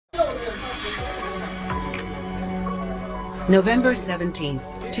November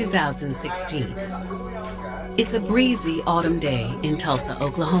 17th, 2016. It's a breezy autumn day in Tulsa,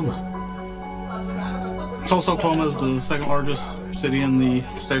 Oklahoma. Tulsa, Oklahoma is the second largest city in the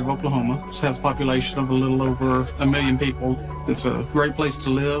state of Oklahoma. It has a population of a little over 1 million people. It's a great place to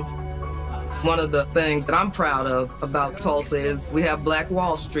live. One of the things that I'm proud of about Tulsa is we have Black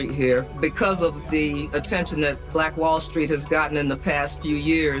Wall Street here. Because of the attention that Black Wall Street has gotten in the past few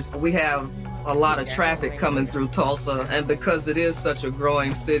years, we have a lot of traffic coming through Tulsa. And because it is such a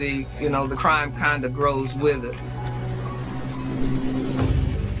growing city, you know, the crime kind of grows with it.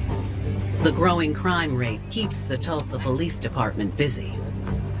 The growing crime rate keeps the Tulsa Police Department busy.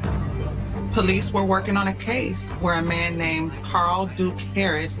 Police were working on a case where a man named Carl Duke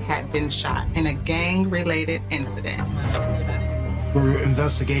Harris had been shot in a gang-related incident. We were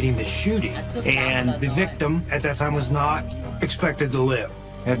investigating the shooting, and the victim at that time was not expected to live.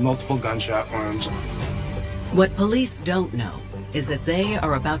 Had multiple gunshot wounds. What police don't know is that they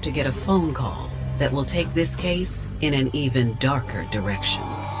are about to get a phone call that will take this case in an even darker direction.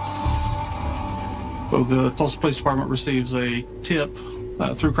 So the Tulsa Police Department receives a tip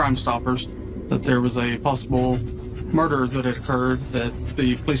through Crime Stoppers that there was a possible murder that had occurred that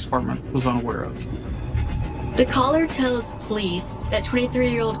the police department was unaware of. The caller tells police that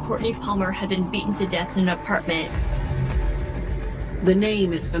 23-year-old Courtney Palmer had been beaten to death in an apartment. The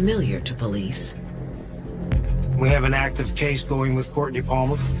name is familiar to police. We have an active case going with Courtney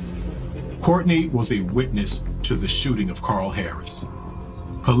Palmer. Courtney was a witness to the shooting of Carl Harris.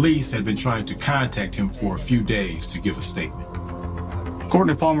 Police had been trying to contact him for a few days to give a statement.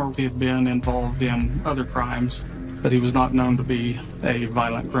 Courtney Palmer had been involved in other crimes, but he was not known to be a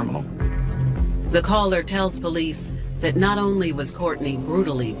violent criminal. The caller tells police that not only was Courtney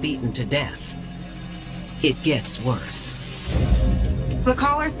brutally beaten to death, it gets worse. The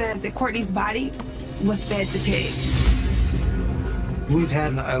caller says that Courtney's body was fed to pigs. We've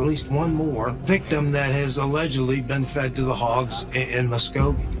had at least one more victim that has allegedly been fed to the hogs in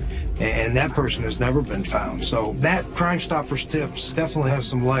Muskogee, and that person has never been found. So that Crime Stoppers tips definitely has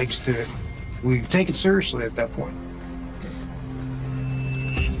some legs to it. We take it seriously at that point.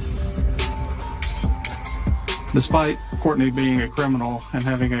 Despite Courtney being a criminal and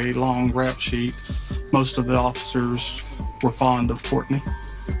having a long rap sheet, most of the officers were fond of Courtney.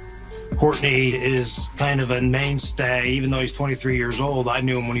 Courtney is kind of a mainstay. Even though he's 23 years old, I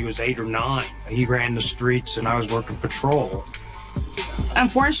knew him when he was 8 or 9. He ran the streets and I was working patrol.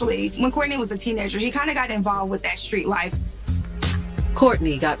 Unfortunately, when Courtney was a teenager, he kind of got involved with that street life.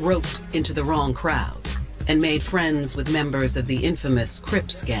 Courtney got roped into the wrong crowd and made friends with members of the infamous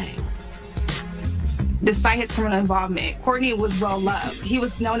Crips gang. Despite his criminal involvement, Courtney was well loved. He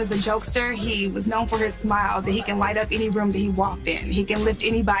was known as a jokester. He was known for his smile, that he can light up any room that he walked in. He can lift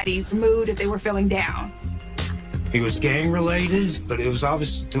anybody's mood if they were feeling down. He was gang related, but it was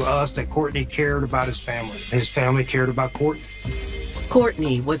obvious to us that Courtney cared about his family. His family cared about Courtney.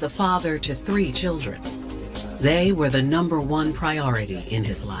 Courtney was a father to 3 children. They were the #1 priority in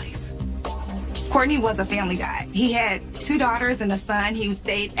his life. Courtney was a family guy. He had 2 daughters and a son. He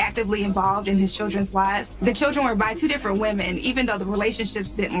stayed actively involved in his children's lives. The children were by 2 different women. Even though the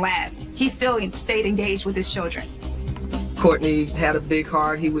relationships didn't last, he still stayed engaged with his children. Courtney had a big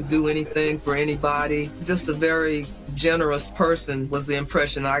heart. He would do anything for anybody. Just a very generous person was the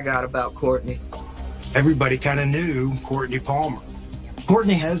impression I got about Courtney. Everybody kind of knew Courtney Palmer.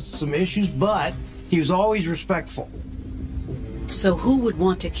 Courtney has some issues, but he was always respectful. So who would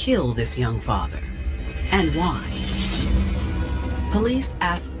want to kill this young father, and why? Police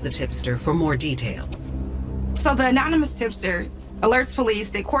asked the tipster for more details. So the anonymous tipster alerts police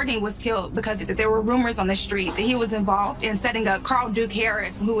that Courtney was killed because there were rumors on the street that he was involved in setting up Carl Duke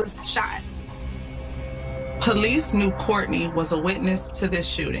Harris, who was shot. Police knew Courtney was a witness to this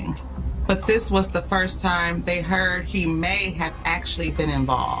shooting, but this was the first time they heard he may have actually been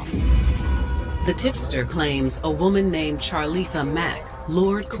involved. The tipster claims a woman named Charletha Mack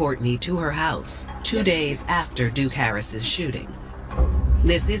lured Courtney to her house 2 days after Duke Harris's shooting.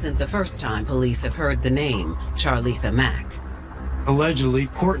 This isn't the first time police have heard the name Charletha Mack. Allegedly,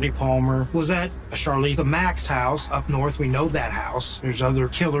 Courtney Palmer was at Charletha Mack's house up north. We know that house. There's other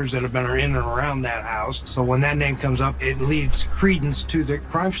killers that have been in and around that house. So when that name comes up, it leads credence to the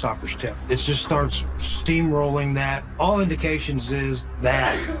Crime Stoppers tip. It just starts steamrolling that. All indications is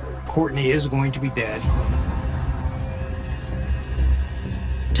that Courtney is going to be dead.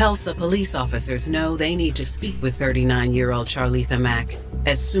 Tulsa police officers know they need to speak with 39-year-old Charletha Mack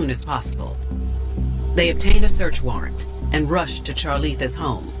as soon as possible. They obtain a search warrant and rush to Charletha's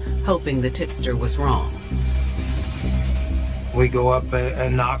home, hoping the tipster was wrong. We go up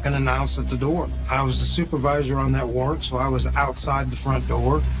and knock and announce at the door. I was the supervisor on that warrant, so I was outside the front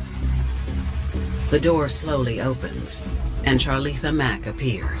door. The door slowly opens, and Charlitha Mack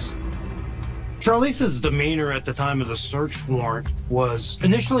appears. Charlitha's demeanor at the time of the search warrant was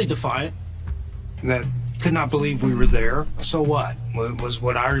initially defiant, that could not believe we were there. So what? Was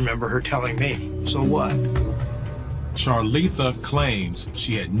what I remember her telling me. So what? Charlitha claims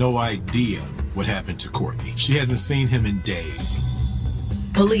she had no idea what happened to Courtney. She hasn't seen him in days.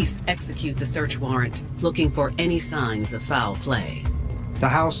 Police execute the search warrant, looking for any signs of foul play. The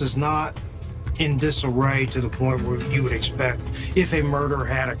house is not in disarray to the point where you would expect if a murder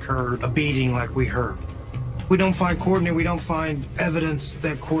had occurred, a beating like we heard. We don't find Courtney, we don't find evidence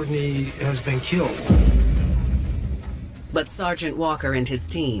that Courtney has been killed. But Sergeant Walker and his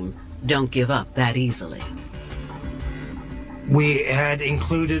team don't give up that easily. We had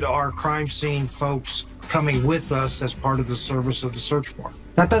included our crime scene folks coming with us as part of the service of the search warrant.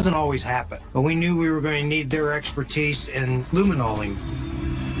 That doesn't always happen, but we knew we were going to need their expertise in luminoling.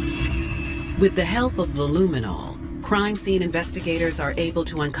 With the help of the luminol, crime scene investigators are able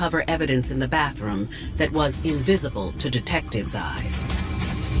to uncover evidence in the bathroom that was invisible to detectives' eyes.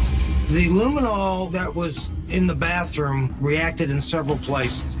 The luminol that was in the bathroom reacted in several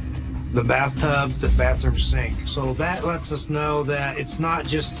places. The bathtub, the bathroom sink. So that lets us know that it's not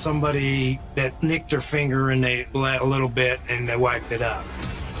just somebody that nicked their finger and they bled a little bit and they wiped it up.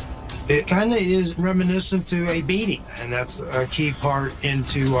 It kind of is reminiscent to a beating, and that's a key part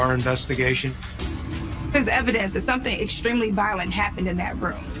into our investigation. There's evidence that something extremely violent happened in that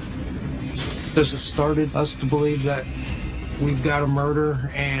room. This has started us to believe that we've got a murder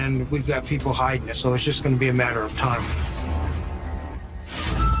and we've got people hiding it, so it's just going to be a matter of time.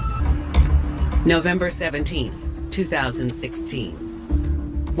 November 17th, 2016.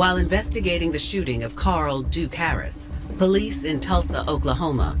 While investigating the shooting of Carl Duke Harris, police in Tulsa,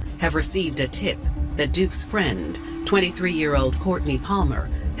 Oklahoma, have received a tip that Duke's friend, 23-year-old Courtney Palmer,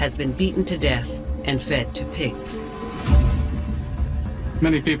 has been beaten to death and fed to pigs.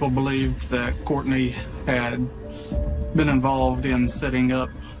 Many people believed that Courtney had been involved in setting up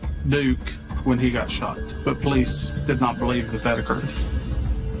Duke when he got shot, but police did not believe that that occurred.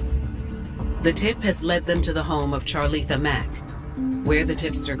 The tip has led them to the home of Charlitha Mack, where the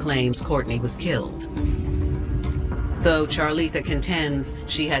tipster claims Courtney was killed. Though Charlitha contends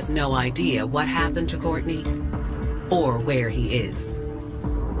she has no idea what happened to Courtney or where he is.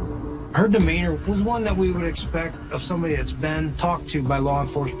 Her demeanor was one that we would expect of somebody that's been talked to by law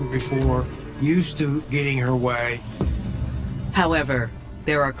enforcement before, used to getting her way. However,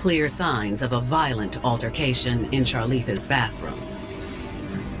 there are clear signs of a violent altercation in Charlitha's bathroom.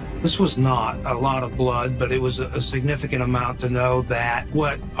 This was not a lot of blood, but it was a significant amount to know that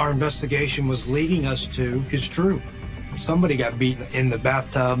what our investigation was leading us to is true. Somebody got beaten in the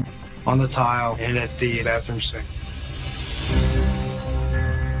bathtub, on the tile, and at the bathroom sink.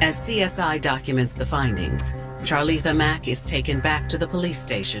 As CSI documents the findings, Charlitha Mack is taken back to the police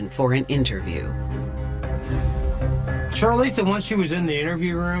station for an interview. Charlitha, once she was in the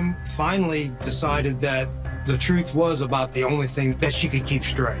interview room, finally decided that the truth was about the only thing that she could keep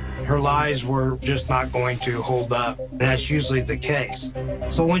straight. Her lies were just not going to hold up. That's usually the case.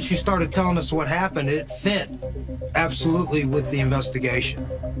 So when she started telling us what happened, it fit absolutely with the investigation.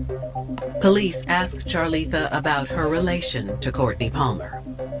 Police asked Charlitha about her relation to Courtney Palmer.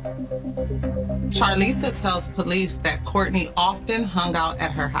 Charlitha tells police that Courtney often hung out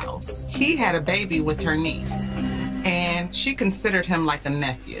at her house. He had a baby with her niece, and she considered him like a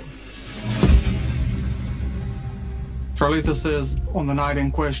nephew. Charlitha says on the night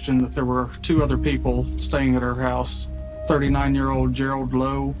in question that there were two other people staying at her house, 39-year-old Gerald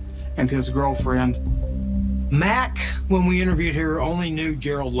Lowe and his girlfriend. Mack, when we interviewed her, only knew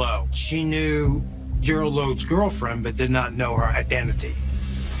Gerald Lowe. She knew Gerald Lowe's girlfriend, but did not know her identity.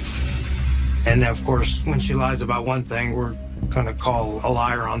 And of course, when she lies about one thing, we're going to call a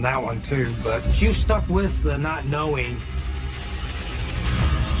liar on that one too. But she was stuck with the not knowing.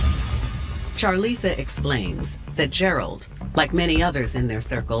 Charlitha explains that Gerald, like many others in their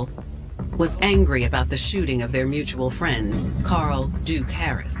circle, was angry about the shooting of their mutual friend, Carl Duke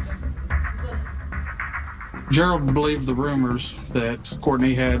Harris. Gerald believed the rumors that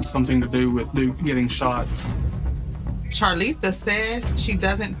Courtney had something to do with Duke getting shot. Charlitha says she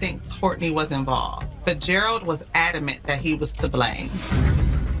doesn't think Courtney was involved, but Gerald was adamant that he was to blame.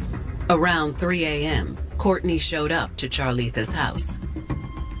 Around 3 a.m., Courtney showed up to Charlitha's house.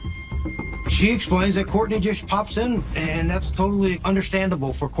 She explains that Courtney just pops in, and that's totally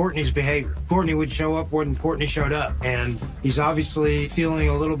understandable for Courtney's behavior. Courtney would show up when Courtney showed up, and he's obviously feeling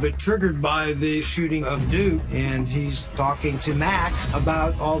a little bit triggered by the shooting of Duke, and he's talking to Mac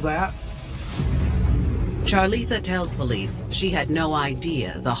about all that. Charlitha tells police she had no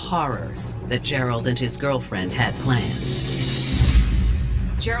idea the horrors that Gerald and his girlfriend had planned.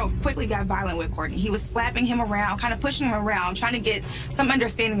 Gerald quickly got violent with Courtney. He was slapping him around, kind of pushing him around, trying to get some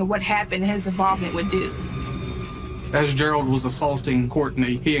understanding of what happened, his involvement with Duke. As Gerald was assaulting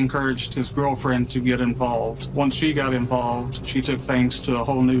Courtney, he encouraged his girlfriend to get involved. Once she got involved, she took things to a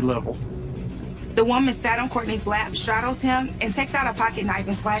whole new level. The woman sat on Courtney's lap, straddles him, and takes out a pocket knife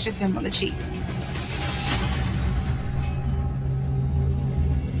and slashes him on the cheek.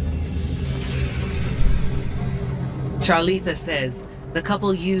 Charlitha says the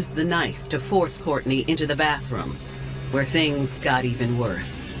couple used the knife to force Courtney into the bathroom, where things got even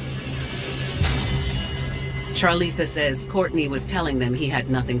worse. Charlitha says Courtney was telling them he had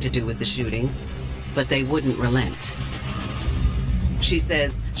nothing to do with the shooting, but they wouldn't relent. She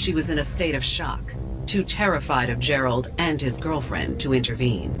says she was in a state of shock, too terrified of Gerald and his girlfriend to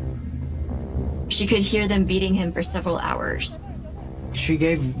intervene. She could hear them beating him for several hours. She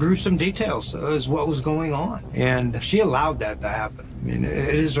gave gruesome details as what was going on, and she allowed that to happen. I mean,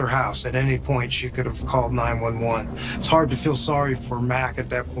 it is her house. At any point, she could have called 911. It's hard to feel sorry for Mac at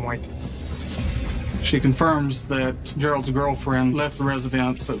that point. She confirms that Gerald's girlfriend left the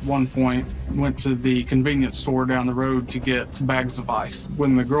residence at one point, went to the convenience store down the road to get bags of ice.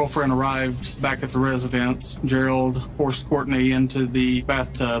 When the girlfriend arrived back at the residence, Gerald forced Courtney into the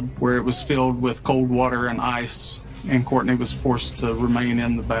bathtub where it was filled with cold water and ice, and Courtney was forced to remain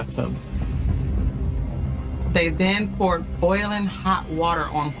in the bathtub. They then poured boiling hot water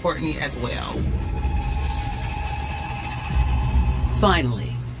on Courtney as well.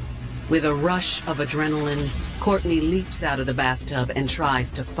 Finally, with a rush of adrenaline, Courtney leaps out of the bathtub and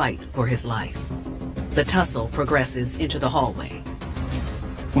tries to fight for his life. The tussle progresses into the hallway.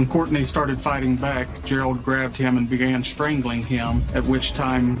 When Courtney started fighting back, Gerald grabbed him and began strangling him, at which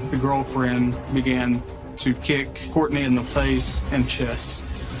time the girlfriend began to kick Courtney in the face and chest.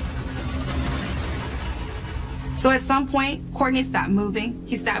 So at some point, Courtney stopped moving,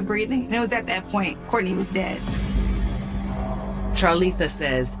 he stopped breathing, and it was at that point Courtney was dead. Charlitha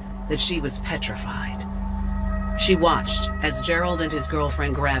says that she was petrified. She watched as Gerald and his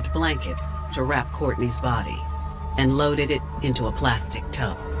girlfriend grabbed blankets to wrap Courtney's body and loaded it into a plastic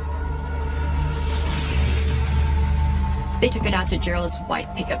tub. They took it out to Gerald's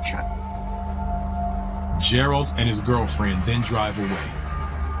white pickup truck. Gerald and his girlfriend then drive away.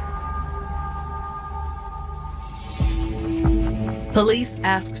 Police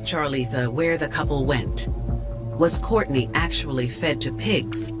asked Charlitha where the couple went. Was Courtney actually fed to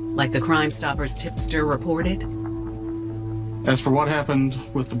pigs, like the Crime Stoppers tipster reported? As for what happened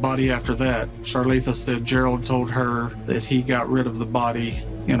with the body after that, Charlitha said Gerald told her that he got rid of the body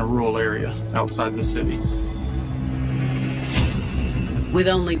in a rural area outside the city. With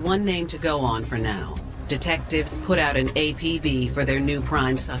only one name to go on for now, detectives put out an APB for their new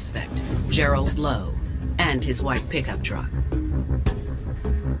prime suspect, Gerald Lowe, and his white pickup truck.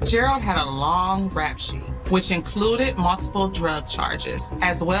 Gerald had a long rap sheet, which included multiple drug charges,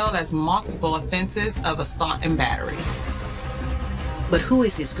 as well as multiple offenses of assault and battery. But who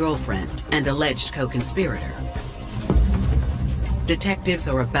is his girlfriend and alleged co-conspirator? Detectives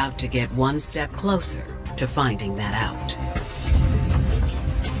are about to get one step closer to finding that out.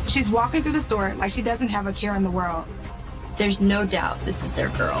 She's walking through the store like she doesn't have a care in the world. There's no doubt this is their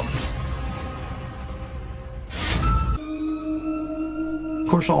girl.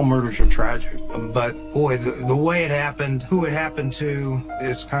 Of course, all murders are tragic, but boy, the way it happened, who it happened to,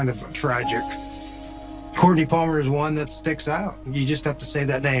 is kind of tragic. Courtney Palmer is one that sticks out. You just have to say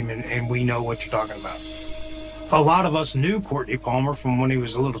that name and we know what you're talking about. A lot of us knew Courtney Palmer from when he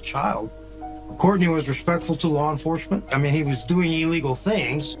was a little child. Courtney was respectful to law enforcement. I mean, he was doing illegal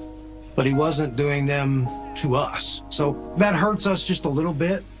things, but he wasn't doing them to us. So that hurts us just a little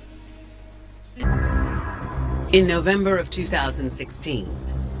bit. In November of 2016,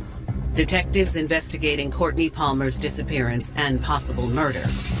 detectives investigating Courtney Palmer's disappearance and possible murder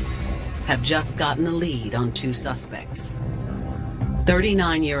have just gotten a lead on two suspects: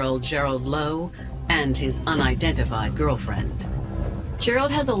 39-year-old Gerald Lowe and his unidentified girlfriend.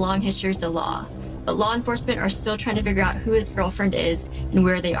 Gerald has a long history with the law, but law enforcement are still trying to figure out who his girlfriend is and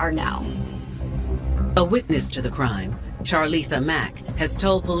where they are now. A witness to the crime, Charlitha Mack, has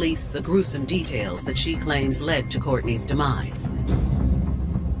told police the gruesome details that she claims led to Courtney's demise.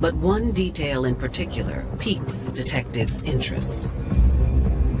 But one detail in particular piques detectives' interest.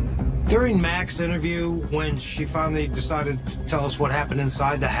 During Mac's interview, when she finally decided to tell us what happened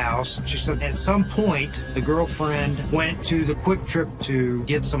inside the house, she said at some point the girlfriend went to the Quick Trip to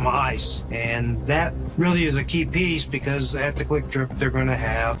get some ice. And that really is a key piece because at the Quick Trip they're going to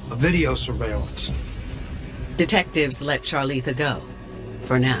have a video surveillance. Detectives let Charlitha go,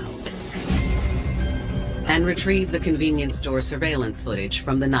 for now, and retrieve the convenience store surveillance footage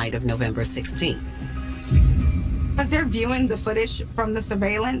from the night of November 16th. As they're viewing the footage from the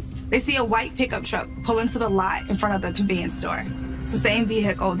surveillance, they see a white pickup truck pull into the lot in front of the convenience store. The same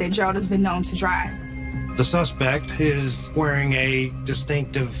vehicle that Gerald has been known to drive. The suspect is wearing a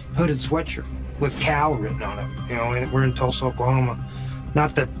distinctive hooded sweatshirt with Cal written on it. You know, and we're in Tulsa, Oklahoma.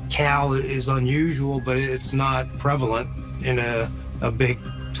 Not that Cal is unusual, but it's not prevalent in a Big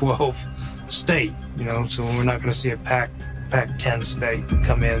 12 state, you know, so we're not going to see a Pac-10 state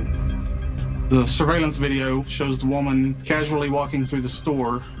come in. The surveillance video shows the woman casually walking through the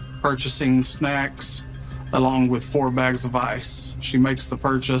store, purchasing snacks along with 4 bags of ice. She makes the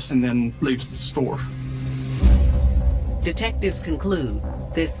purchase and then leaves the store. Detectives conclude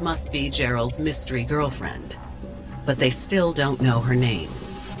this must be Gerald's mystery girlfriend, but they still don't know her name.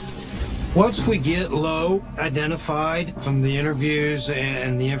 Once we get Lowe identified from the interviews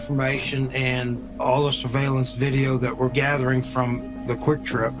and the information and all the surveillance video that we're gathering from the Quick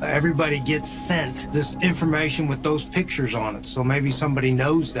Trip, everybody gets sent this information with those pictures on it. So maybe somebody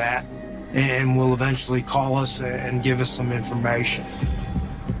knows that and will eventually call us and give us some information.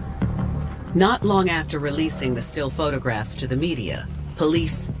 Not long after releasing the still photographs to the media,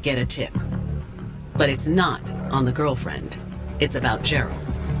 police get a tip. But it's not on the girlfriend. It's about Gerald.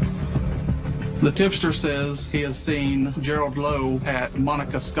 The tipster says he has seen Gerald Lowe at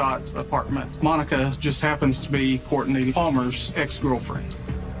Monica Scott's apartment. Monica just happens to be Courtney Palmer's ex-girlfriend.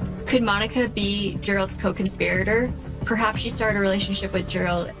 Could Monica be Gerald's co-conspirator? Perhaps she started a relationship with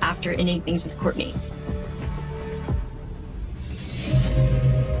Gerald after ending things with Courtney.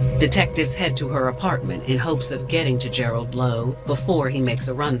 Detectives head to her apartment in hopes of getting to Gerald Lowe before he makes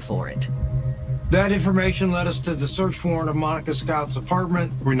a run for it. That information led us to the search warrant of Monica Scott's apartment.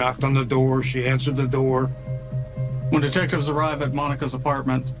 We knocked on the door. She answered the door. When detectives arrive at Monica's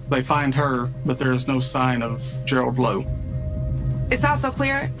apartment, they find her, but there is no sign of Gerald Lowe. It's also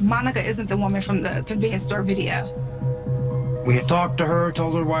clear Monica isn't the woman from the convenience store video. We had talked to her,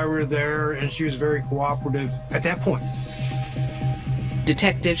 told her why we were there, and she was very cooperative at that point.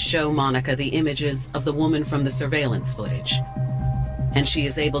 Detectives show Monica the images of the woman from the surveillance footage, and she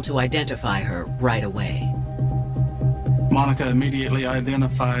is able to identify her right away. Monica immediately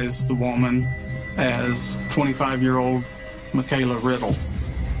identifies the woman as 25-year-old Michaela Riddle.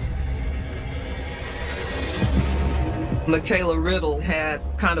 Michaela Riddle had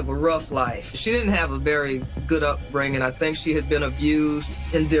kind of a rough life. She didn't have a very good upbringing. I think she had been abused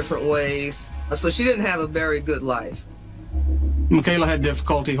in different ways. So she didn't have a very good life. Michaela had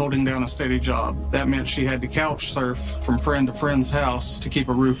difficulty holding down a steady job. That meant she had to couch surf from friend to friend's house to keep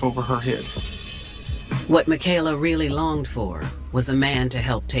a roof over her head. What Michaela really longed for was a man to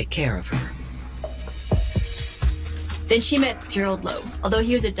help take care of her. Then she met Gerald Lowe. Although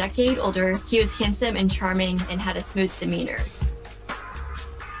he was a decade older, he was handsome and charming and had a smooth demeanor.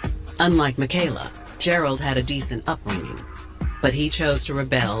 Unlike Michaela, Gerald had a decent upbringing, but he chose to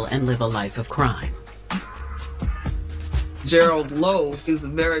rebel and live a life of crime. Gerald Lowe, he was a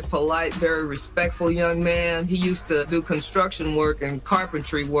very polite, very respectful young man. He used to do construction work and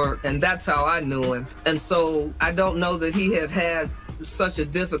carpentry work, and that's how I knew him. And so I don't know that he had such a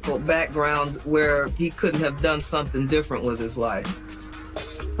difficult background where he couldn't have done something different with his life.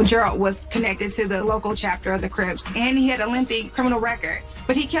 Gerald was connected to the local chapter of the Crips, and he had a lengthy criminal record,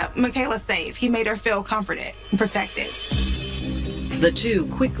 but he kept Michaela safe. He made her feel comforted and protected. The two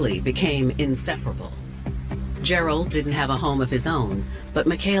quickly became inseparable. Gerald didn't have a home of his own, but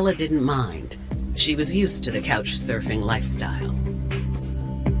Michaela didn't mind. She was used to the couch surfing lifestyle.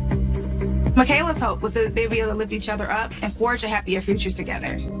 Michaela's hope was that they'd be able to lift each other up and forge a happier future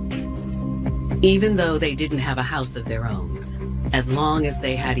together. Even though they didn't have a house of their own, as long as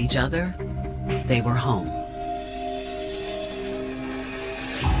they had each other, they were home.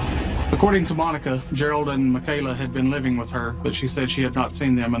 According to Monica, Gerald and Michaela had been living with her, but she said she had not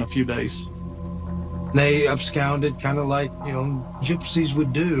seen them in a few days. They absconded kind of like, gypsies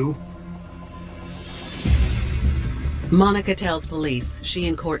would do. Monica tells police she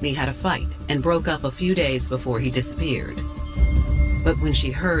and Courtney had a fight and broke up a few days before he disappeared. But when she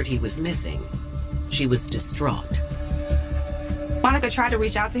heard he was missing, she was distraught. Monica tried to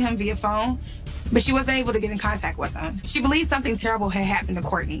reach out to him via phone, but she wasn't able to get in contact with him. She believed something terrible had happened to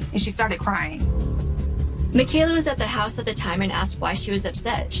Courtney, and she started crying. Michaela was at the house at the time and asked why she was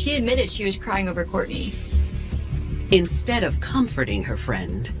upset. She admitted she was crying over Courtney. Instead of comforting her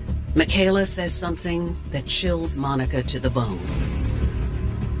friend, Michaela says something that chills Monica to the bone.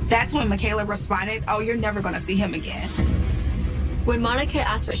 That's when Michaela responded, "Oh, you're never going to see him again." When Monica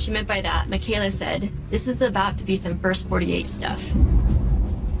asked what she meant by that, Michaela said, "This is about to be some First 48 stuff."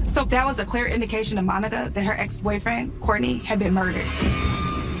 So that was a clear indication to Monica that her ex-boyfriend, Courtney, had been murdered.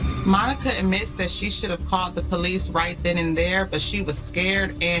 Monica admits that she should have called the police right then and there, but she was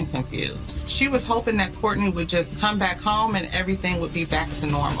scared and confused. She was hoping that Courtney would just come back home and everything would be back to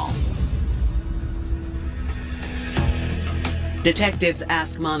normal. Detectives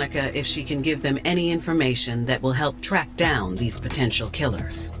ask Monica if she can give them any information that will help track down these potential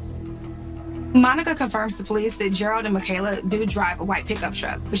killers. Monica confirms to police that Gerald and Michaela do drive a white pickup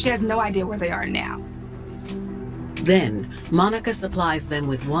truck, but she has no idea where they are now. Then, Monica supplies them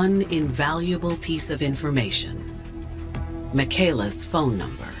with one invaluable piece of information: Michaela's phone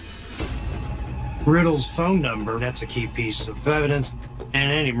number. Riddle's phone number, that's a key piece of evidence in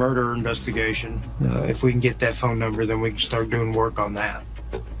any murder investigation. If we can get that phone number, then we can start doing work on that.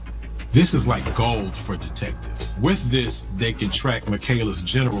 This is like gold for detectives. With this, they can track Michaela's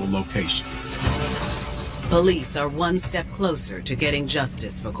general location. Police are one step closer to getting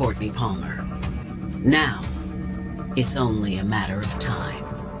justice for Courtney Palmer. Now, it's only a matter of time.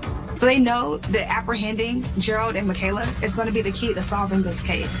 So they know that apprehending Gerald and Michaela is going to be the key to solving this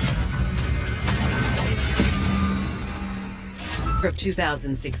case. Of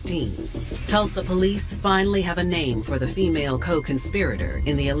 2016, Tulsa police finally have a name for the female co-conspirator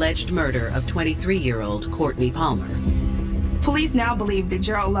in the alleged murder of 23-year-old Courtney Palmer. Police now believe that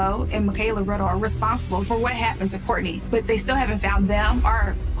Gerald Lowe and Michaela Riddle are responsible for what happened to Courtney, but they still haven't found them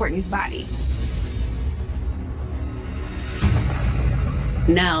or Courtney's body.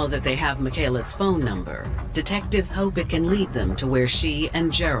 Now that they have Michaela's phone number, detectives hope it can lead them to where she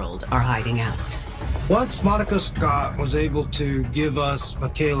and Gerald are hiding out. Once Monica Scott was able to give us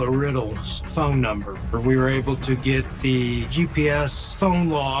Michaela Riddle's phone number, we were able to get the GPS phone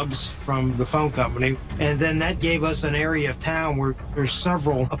logs from the phone company, and then that gave us an area of town where there's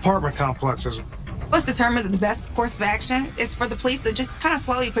several apartment complexes. It was determined that the best course of action is for the police to just kind of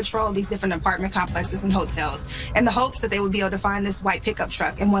slowly patrol these different apartment complexes and hotels in the hopes that they would be able to find this white pickup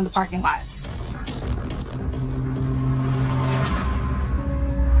truck in one of the parking lots.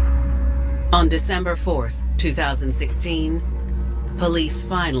 On December 4th, 2016, police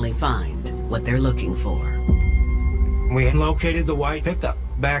finally find what they're looking for. We located the white pickup,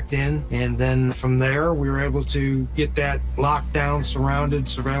 backed in, and then from there we were able to get that locked down, surrounded,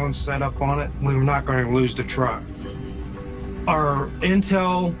 surveillance set up on it. We were not going to lose the truck. Our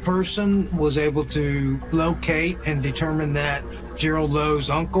intel person was able to locate and determine that Gerald Lowe's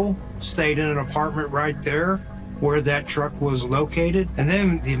uncle stayed in an apartment right there where that truck was located. And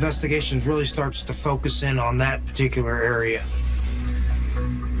then the investigation really starts to focus in on that particular area.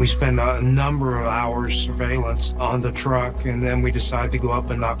 We spend a number of hours surveillance on the truck, and then we decide to go up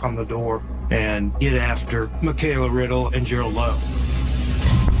and knock on the door and get after Michaela Riddle and Gerald Lowe.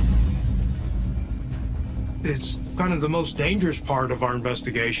 It's kind of the most dangerous part of our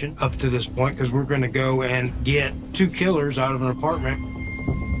investigation up to this point, because we're going to go and get two killers out of an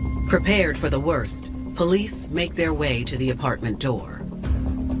apartment. Prepared for the worst, police make their way to the apartment door.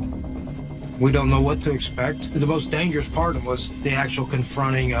 We don't know what to expect. The most dangerous part was the actual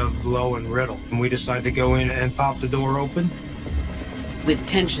confronting of Lowe and Riddle. And we decided to go in and pop the door open. With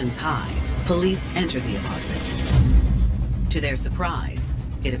tensions high, police enter the apartment. To their surprise,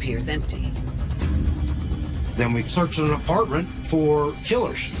 it appears empty. Then we search an apartment for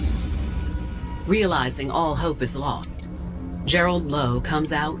killers. Realizing all hope is lost, Gerald Lowe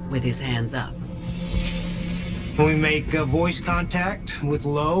comes out with his hands up. We make voice contact with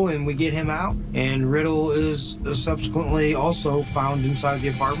Lowe and we get him out, and Riddle is subsequently also found inside the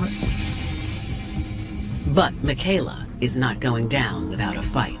apartment. But Michaela is not going down without a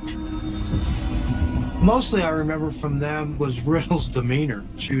fight. Mostly I remember from them was Riddle's demeanor.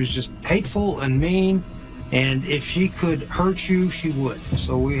 She was just hateful and mean, and if she could hurt you, she would.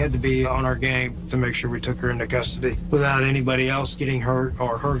 So we had to be on our game to make sure we took her into custody without anybody else getting hurt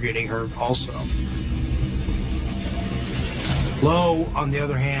or her getting hurt also. Lowe, on the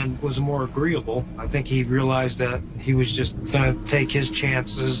other hand, was more agreeable. I think he realized that he was just going to take his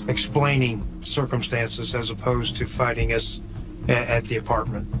chances explaining circumstances as opposed to fighting us at the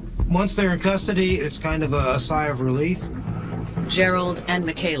apartment. Once they're in custody, it's kind of a sigh of relief. Gerald and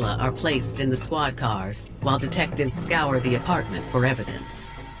Michaela are placed in the squad cars while detectives scour the apartment for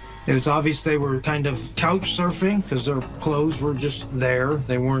evidence. It was obvious they were kind of couch surfing because their clothes were just there.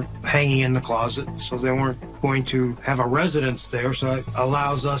 They weren't hanging in the closet, so they weren't going to have a residence there. So it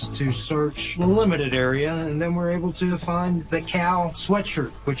allows us to search a limited area, and then we're able to find the Cal sweatshirt,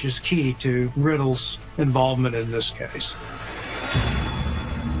 which is key to Riddle's involvement in this case.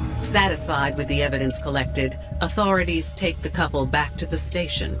 Satisfied with the evidence collected, authorities take the couple back to the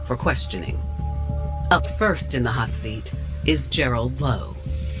station for questioning. Up first in the hot seat is Gerald Lowe.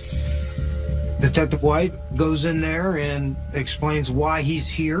 Detective White goes in there and explains why he's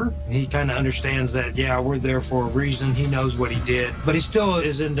here. He kind of understands that, yeah, we're there for a reason. He knows what he did, but he still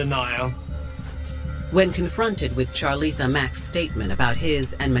is in denial. When confronted with Charletha Mack's statement about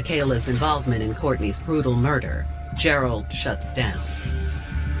his and Michaela's involvement in Courtney's brutal murder, Gerald shuts down.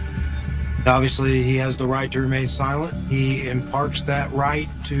 Obviously, he has the right to remain silent. He imparts that right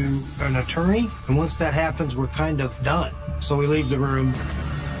to an attorney, and once that happens, we're kind of done. So we leave the room.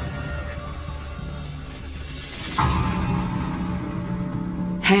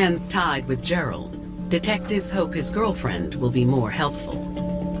 Hands tied with Gerald, detectives hope his girlfriend will be more helpful.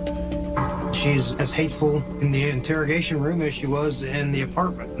 She's as hateful in the interrogation room as she was in the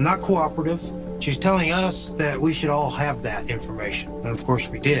apartment. Not cooperative. She's telling us that we should all have that information. And of course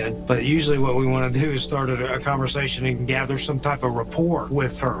we did. But usually what we want to do is start a conversation and gather some type of rapport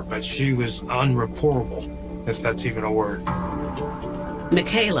with her. But she was unrapportable, if that's even a word.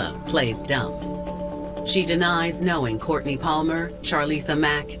 Michaela plays dumb. She denies knowing Courtney Palmer, Charletha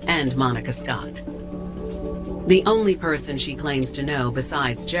Mack, and Monica Scott. The only person she claims to know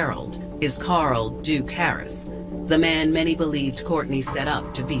besides Gerald is Carl Duke Harris, the man many believed Courtney set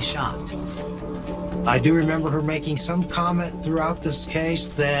up to be shot. I do remember her making some comment throughout this case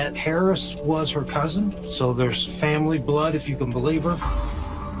that Harris was her cousin, so there's family blood, if you can believe her.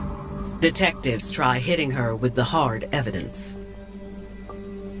 Detectives try hitting her with the hard evidence.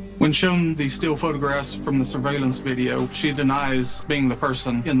 When shown the still photographs from the surveillance video, she denies being the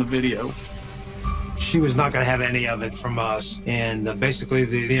person in the video. She was not going to have any of it from us, and basically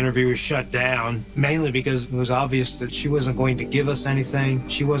the interview was shut down, mainly because it was obvious that she wasn't going to give us anything.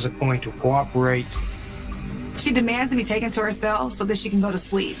 She wasn't going to cooperate. She demands to be taken to her cell so that she can go to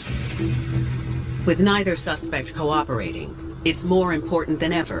sleep. With neither suspect cooperating, it's more important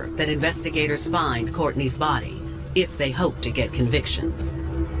than ever that investigators find Courtney's body if they hope to get convictions.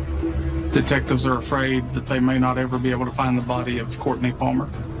 Detectives are afraid that they may not ever be able to find the body of Courtney Palmer.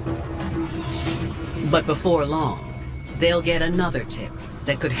 But before long, they'll get another tip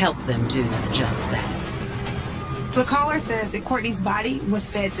that could help them do just that. The caller says that Courtney's body was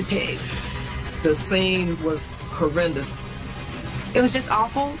fed to pigs. The scene was horrendous. It was just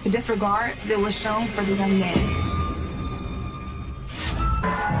awful, the disregard that was shown for the young man.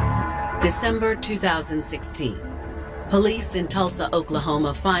 December 2016. Police in Tulsa,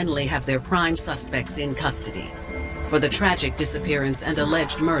 Oklahoma finally have their prime suspects in custody for the tragic disappearance and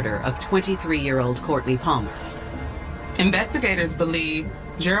alleged murder of 23-year-old Courtney Palmer. Investigators believe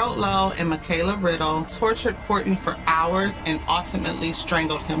Gerald Lowe and Michaela Riddle tortured Courtney for hours and ultimately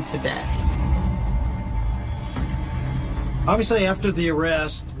strangled him to death. Obviously, after the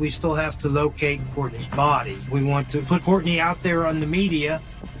arrest, we still have to locate Courtney's body. We want to put Courtney out there on the media.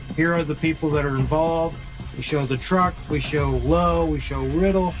 Here are the people that are involved. We show the truck, we show Lowe, we show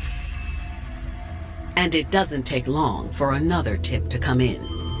Riddle. And it doesn't take long for another tip to come in.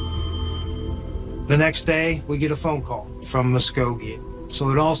 The next day, we get a phone call from Muskogee.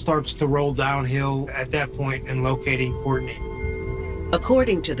 So it all starts to roll downhill at that point in locating Courtney.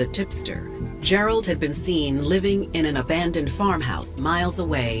 According to the tipster, Gerald had been seen living in an abandoned farmhouse miles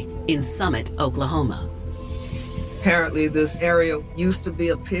away in Summit, Oklahoma. Apparently this area used to be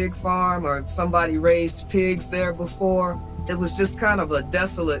a pig farm, or somebody raised pigs there before. It was just kind of a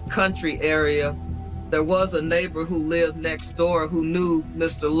desolate country area. There was a neighbor who lived next door who knew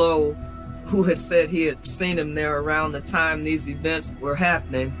Mr. Lowe, who had said he had seen him there around the time these events were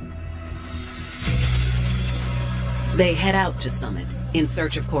happening. They head out to Summit in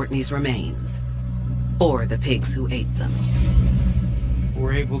search of Courtney's remains, or the pigs who ate them.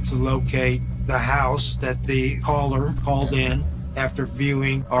 We're able to locate the house that the caller called in after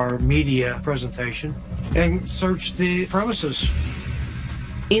viewing our media presentation and search the premises.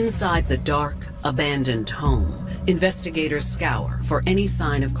 Inside the dark, abandoned home, investigators scour for any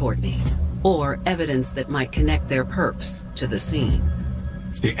sign of Courtney or evidence that might connect their perps to the scene.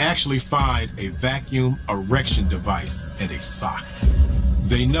 They actually find a vacuum erection device and a sock.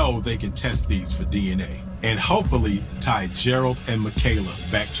 They know they can test these for DNA and hopefully tie Gerald and Michaela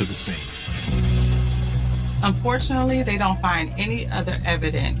back to the scene. Unfortunately, they don't find any other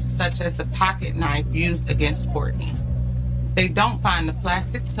evidence, such as the pocket knife used against Courtney. They don't find the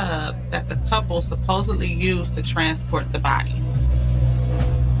plastic tub that the couple supposedly used to transport the body.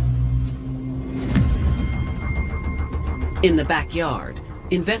 In the backyard,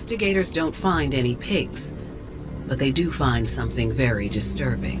 investigators don't find any pigs, but they do find something very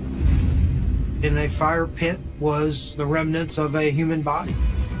disturbing. In a fire pit was the remnants of a human body.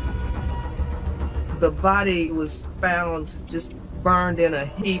 The body was found just burned in a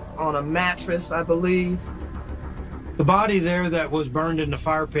heap on a mattress, I believe. The body there that was burned in the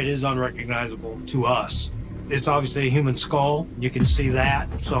fire pit is unrecognizable to us. It's obviously a human skull. You can see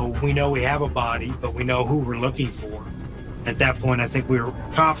that. So we know we have a body, but we know who we're looking for. At that point, I think we were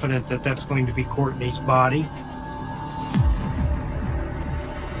confident that that's going to be Courtney's body.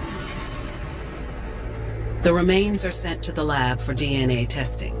 The remains are sent to the lab for DNA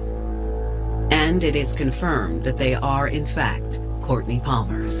testing. And it is confirmed that they are, in fact, Courtney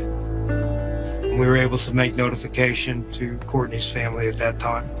Palmer's. We were able to make notification to Courtney's family at that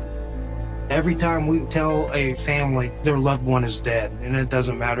time. Every time we tell a family their loved one is dead, and it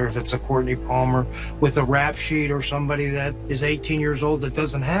doesn't matter if it's a Courtney Palmer with a rap sheet or somebody that is 18 years old that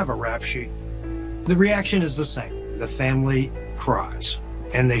doesn't have a rap sheet, the reaction is the same. The family cries,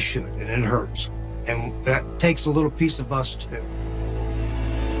 and they should, and it hurts. And that takes a little piece of us too.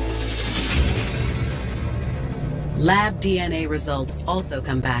 Lab DNA results also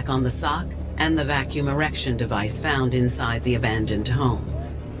come back on the sock and the vacuum erection device found inside the abandoned home.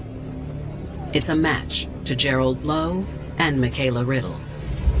 It's a match to Gerald Lowe and Michaela Riddle.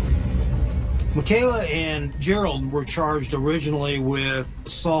 Michaela and Gerald were charged originally with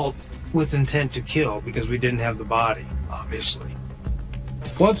assault with intent to kill because we didn't have the body, obviously.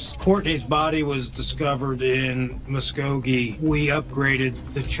 Once Courtney's body was discovered in Muskogee, we upgraded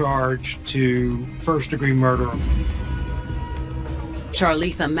the charge to first-degree murder.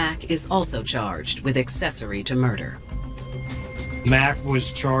 Charletha Mack is also charged with accessory to murder. Mack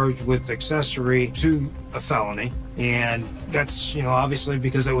was charged with accessory to a felony, and that's, obviously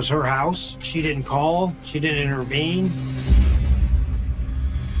because it was her house. She didn't call, she didn't intervene.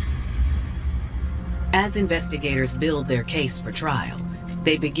 As investigators build their case for trial,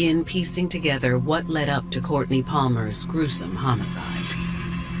 they begin piecing together what led up to Courtney Palmer's gruesome homicide.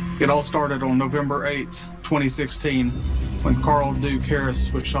 It all started on November 8th, 2016, when Carl Duke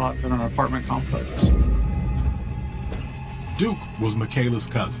Harris was shot in an apartment complex. Duke was Michaela's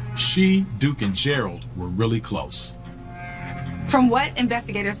cousin. She, Duke, and Gerald were really close. From what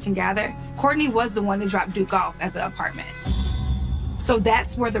investigators can gather, Courtney was the one that dropped Duke off at the apartment. So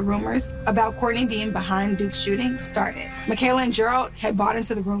that's where the rumors about Courtney being behind Duke's shooting started. Michaela and Gerald had bought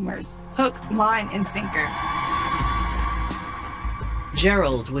into the rumors, hook, line, and sinker.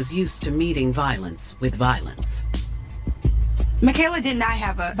 Gerald was used to meeting violence with violence. Michaela did not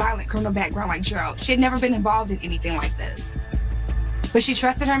have a violent criminal background like Gerald. She had never been involved in anything like this. But she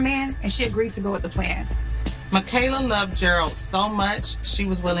trusted her man, and she agreed to go with the plan. Michaela loved Gerald so much, she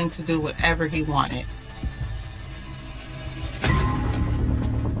was willing to do whatever he wanted.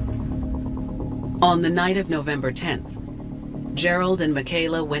 On the night of November 10th, Gerald and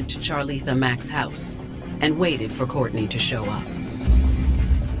Michaela went to Charletha Mack's house and waited for Courtney to show up.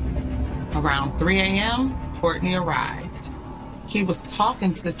 Around 3 a.m., Courtney arrived. He was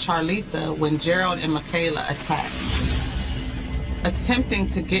talking to Charletha when Gerald and Michaela attacked, attempting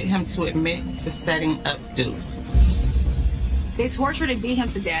to get him to admit to setting up Duke. They tortured and beat him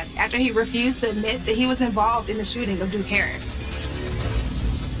to death after he refused to admit that he was involved in the shooting of Duke Harris.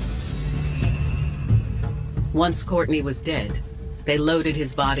 Once Courtney was dead, they loaded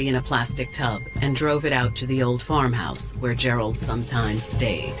his body in a plastic tub and drove it out to the old farmhouse where Gerald sometimes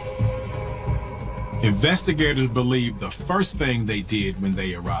stayed. Investigators believe the first thing they did when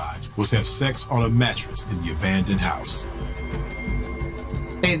they arrived was have sex on a mattress in the abandoned house.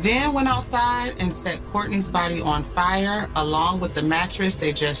 They then went outside and set Courtney's body on fire along with the mattress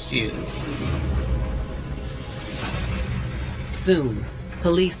they just used. Soon,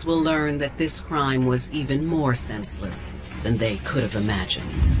 police will learn that this crime was even more senseless than they could have imagined.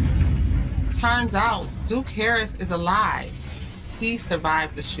 Turns out Duke Harris is alive. He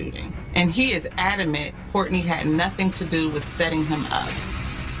survived the shooting, and he is adamant Courtney had nothing to do with setting him up.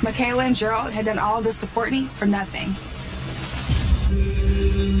 Michaela and Gerald had done all this to Courtney for nothing.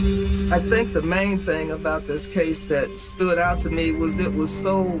 I think the main thing about this case that stood out to me was it was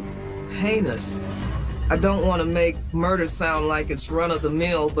so heinous. I don't want to make murder sound like it's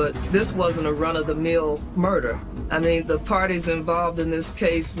run-of-the-mill, but this wasn't a run-of-the-mill murder. I mean, the parties involved in this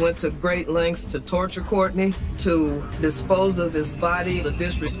case went to great lengths to torture Courtney, to dispose of his body in a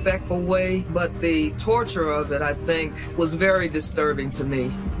disrespectful way, but the torture of it, I think, was very disturbing to me.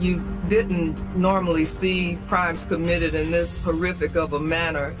 You didn't normally see crimes committed in this horrific of a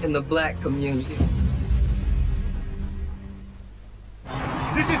manner in the Black community.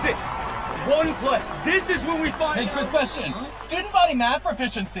 This is it. One play. This is when we find out. Hey, quick question. Student body math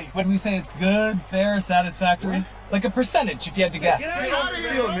proficiency. When we say it's good, fair, satisfactory? Like a percentage, if you had to guess. Get out of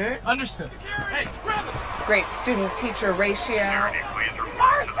here, man. Understood. Hey, grab it. Great student-teacher ratio.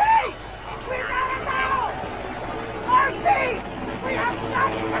 Marcy! We gotta go! Marcy! We have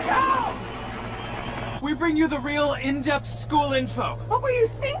nothing to go! We bring you the real in-depth school info. What were you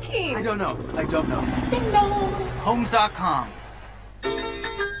thinking? I don't know. Ding dong. Homes.com.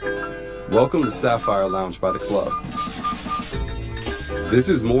 Welcome to Sapphire Lounge by the Club. This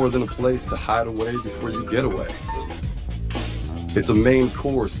is more than a place to hide away before you get away. It's a main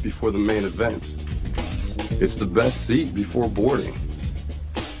course before the main event. It's the best seat before boarding.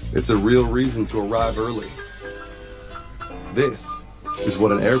 It's a real reason to arrive early. This is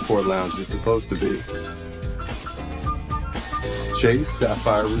what an airport lounge is supposed to be. Chase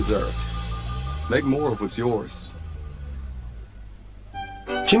Sapphire Reserve. Make more of what's yours.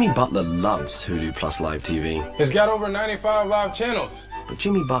 Jimmy Butler loves Hulu Plus Live TV. It's got over 95 live channels. But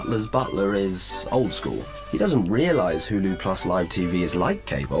Jimmy Butler's butler is old school. He doesn't realize Hulu Plus Live TV is like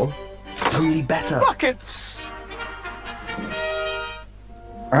cable, only better. Buckets!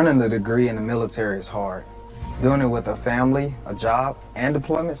 Earning a degree in the military is hard. Doing it with a family, a job, and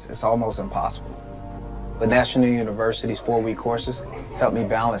deployments is almost impossible. But National University's 4-week courses help me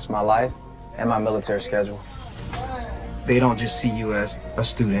balance my life and my military schedule. They don't just see you as a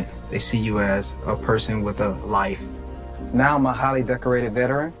student, they see you as a person with a life. Now I'm a highly decorated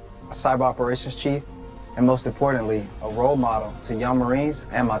veteran, a cyber operations chief, and most importantly, a role model to young Marines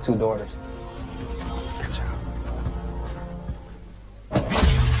and my 2 daughters. Good job.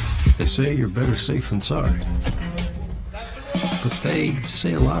 They say you're better safe than sorry. But they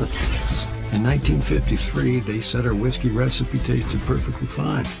say a lot of things. In 1953, they said our whiskey recipe tasted perfectly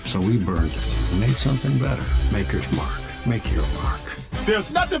fine, so we burned it and made something better. Maker's Mark. Make your mark.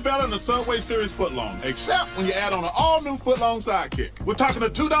 There's nothing better than the Subway Series footlong, except when you add on an all-new footlong sidekick. We're talking a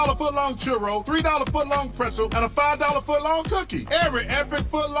 $2 footlong churro, $3 footlong pretzel, and a $5 footlong cookie. Every epic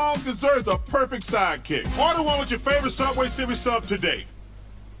footlong deserves a perfect sidekick. Order one with your favorite Subway Series sub today.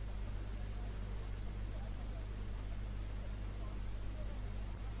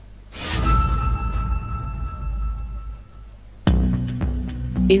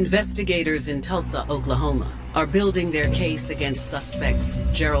 Investigators in Tulsa, Oklahoma, are building their case against suspects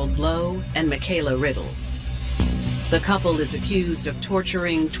Gerald Blow and Michaela Riddle. The couple is accused of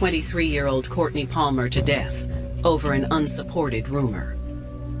torturing 23-year-old Courtney Palmer to death over an unsupported rumor.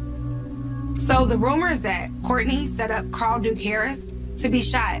 So the rumor is that Courtney set up Carl Duke Harris to be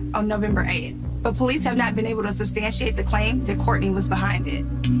shot on November 8th. But police have not been able to substantiate the claim that Courtney was behind it.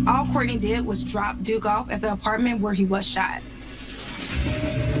 All Courtney did was drop Duke off at the apartment where he was shot.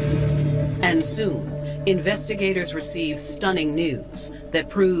 And soon, investigators receive stunning news that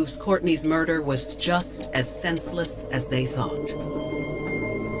proves Courtney's murder was just as senseless as they thought.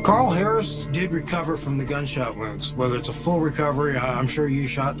 Carl Harris did recover from the gunshot wounds. Whether it's a full recovery, I'm sure you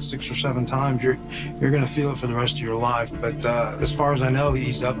shot 6 or 7 times. You're going to feel it for the rest of your life. But as far as I know,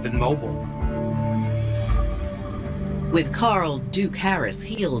 he's up and mobile. With Carl Duke Harris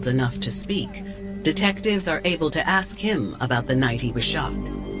healed enough to speak, detectives are able to ask him about the night he was shot.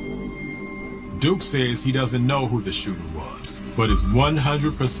 Duke says he doesn't know who the shooter was, but is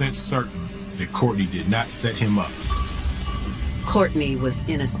 100% certain that Courtney did not set him up. Courtney was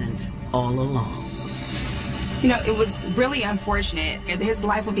innocent all along. You know, it was really unfortunate that his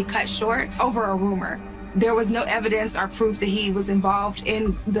life would be cut short over a rumor. There was no evidence or proof that he was involved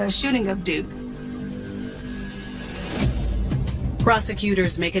in the shooting of Duke.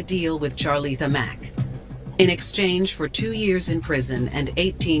 Prosecutors make a deal with Charletha Mack. In exchange for 2 years in prison and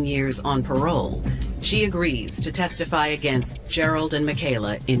 18 years on parole, she agrees to testify against Gerald and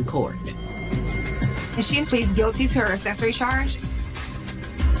Michaela in court. And she pleads guilty to her accessory charge.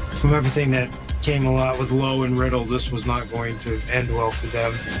 From everything that came a lot with Lowe and Riddle, this was not going to end well for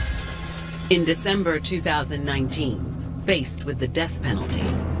them. In December 2019, faced with the death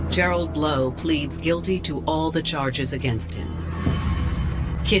penalty, Gerald Blow pleads guilty to all the charges against him.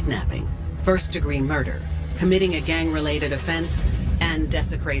 Kidnapping, first-degree murder, committing a gang-related offense, and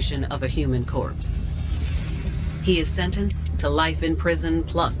desecration of a human corpse. He is sentenced to life in prison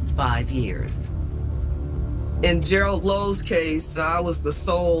plus 5 years. In Gerald Lowe's case, I was the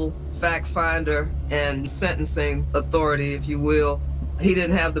sole fact finder and sentencing authority, if you will. He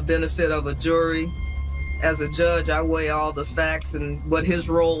didn't have the benefit of a jury. As a judge, I weigh all the facts and what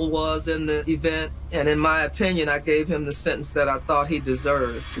his role was in the event, and in my opinion, I gave him the sentence that I thought he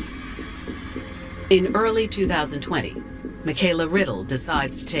deserved. In early 2020, Michaela Riddle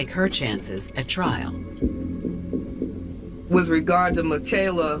decides to take her chances at trial. With regard to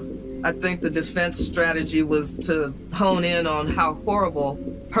Michaela, I think the defense strategy was to hone in on how horrible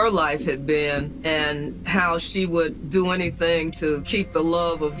her life had been and how she would do anything to keep the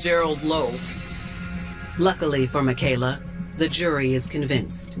love of Gerald Lowe. Luckily for Michaela, the jury is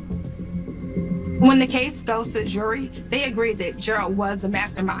convinced. When the case goes to jury, they agreed that Gerald was the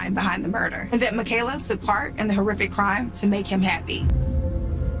mastermind behind the murder and that Michaela took part in the horrific crime to make him happy.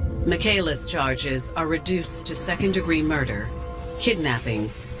 Michaela's charges are reduced to second-degree murder, kidnapping,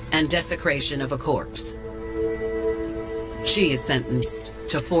 and desecration of a corpse. She is sentenced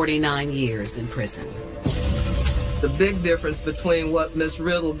to 49 years in prison. The big difference between what Miss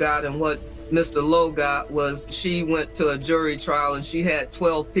Riddle got and what Mr. Lowe got was she went to a jury trial and she had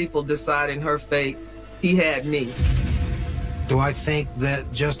 12 people deciding her fate. He had me. Do I think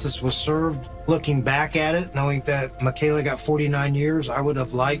that justice was served? Looking back at it, knowing that Michaela got 49 years, I would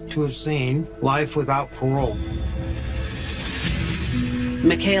have liked to have seen life without parole.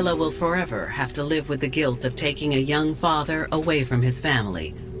 Michaela will forever have to live with the guilt of taking a young father away from his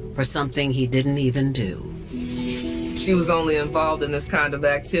family for something he didn't even do. She was only involved in this kind of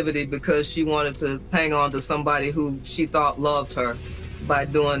activity because she wanted to hang on to somebody who she thought loved her by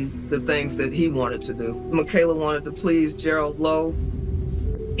doing the things that he wanted to do. Michaela wanted to please Gerald Lowe.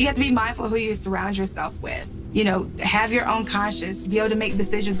 You have to be mindful of who you surround yourself with. You know, have your own conscience, be able to make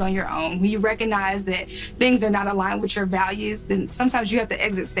decisions on your own. When you recognize that things are not aligned with your values, then sometimes you have to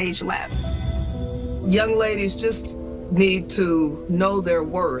exit stage left. Young ladies just need to know their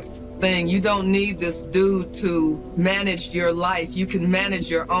worth. You don't need this dude to manage your life. You can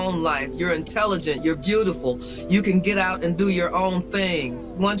manage your own life. You're intelligent, you're beautiful. You can get out and do your own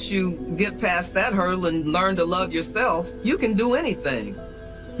thing. Once you get past that hurdle and learn to love yourself, you can do anything.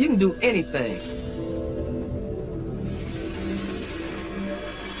 You can do anything.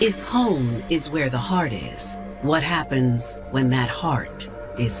 If home is where the heart is, what happens when that heart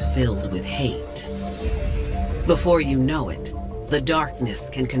is filled with hate? Before you know it, the darkness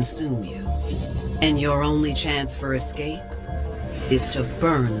can consume you, and your only chance for escape is to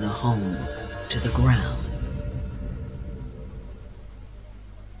burn the home to the ground.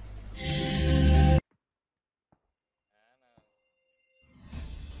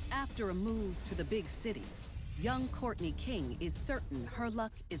 After a move to the big city, young Courtney King is certain her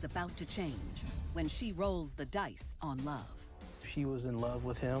luck is about to change when she rolls the dice on love. She was in love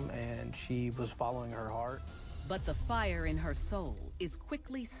with him and she was following her heart. But the fire in her soul is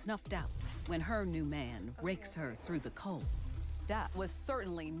quickly snuffed out when her new man rakes her through the coals. That was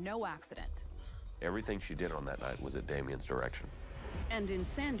certainly no accident. Everything she did on that night was at Damien's direction. And in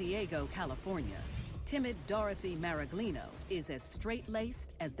San Diego, California, timid Dorothy Maraglino is as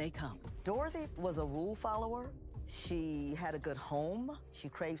straight-laced as they come. Dorothy was a rule follower. She had a good home. She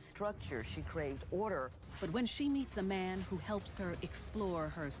craved structure. She craved order. But when she meets a man who helps her explore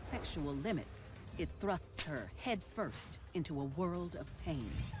her sexual limits, it thrusts her headfirst into a world of pain.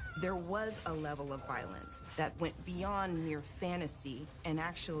 There was a level of violence that went beyond mere fantasy and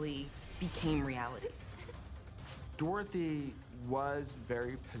actually became reality. Dorothy was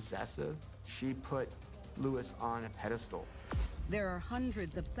very possessive. She put Lewis on a pedestal. There are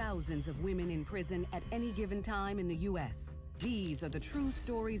hundreds of thousands of women in prison at any given time in the U.S. These are the true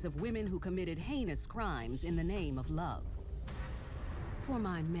stories of women who committed heinous crimes in the name of love. For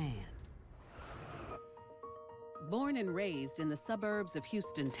my man. Born and raised in the suburbs of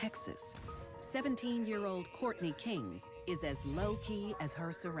Houston, Texas, 17-year-old Courtney King is as low-key as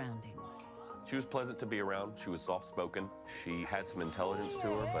her surroundings. She was pleasant to be around. She was soft-spoken. She had some intelligence to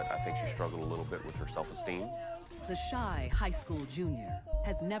her, but I think she struggled a little bit with her self-esteem. The shy high school junior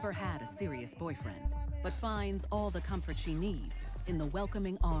has never had a serious boyfriend, but finds all the comfort she needs in the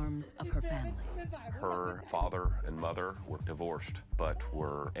welcoming arms of her family. Her father and mother were divorced, but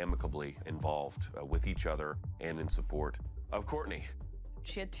were amicably involved with each other and in support of Courtney.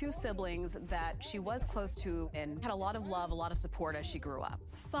 She had two siblings that she was close to and had a lot of love, a lot of support as she grew up.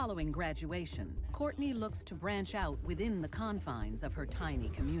 Following graduation, Courtney looks to branch out within the confines of her tiny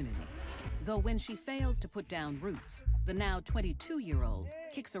community. Though when she fails to put down roots, the now 22-year-old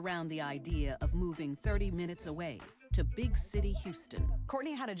kicks around the idea of moving 30 minutes away to big city Houston.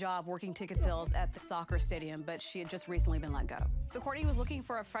 Courtney had a job working ticket sales at the soccer stadium, but she had just recently been let go. So Courtney was looking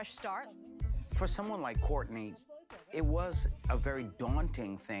for a fresh start. For someone like Courtney, it was a very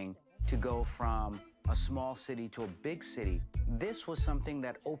daunting thing to go from a small city to a big city. This was something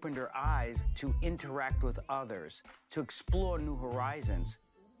that opened her eyes to interact with others, to explore new horizons.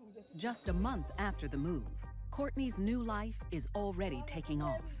 Just a month after the move, Courtney's new life is already taking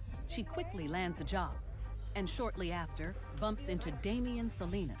off. She quickly lands a job, and shortly after, bumps into Damian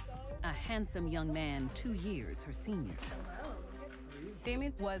Salinas, a handsome young man 2 years her senior.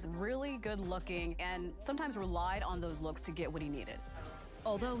 Damian was really good looking and sometimes relied on those looks to get what he needed.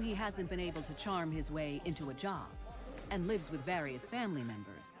 Although he hasn't been able to charm his way into a job and lives with various family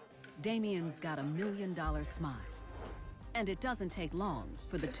members, Damian's got $1 million smile. And it doesn't take long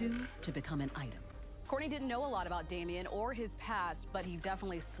for the two to become an item. Courtney didn't know a lot about Damian or his past, but he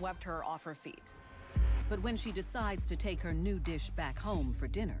definitely swept her off her feet. But when she decides to take her new dish back home for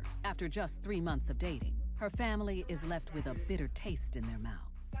dinner after just 3 months of dating, her family is left with a bitter taste in their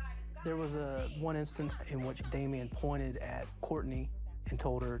mouths. There was one instance in which Damian pointed at Courtney and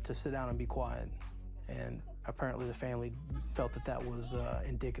told her to sit down and be quiet. And apparently the family felt that that was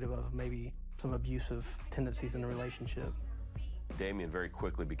indicative of maybe some abusive tendencies in the relationship. Damian very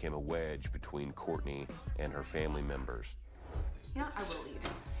quickly became a wedge between Courtney and her family members. You know, I will leave.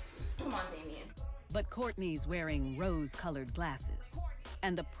 Come on, Damian. But Courtney's wearing rose-colored glasses,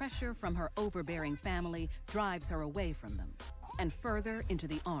 and the pressure from her overbearing family drives her away from them and further into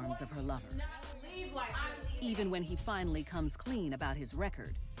the arms of her lover. Even when he finally comes clean about his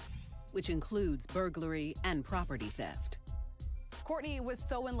record, which includes burglary and property theft. Courtney was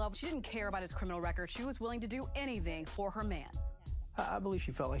so in love, she didn't care about his criminal record. She was willing to do anything for her man. I believe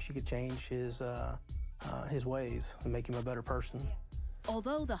she felt like she could change his ways and make him a better person.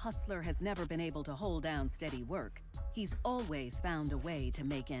 Although the hustler has never been able to hold down steady work, he's always found a way to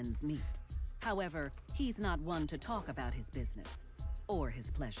make ends meet. However, he's not one to talk about his business or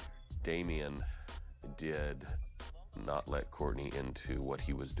his pleasure. Damian did not let Courtney into what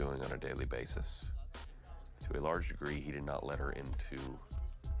he was doing on a daily basis. To a large degree, he did not let her into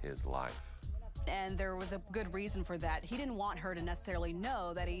his life. And there was a good reason for that. He didn't want her to necessarily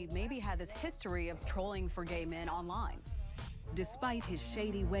know that he maybe had this history of trolling for gay men online. Despite his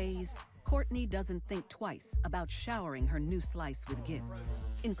shady ways, Courtney doesn't think twice about showering her new slice with gifts,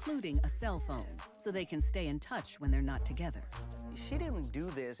 including a cell phone, so they can stay in touch when they're not together. She didn't do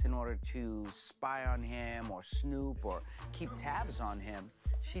this in order to spy on him or snoop or keep tabs on him.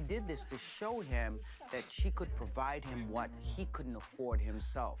 She did this to show him that she could provide him what he couldn't afford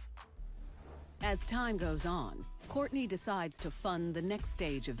himself. As time goes on, Courtney decides to fund the next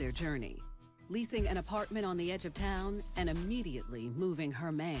stage of their journey, leasing an apartment on the edge of town and immediately moving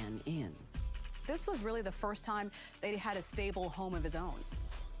her man in. This was really the first time they had a stable home of his own.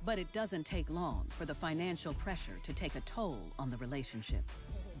 But it doesn't take long for the financial pressure to take a toll on the relationship.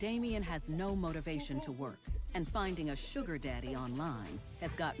 Damian has no motivation to work, and finding a sugar daddy online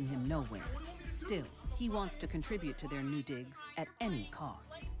has gotten him nowhere. Still, he wants to contribute to their new digs at any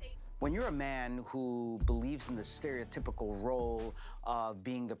cost. When you're a man who believes in the stereotypical role of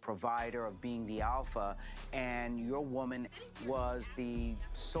being the provider, of being the alpha, and your woman was the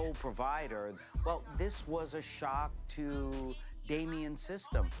sole provider, well, this was a shock to Damian's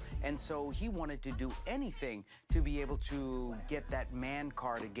system. And so he wanted to do anything to be able to get that man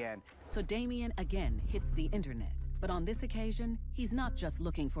card again. So Damian again hits the internet. But on this occasion, he's not just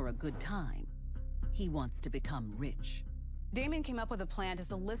looking for a good time. He wants to become rich. Damian came up with a plan to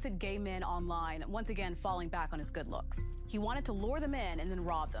solicit gay men online, once again falling back on his good looks. He wanted to lure them in and then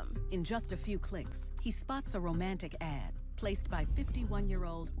rob them. In just a few clicks, he spots a romantic ad placed by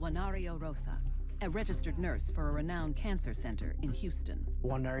 51-year-old Juanario Rosas, a registered nurse for a renowned cancer center in Houston.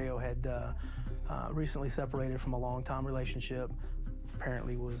 Juanario had recently separated from a long-time relationship.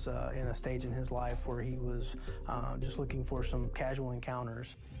 Apparently was in a stage in his life where he was just looking for some casual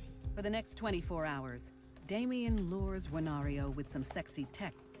encounters. For the next 24 hours, Damian lures Juanario with some sexy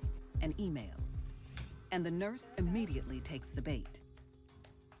texts and emails, and the nurse immediately takes the bait.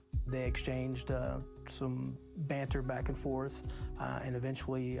 They exchanged some banter back and forth and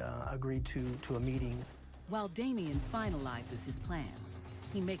eventually agreed to a meeting. While Damian finalizes his plans,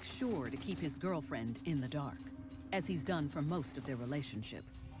 he makes sure to keep his girlfriend in the dark, as he's done for most of their relationship.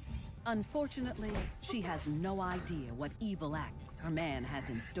 Unfortunately, she has no idea what evil acts her man has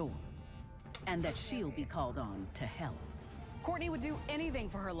in store, and that she'll be called on to help. Courtney would do anything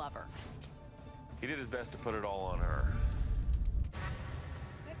for her lover. He did his best to put it all on her.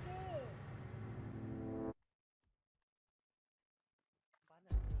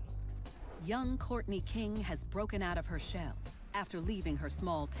 Young Courtney King has broken out of her shell after leaving her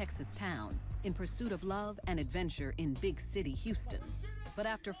small Texas town in pursuit of love and adventure in big city Houston. But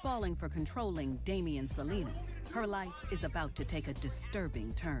after falling for controlling Damian Salinas, her life is about to take a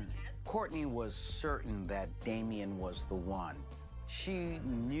disturbing turn. Courtney was certain that Damian was the one. She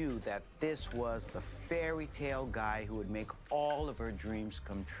knew that this was the fairy tale guy who would make all of her dreams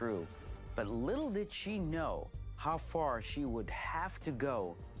come true. But little did she know how far she would have to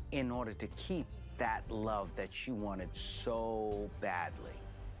go in order to keep that love that she wanted so badly.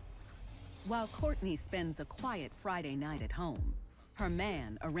 While Courtney spends a quiet Friday night at home, her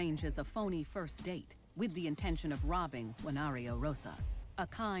man arranges a phony first date with the intention of robbing Juanario Rosas, a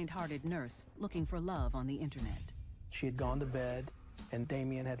kind-hearted nurse looking for love on the internet. She had gone to bed, and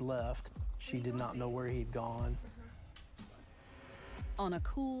Damian had left. She did not know where he'd gone. On a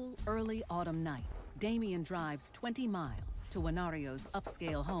cool, early autumn night, Damian drives 20 miles to Juanario's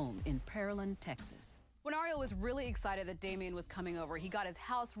upscale home in Pearland, Texas. Juanario was really excited that Damian was coming over. He got his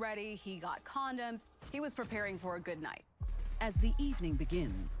house ready, he got condoms, he was preparing for a good night. As the evening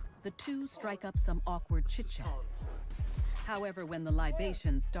begins, the two strike up some awkward chit-chat. However, when the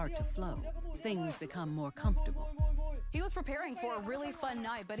libations start to flow, things become more comfortable. He was preparing for a really fun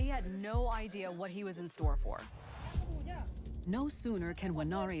night, but he had no idea what he was in store for. No sooner can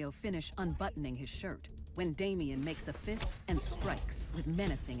Juanario finish unbuttoning his shirt when Damian makes a fist and strikes with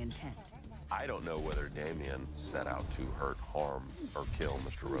menacing intent. I don't know whether Damian set out to hurt, harm, or kill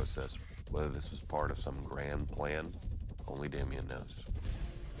Mr. Rosas. Whether this was part of some grand plan, only Damian knows.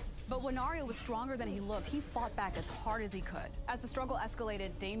 But Juanario was stronger than he looked. He fought back as hard as he could. As the struggle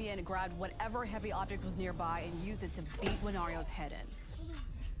escalated, Damian grabbed whatever heavy object was nearby and used it to beat Juanario's head in.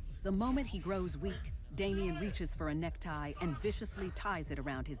 The moment he grows weak, Damian reaches for a necktie and viciously ties it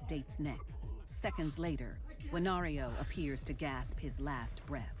around his date's neck. Seconds later, Juanario appears to gasp his last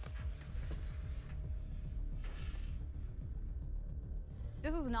breath.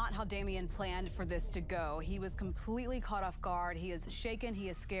 This was not how Damian planned for this to go. He was completely caught off guard. He is shaken, he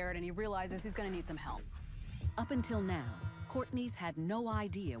is scared, and he realizes he's gonna need some help. Up until now, Courtney's had no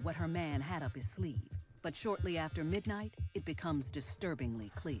idea what her man had up his sleeve. But shortly after midnight, it becomes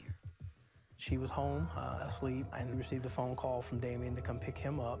disturbingly clear. She was home, asleep, and received a phone call from Damian to come pick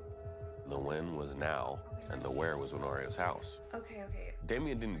him up. The when was now, and the where was Juanario's house. Okay.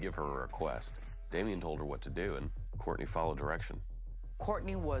 Damian didn't give her a request. Damian told her what to do, and Courtney followed direction.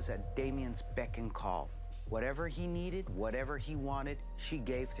 Courtney was at Damian's beck and call. Whatever he needed, whatever he wanted, she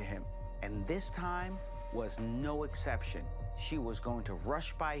gave to him. And this time was no exception. She was going to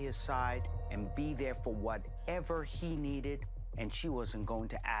rush by his side and be there for whatever he needed, and she wasn't going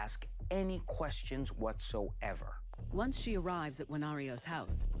to ask any questions whatsoever. Once she arrives at Juanario's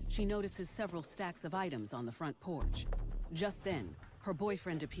house, she notices several stacks of items on the front porch. Just then, her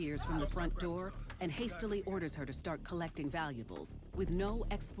boyfriend appears from the front door and hastily orders her to start collecting valuables, with no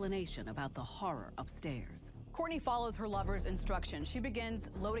explanation about the horror upstairs. Courtney follows her lover's instructions. She begins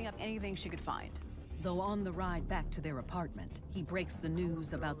loading up anything she could find. Though on the ride back to their apartment, he breaks the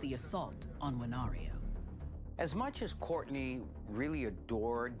news about the assault on Juanario. As much as Courtney really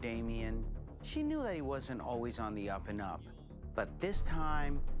adored Damian, she knew that he wasn't always on the up and up. But this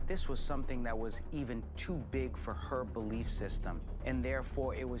time, this was something that was even too big for her belief system. And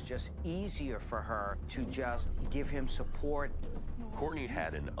therefore, it was just easier for her to just give him support. Courtney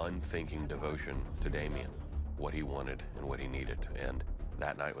had an unthinking devotion to Damian, what he wanted and what he needed, and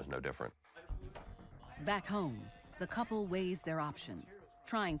that night was no different. Back home, the couple weighs their options,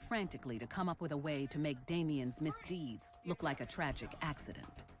 trying frantically to come up with a way to make Damian's misdeeds look like a tragic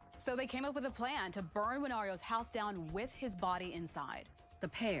accident. So they came up with a plan to burn Juanario's house down with his body inside. The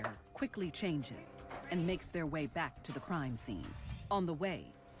pair quickly changes and makes their way back to the crime scene. On the way,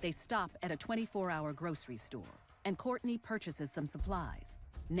 they stop at a 24-hour grocery store, and Courtney purchases some supplies,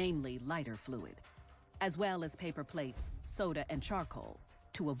 namely lighter fluid, as well as paper plates, soda, and charcoal,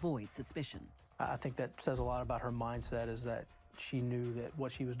 to avoid suspicion. I think that says a lot about her mindset, is that she knew that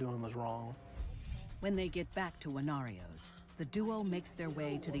what she was doing was wrong. When they get back to Juanario's, the duo makes their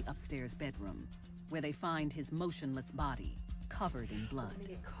way to the upstairs bedroom, where they find his motionless body covered in blood.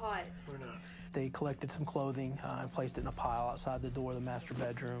 Get caught. We're not. They collected some clothing and placed it in a pile outside the door of the master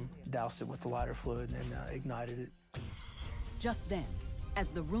bedroom, doused it with the lighter fluid, and ignited it. Just then, as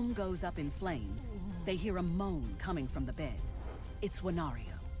the room goes up in flames, they hear a moan coming from the bed. It's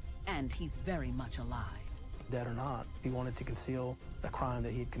Juanario, and he's very much alive. Dead or not, he wanted to conceal the crime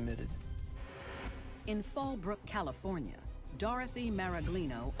that he had committed. In Fallbrook, California, Dorothy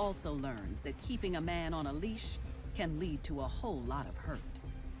Maraglino also learns that keeping a man on a leash can lead to a whole lot of hurt.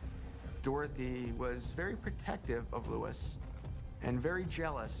 Dorothy was very protective of Louis and very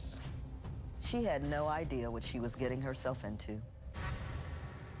jealous. She had no idea what she was getting herself into.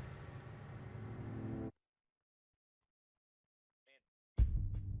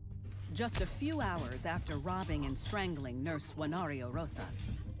 Just a few hours after robbing and strangling nurse Juanario Rosas,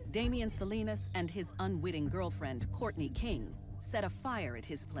 Damian Salinas and his unwitting girlfriend, Courtney King, set a fire at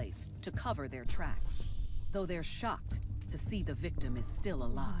his place to cover their tracks, though they're shocked to see the victim is still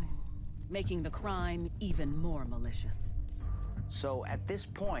alive, making the crime even more malicious. So at this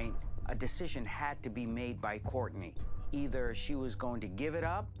point, a decision had to be made by Courtney. Either she was going to give it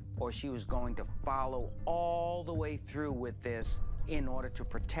up or she was going to follow all the way through with this in order to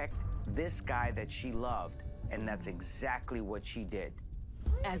protect this guy that she loved. And that's exactly what she did.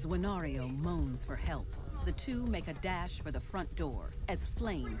 As Juanario moans for help, the two make a dash for the front door as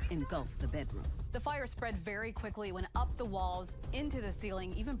flames engulf the bedroom. The fire spread very quickly, went up the walls, into the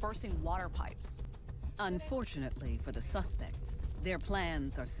ceiling, even bursting water pipes. Unfortunately for the suspects, their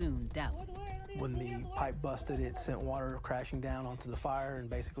plans are soon doused. When the pipe busted, it sent water crashing down onto the fire and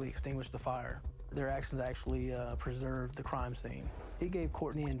basically extinguished the fire. Their actions actually preserved the crime scene. It gave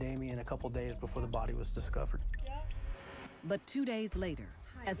Courtney and Damian a couple days before the body was discovered. But 2 days later,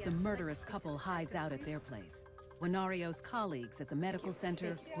 as the murderous couple hides out at their place, Juanario's colleagues at the medical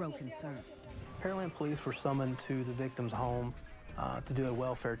center grow concerned. Pearland police were summoned to the victim's home to do a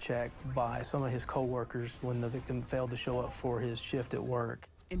welfare check by some of his co-workers when the victim failed to show up for his shift at work.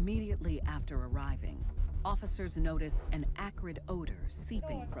 Immediately after arriving, officers notice an acrid odor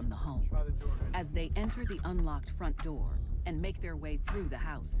seeping from the home. As they enter the unlocked front door and make their way through the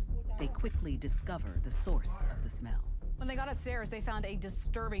house, they quickly discover the source of the smell. When they got upstairs, they found a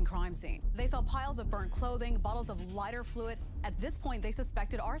disturbing crime scene. They saw piles of burnt clothing, bottles of lighter fluid. At this point, they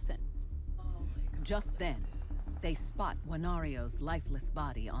suspected arson. Just then, they spot Juanario's lifeless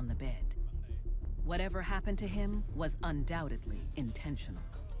body on the bed. Whatever happened to him was undoubtedly intentional.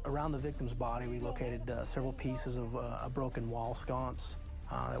 Around the victim's body, we located several pieces of a broken wall sconce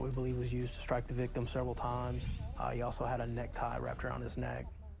that we believe was used to strike the victim several times. He also had a necktie wrapped around his neck.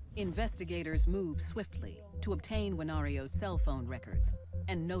 Investigators move swiftly to obtain Juanario's cell phone records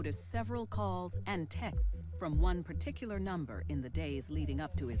and notice several calls and texts from one particular number in the days leading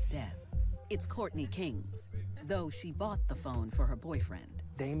up to his death. It's Courtney King's, though she bought the phone for her boyfriend.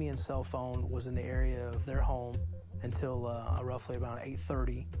 Damian's cell phone was in the area of their home until roughly about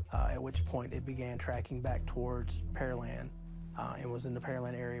 8:30, at which point it began tracking back towards Pearland and was in the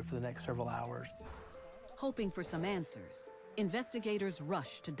Pearland area for the next several hours. Hoping for some answers, investigators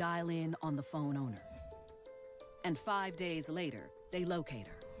rush to dial in on the phone owner. And 5 days later, they locate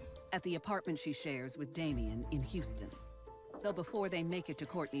her at the apartment she shares with Damian in Houston. Though before they make it to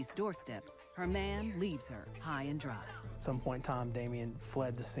Courtney's doorstep, her man leaves her high and dry. At some point in time, Damian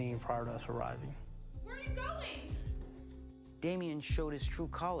fled the scene prior to us arriving. Where are you going? Damian showed his true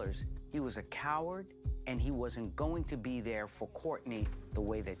colors. He was a coward, and he wasn't going to be there for Courtney the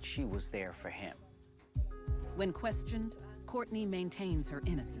way that she was there for him. When questioned, Courtney maintains her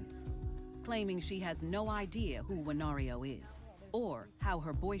innocence, claiming she has no idea who Juanario is or how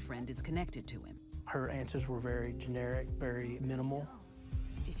her boyfriend is connected to him. Her answers were very generic, very minimal.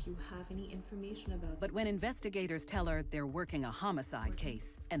 If you have any information about... But when investigators tell her they're working a homicide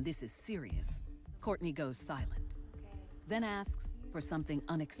case and this is serious, Courtney goes silent, then asks for something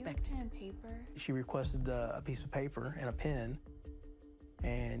unexpected. Pen and paper? She requested a piece of paper and a pen,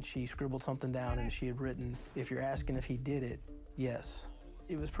 and she scribbled something down, and she had written, "If you're asking if he did it, yes."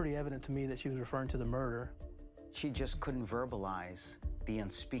 It was pretty evident to me that she was referring to the murder. She just couldn't verbalize the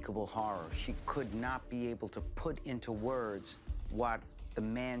unspeakable horror. She could not be able to put into words what the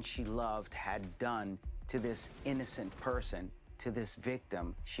man she loved had done to this innocent person, to this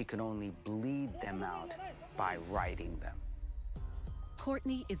victim. She could only bleed them out by writing them.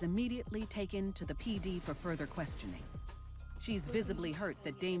 Courtney is immediately taken to the PD for further questioning. She's visibly hurt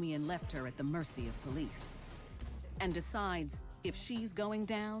that Damian left her at the mercy of police and decides if she's going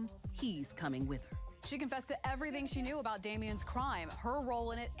down, he's coming with her. She confessed to everything she knew about Damian's crime, her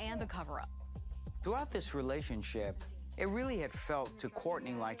role in it, and the cover-up. Throughout this relationship, it really had felt to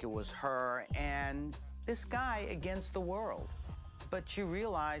Courtney like it was her and this guy against the world. But she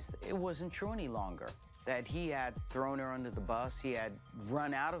realized it wasn't true any longer, that he had thrown her under the bus, he had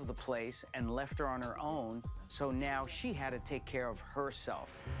run out of the place and left her on her own, so now she had to take care of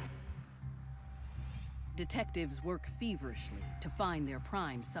herself. Detectives work feverishly to find their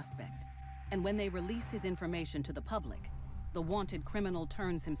prime suspect. And when they release his information to the public, the wanted criminal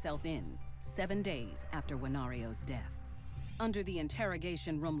turns himself in 7 days after Juanario's death. Under the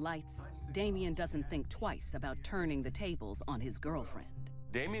interrogation room lights, Damian doesn't think twice about turning the tables on his girlfriend.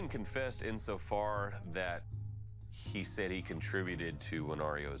 Damian confessed insofar that he said he contributed to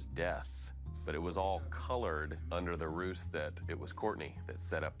Juanario's death, but it was all colored under the ruse that it was Courtney that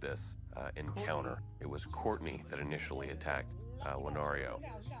set up this encounter. It was Courtney that initially attacked Juanario.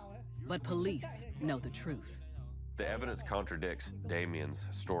 But police know the truth. The evidence contradicts Damien's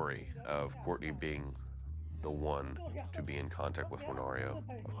story of Courtney being the one to be in contact with Wenario,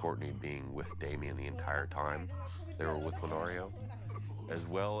 of Courtney being with Damien the entire time they were with Wenario, as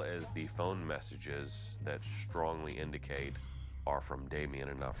well as the phone messages that strongly indicate are from Damien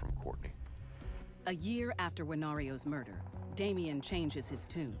and not from Courtney. A year after Wenario's murder, Damien changes his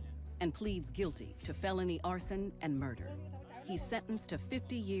tune and pleads guilty to felony arson and murder. He's sentenced to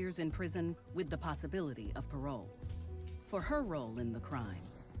 50 years in prison with the possibility of parole. For her role in the crime,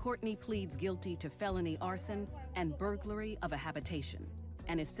 Courtney pleads guilty to felony arson and burglary of a habitation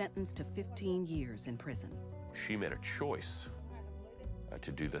and is sentenced to 15 years in prison. She made a choice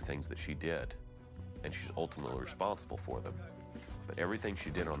to do the things that she did, and she's ultimately responsible for them. But everything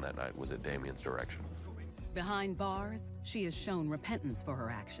she did on that night was at Damien's direction. Behind bars, she has shown repentance for her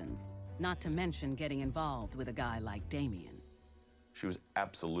actions, not to mention getting involved with a guy like Damien. She was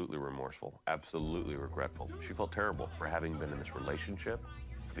absolutely remorseful, absolutely regretful. She felt terrible for having been in this relationship,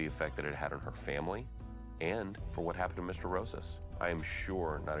 for the effect that it had on her family, and for what happened to Mr. Rosas. I am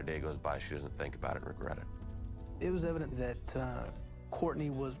sure not a day goes by she doesn't think about it and regret it. It was evident that Courtney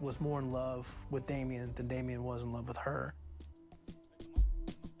was more in love with Damien than Damien was in love with her.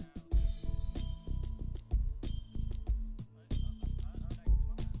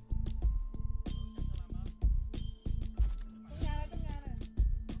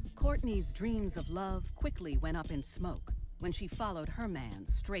 Courtney's dreams of love quickly went up in smoke when she followed her man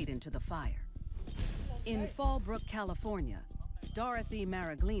straight into the fire. In Fallbrook, California, Dorothy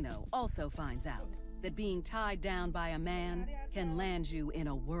Maraglino also finds out that being tied down by a man can land you in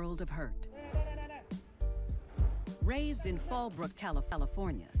a world of hurt. Raised in Fallbrook,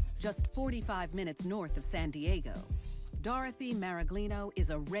 California, just 45 minutes north of San Diego, Dorothy Maraglino is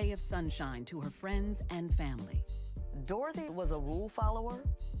a ray of sunshine to her friends and family. Dorothy was a rule follower,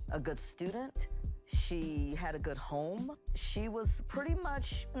 a good student. She had a good home. She was pretty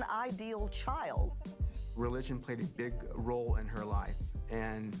much an ideal child. Religion played a big role in her life,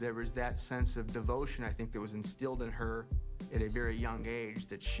 and there was that sense of devotion, I think, that was instilled in her at a very young age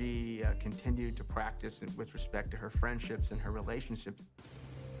that she continued to practice with respect to her friendships and her relationships.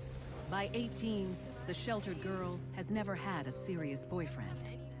 By 18, the sheltered girl has never had a serious boyfriend,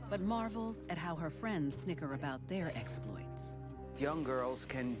 but marvels at how her friends snicker about their exploits. Young girls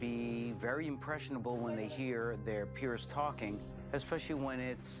can be very impressionable when they hear their peers talking, especially when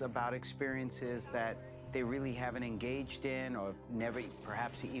it's about experiences that they really haven't engaged in or never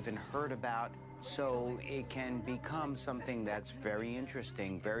perhaps even heard about. So it can become something that's very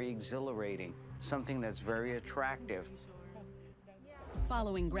interesting, very exhilarating, something that's very attractive.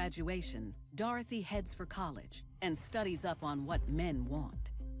 Following graduation, Dorothy heads for college and studies up on what men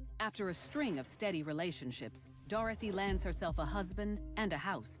want. After a string of steady relationships, Dorothy lands herself a husband and a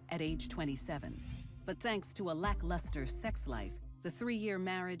house at age 27. But thanks to a lackluster sex life, the 3-year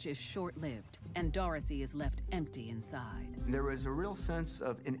marriage is short-lived, and Dorothy is left empty inside. There was a real sense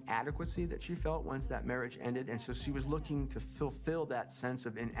of inadequacy that she felt once that marriage ended, and so she was looking to fulfill that sense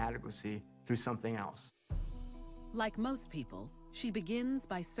of inadequacy through something else. Like most people, she begins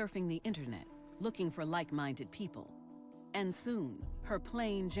by surfing the internet, looking for like-minded people. And soon, her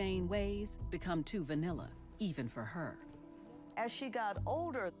plain Jane ways become too vanilla, even for her. As she got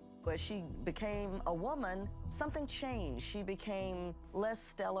older, as she became a woman, something changed. She became less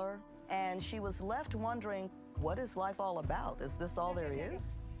stellar, and she was left wondering, what is life all about? Is this all there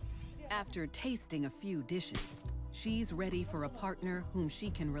is? After tasting a few dishes, she's ready for a partner whom she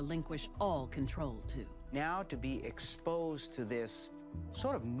can relinquish all control to. Now to be exposed to this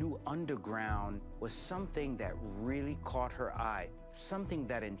sort of new underground was something that really caught her eye, something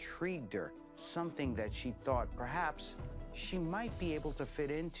that intrigued her, something that she thought perhaps she might be able to fit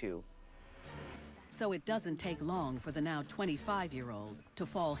into. So it doesn't take long for the now 25-year-old to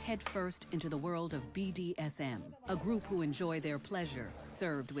fall headfirst into the world of BDSM, a group who enjoy their pleasure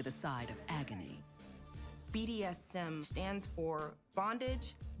served with a side of agony. BDSM stands for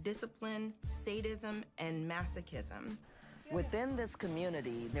bondage, discipline, sadism, and masochism. Within this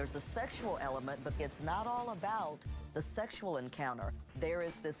community, there's a sexual element, but it's not all about the sexual encounter. There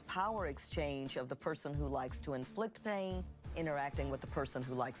is this power exchange of the person who likes to inflict pain interacting with the person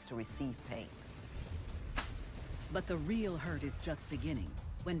who likes to receive pain. But the real hurt is just beginning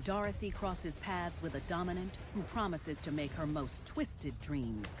when Dorothy crosses paths with a dominant who promises to make her most twisted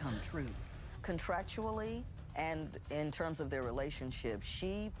dreams come true. Contractually and in terms of their relationship,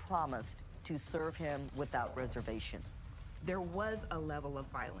 she promised to serve him without reservation. There was a level of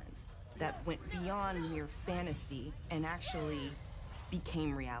violence that went beyond mere fantasy and actually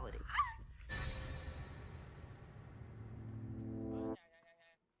became reality.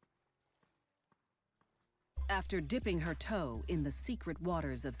 After dipping her toe in the secret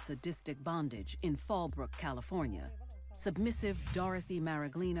waters of sadistic bondage in Fallbrook, California, submissive Dorothy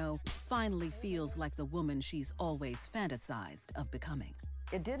Maraglino finally feels like the woman she's always fantasized of becoming.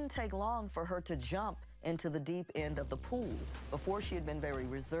 It didn't take long for her to jump into the deep end of the pool. Before, she had been very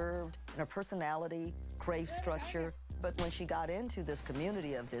reserved in her personality, craved structure, but when she got into this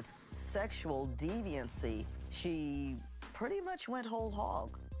community of this sexual deviancy, she pretty much went whole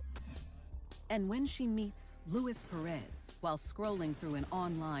hog. And when she meets Luis Perez while scrolling through an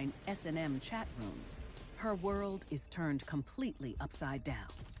online S&M chat room, her world is turned completely upside down.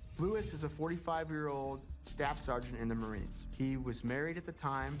 Luis is a 45-year-old staff sergeant in the Marines. He was married at the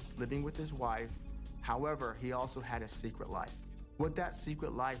time, living with his wife. However, he also had a secret life. What that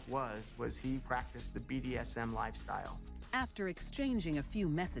secret life was he practiced the BDSM lifestyle. After exchanging a few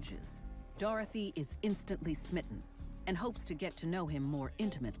messages, Dorothy is instantly smitten and hopes to get to know him more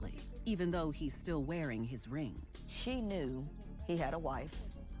intimately, even though he's still wearing his ring. She knew he had a wife.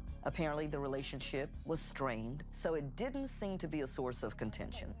 Apparently, the relationship was strained, so it didn't seem to be a source of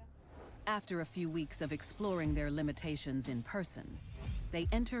contention. After a few weeks of exploring their limitations in person, they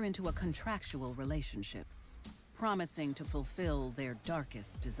enter into a contractual relationship, promising to fulfill their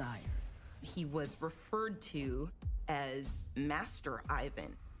darkest desires. He was referred to as Master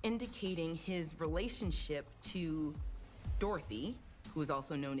Ivan, indicating his relationship to Dorothy, who is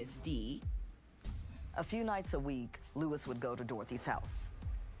also known as Dee. A few nights a week, Luis would go to Dorothy's house.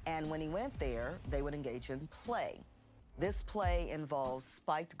 And when he went there, they would engage in play. This play involves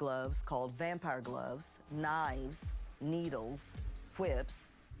spiked gloves called vampire gloves, knives, needles, whips,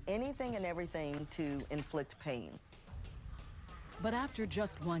 anything and everything to inflict pain. But after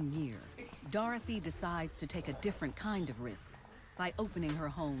just 1 year, Dorothy decides to take a different kind of risk by opening her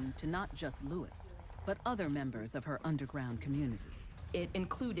home to not just Luis, but other members of her underground community. It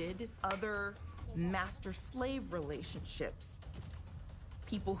included other master-slave relationships.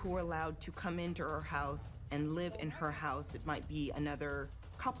 People who were allowed to come into her house and live in her house. It might be another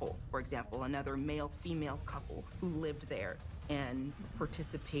couple, for example, another male-female couple who lived there and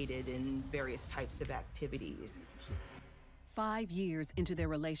participated in various types of activities. 5 years into their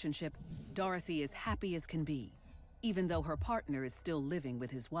relationship, Dorothy is happy as can be, even though her partner is still living with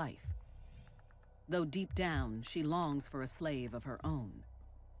his wife. Though deep down, she longs for a slave of her own.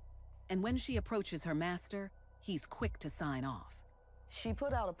 And when she approaches her master, he's quick to sign off. She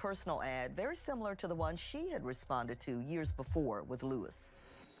put out a personal ad very similar to the one she had responded to years before with Luis.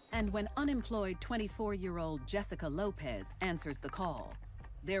 And when unemployed 24-year-old Jessica Lopez answers the call,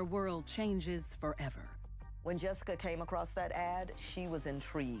 their world changes forever. When Jessica came across that ad, she was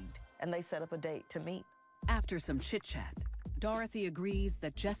intrigued, and they set up a date to meet. After some chit-chat, Dorothy agrees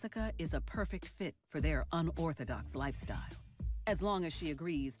that Jessica is a perfect fit for their unorthodox lifestyle, as long as she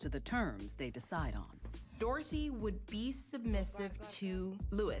agrees to the terms they decide on. Dorothy would be submissive to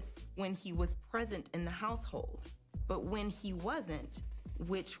Luis when he was present in the household. But when he wasn't,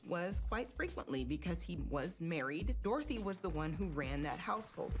 which was quite frequently because he was married, Dorothy was the one who ran that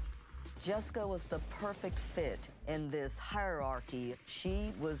household. Jessica was the perfect fit in this hierarchy.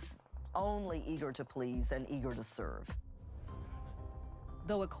 She was only eager to please and eager to serve.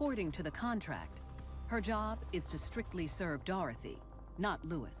 Though according to the contract, her job is to strictly serve Dorothy, not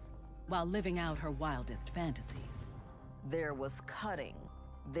Luis, while living out her wildest fantasies. There was cutting.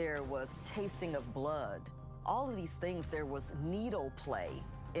 There was tasting of blood. All of these things, there was needle play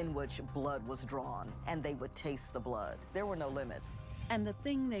in which blood was drawn, and they would taste the blood. There were no limits. And the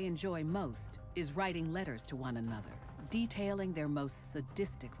thing they enjoy most is writing letters to one another, detailing their most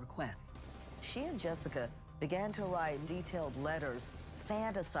sadistic requests. She and Jessica began to write detailed letters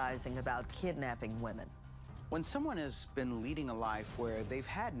fantasizing about kidnapping women. When someone has been leading a life where they've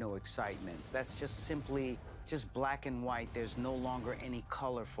had no excitement, that's just simply just black and white, there's no longer any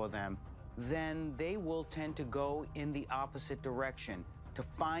color for them, then they will tend to go in the opposite direction, to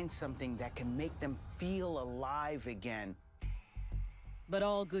find something that can make them feel alive again. But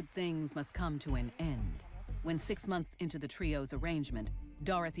all good things must come to an end. When 6 months into the trio's arrangement,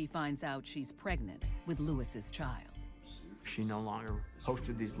 Dorothy finds out she's pregnant with Luis's child. She no longer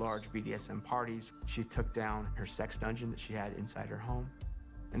hosted these large BDSM parties. She took down her sex dungeon that she had inside her home.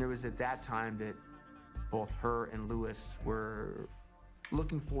 And it was at that time that both her and Luis were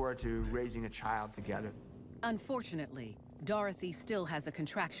looking forward to raising a child together. Unfortunately, Dorothy still has a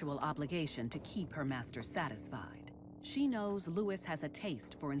contractual obligation to keep her master satisfied. She knows Luis has a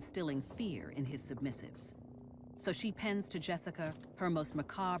taste for instilling fear in his submissives. So she pens to Jessica her most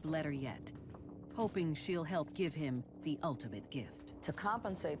macabre letter yet, hoping she'll help give him the ultimate gift. To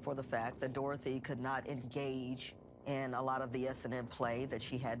compensate for the fact that Dorothy could not engage in a lot of the S&M play that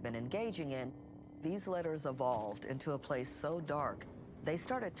she had been engaging in, These letters evolved into a place so dark, they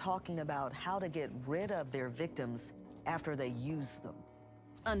started talking about how to get rid of their victims after they used them.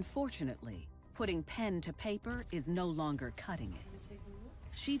 Unfortunately, putting pen to paper is no longer cutting it.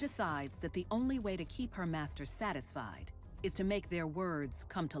 She decides that the only way to keep her master satisfied is to make their words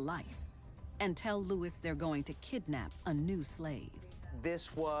come to life and tell Lewis they're going to kidnap a new slave.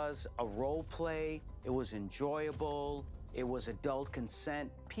 This was a role play. It was enjoyable. It was adult consent.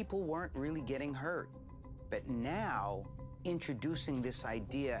 People weren't really getting hurt. But now, introducing this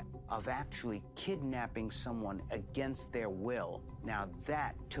idea of actually kidnapping someone against their will, now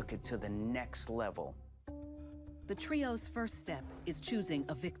that took it to the next level. The trio's first step is choosing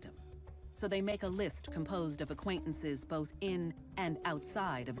a victim. So they make a list composed of acquaintances both in and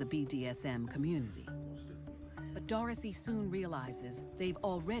outside of the BDSM community. But Dorothy soon realizes they've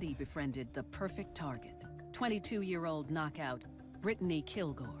already befriended the perfect target, 22-year-old knockout Brittany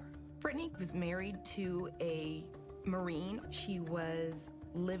Kilgore. Brittany was married to a Marine. She was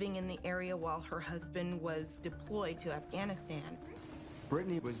living in the area while her husband was deployed to Afghanistan.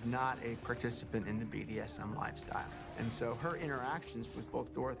 Brittany was not a participant in the BDSM lifestyle, and so her interactions with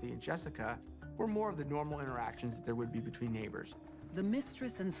both Dorothy and Jessica were more of the normal interactions that there would be between neighbors. The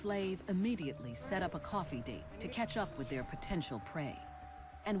mistress and slave immediately set up a coffee date to catch up with their potential prey.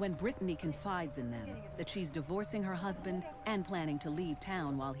 And when Brittany confides in them that she's divorcing her husband and planning to leave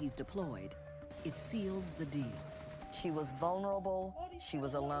town while he's deployed, it seals the deal. She was vulnerable, she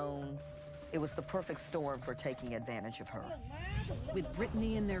was alone. It was the perfect storm for taking advantage of her. With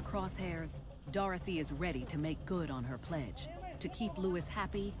Brittany in their crosshairs, Dorothy is ready to make good on her pledge, to keep Lewis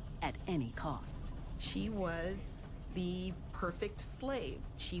happy at any cost. She was the perfect slave.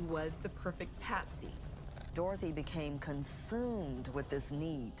 She was the perfect patsy. Dorothy became consumed with this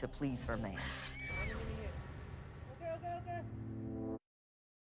need to please her man.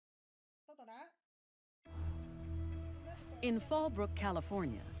 In Fallbrook,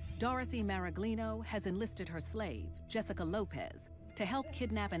 California, Dorothy Maraglino has enlisted her slave, Jessica Lopez, to help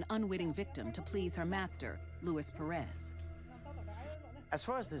kidnap an unwitting victim to please her master, Luis Perez. As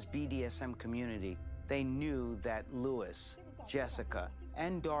far as this BDSM community, they knew that Lewis, Jessica,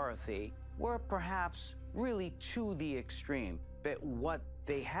 and Dorothy were perhaps really to the extreme. But what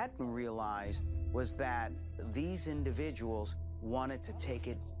they hadn't realized was that these individuals wanted to take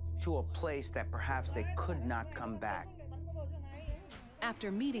it to a place that perhaps they could not come back.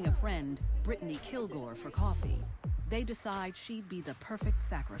 After meeting a friend, Brittany Kilgore, for coffee, they decide she'd be the perfect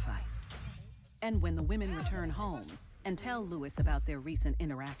sacrifice. And when the women return home and tell Lewis about their recent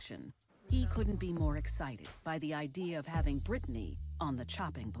interaction, he couldn't be more excited by the idea of having Brittany on the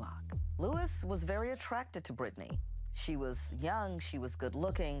chopping block. Lewis was very attracted to Brittany. She was young, she was good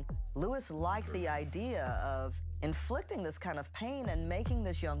looking. Lewis liked the idea of inflicting this kind of pain and making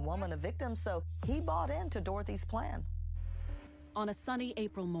this young woman a victim, so he bought into Dorothy's plan. On a sunny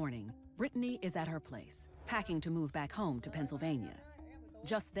April morning, Brittany is at her place, packing to move back home to Pennsylvania.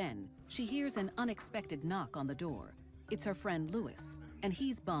 Just then, she hears an unexpected knock on the door. It's her friend Lewis, and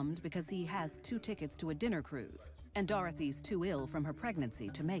he's bummed because he has 2 tickets to a dinner cruise, and Dorothy's too ill from her pregnancy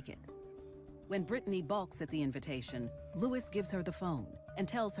to make it. When Brittany balks at the invitation, Lewis gives her the phone and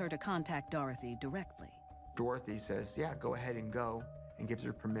tells her to contact Dorothy directly. Dorothy says, yeah, go ahead and go, and gives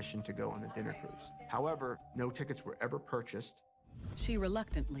her permission to go on the dinner cruise. However, no tickets were ever purchased. She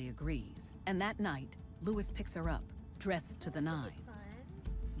reluctantly agrees, and that night, Lewis picks her up, dressed to the nines.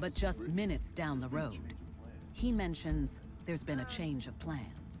 But just minutes down the road, he mentions there's been a change of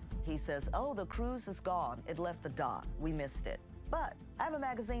plans. He says, oh, the cruise is gone. It left the dock. We missed it. But I have a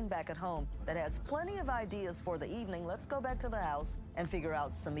magazine back at home that has plenty of ideas for the evening. Let's go back to the house and figure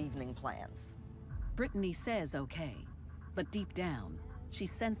out some evening plans. Brittany says okay, but deep down, she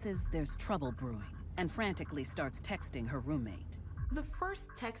senses there's trouble brewing and frantically starts texting her roommate. The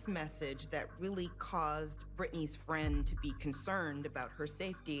first text message that really caused Brittany's friend to be concerned about her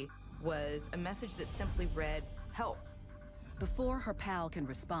safety was a message that simply read, help. Before her pal can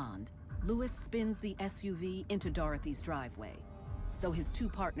respond, Lewis spins the SUV into Dorothy's driveway, though his 2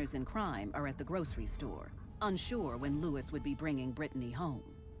 partners in crime are at the grocery store, unsure when Lewis would be bringing Brittany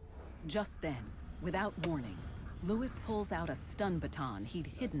home. Just then, without warning, Lewis pulls out a stun baton he'd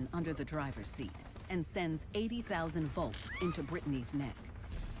hidden under the driver's seat and sends 80,000 volts into Brittany's neck.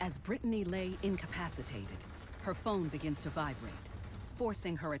 As Brittany lay incapacitated, her phone begins to vibrate,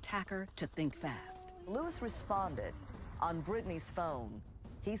 forcing her attacker to think fast. Lewis responded on Brittany's phone.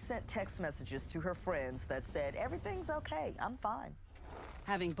 He sent text messages to her friends that said, everything's okay, I'm fine.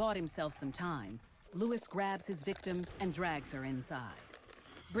 Having bought himself some time, Lewis grabs his victim and drags her inside.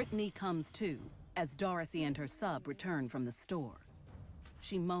 Brittany comes to as Dorothy and her sub return from the store.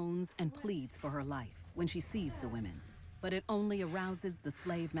 She moans and pleads for her life when she sees the women, but it only arouses the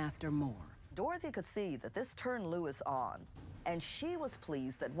slave master more. Dorothy could see that this turned Lewis on, and she was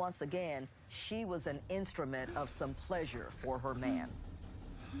pleased that once again, she was an instrument of some pleasure for her man.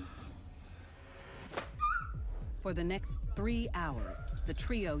 For the next 3 hours, the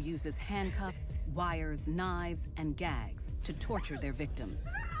trio uses handcuffs, wires, knives, and gags to torture their victim,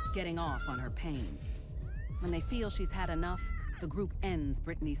 getting off on her pain. When they feel she's had enough, the group ends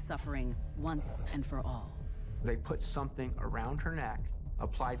Brittany's suffering once and for all. They put something around her neck,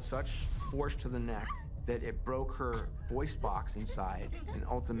 applied such force to the neck that it broke her voice box inside and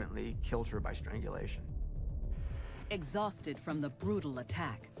ultimately killed her by strangulation. Exhausted from the brutal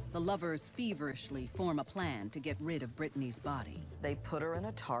attack, the lovers feverishly form a plan to get rid of Brittany's body. They put her in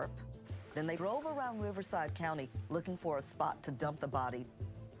a tarp, then they drove around Riverside County looking for a spot to dump the body.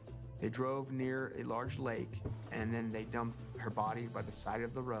 They drove near a large lake, and then they dumped her body by the side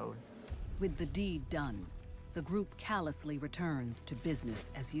of the road. With the deed done, the group callously returns to business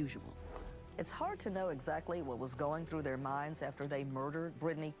as usual. It's hard to know exactly what was going through their minds after they murdered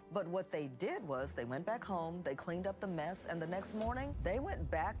Brittany, but what they did was they went back home, they cleaned up the mess, and the next morning, they went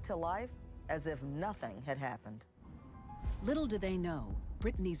back to life as if nothing had happened. Little do they know,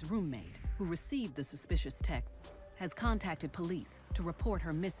 Brittany's roommate, who received the suspicious texts, has contacted police to report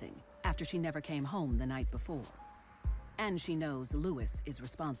her missing after she never came home the night before. And she knows Lewis is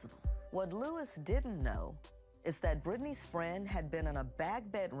responsible. What Lewis didn't know is that Brittany's friend had been in a back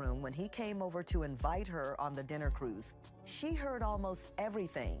bedroom when he came over to invite her on the dinner cruise. She heard almost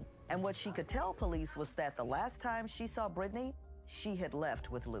everything, and what she could tell police was that the last time she saw Brittany, she had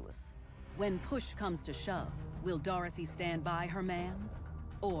left with Lewis. When push comes to shove, will Dorothy stand by her man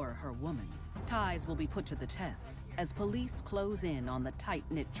or her woman? Ties will be put to the test as police close in on the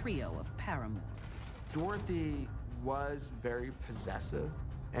tight-knit trio of paramours. Dorothy was very possessive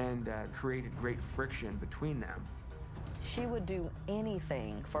and created great friction between them. She would do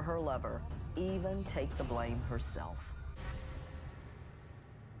anything for her lover, even take the blame herself.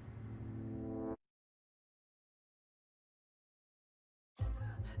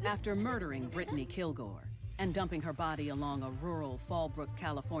 After murdering Brittany Kilgore and dumping her body along a rural Fallbrook,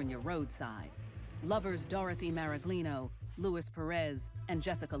 California roadside, lovers Dorothy Maraglino, Luis Perez, and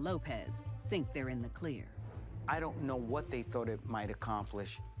Jessica Lopez think they're in the clear. I don't know what they thought it might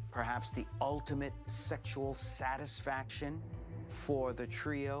accomplish. Perhaps the ultimate sexual satisfaction for the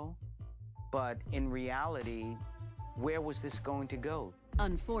trio. But in reality, where was this going to go?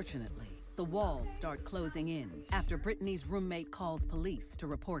 Unfortunately, the walls start closing in after Brittany's roommate calls police to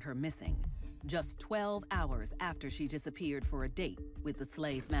report her missing, just 12 hours after she disappeared for a date with the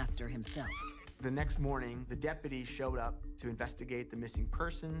slave master himself. The next morning, the deputy showed up to investigate the missing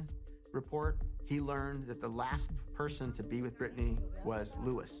person report. He learned that the last person to be with Brittany was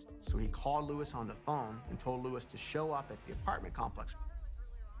Lewis. So he called Lewis on the phone and told Lewis to show up at the apartment complex.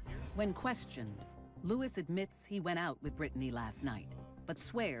 When questioned, Lewis admits he went out with Brittany last night, but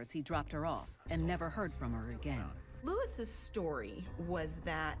swears he dropped her off and never heard from her again. Lewis's story was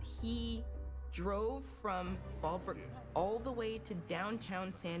that he drove from Fallbrook all the way to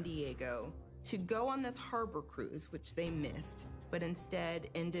downtown San Diego to go on this harbor cruise, which they missed, but instead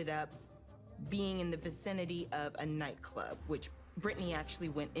ended up being in the vicinity of a nightclub, which Brittany actually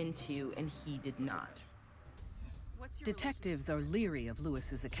went into and he did not. Detectives are leery of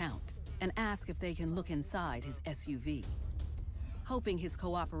Lewis's account and ask if they can look inside his SUV. Hoping his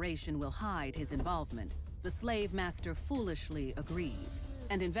cooperation will hide his involvement, the slave master foolishly agrees,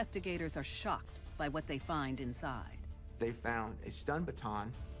 and investigators are shocked by what they find inside. They found a stun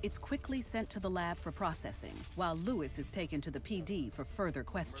baton. It's quickly sent to the lab for processing, while Lewis is taken to the PD for further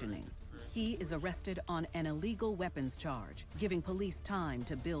questioning. He is arrested on an illegal weapons charge, giving police time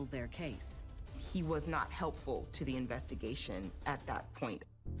to build their case. He was not helpful to the investigation at that point.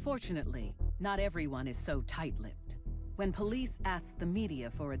 Fortunately, not everyone is so tight-lipped. When police ask the media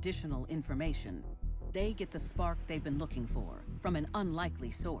for additional information, they get the spark they've been looking for from an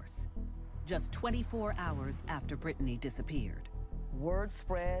unlikely source. Just 24 hours after Brittany disappeared. Word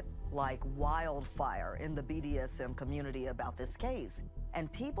spread like wildfire in the BDSM community about this case.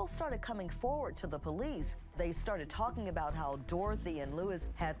 And people started coming forward to the police. They started talking about how Dorothy and Lewis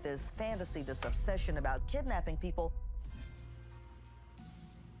had this fantasy, this obsession about kidnapping people.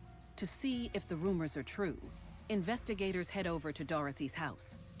 To see if the rumors are true, investigators head over to Dorothy's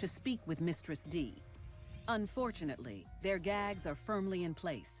house to speak with Mistress D. Unfortunately, their gags are firmly in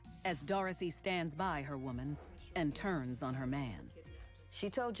place as Dorothy stands by her woman and turns on her man. She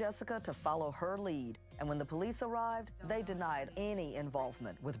told Jessica to follow her lead, and when the police arrived, they denied any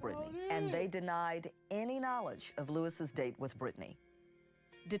involvement with Brittany, and they denied any knowledge of Lewis's date with Brittany.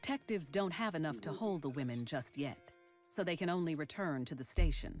 detectives don't have enough to hold the women just yet, so they can only return to the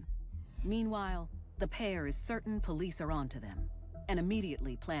station. Meanwhile, the pair is certain police are onto them and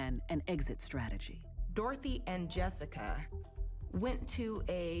immediately plan an exit strategy. Dorothy and Jessica went to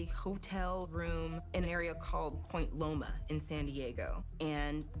a hotel room in an area called Point Loma in San Diego,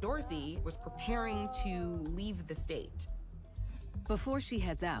 and Dorothy was preparing to leave the state. Before she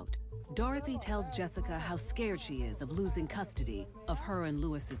heads out, Dorothy tells Jessica how scared she is of losing custody of her and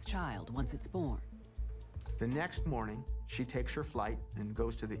Lewis's child once it's born. The next morning, she takes her flight and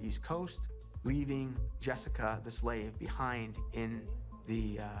goes to the East Coast, leaving Jessica, the slave, behind in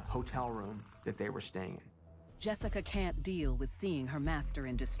the hotel room that they were staying in. Jessica can't deal with seeing her master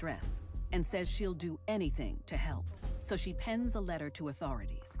in distress and says she'll do anything to help. So she pens a letter to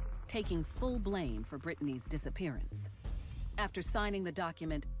authorities, taking full blame for Brittany's disappearance. After signing the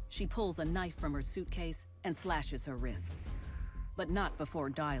document, she pulls a knife from her suitcase and slashes her wrists, but not before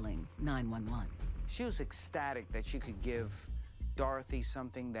dialing 911. She was ecstatic that she could give Dorothy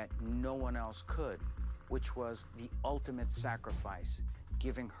something that no one else could, which was the ultimate sacrifice,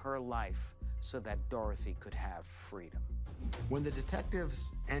 giving her life so that Dorothy could have freedom. When the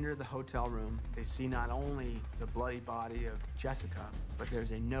detectives enter the hotel room, they see not only the bloody body of Jessica, but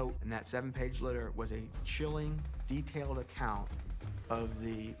there's a note, and that 7-page letter was a chilling, detailed account of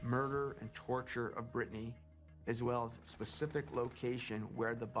the murder and torture of Brittany, as well as a specific location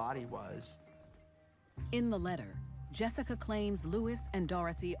where the body was. In the letter, Jessica claims Lewis and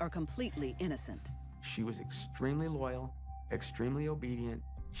Dorothy are completely innocent. She was extremely loyal, extremely obedient.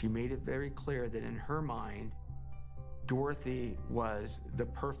 She made it very clear that in her mind, Dorothy was the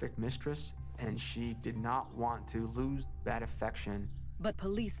perfect mistress, and she did not want to lose that affection. But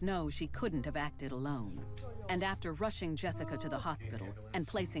police know she couldn't have acted alone. And after rushing Jessica to the hospital and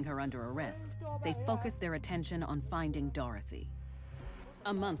placing her under arrest, they focus their attention on finding Dorothy.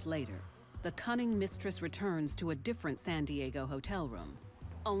 A month later, the cunning mistress returns to a different San Diego hotel room,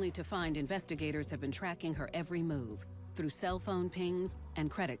 only to find investigators have been tracking her every move through cell phone pings and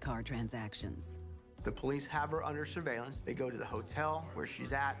credit card transactions. The police have her under surveillance. They go to the hotel where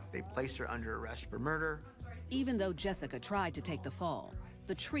she's at. They place her under arrest for murder. Even though Jessica tried to take the fall,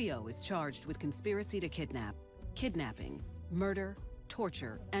 the trio is charged with conspiracy to kidnap, kidnapping, murder,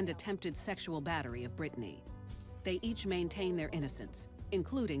 torture, and attempted sexual battery of Brittany. They each maintain their innocence,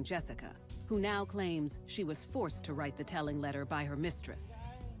 including Jessica, who now claims she was forced to write the telling letter by her mistress,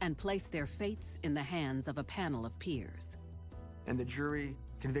 and place their fates in the hands of a panel of peers. And the jury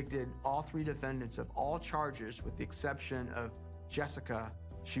convicted all 3 defendants of all charges with the exception of Jessica.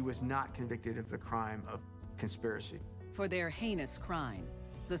 She was not convicted of the crime of conspiracy. For their heinous crime,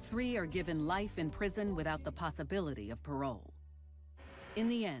 the 3 are given life in prison without the possibility of parole. In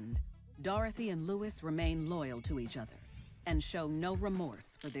the end, Dorothy and Lewis remain loyal to each other and show no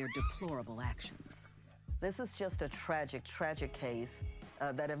remorse for their deplorable actions. This is just a tragic, tragic case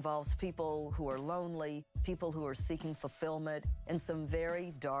that involves people who are lonely, people who are seeking fulfillment in some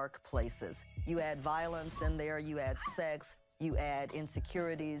very dark places. You add violence in there, you add sex, you add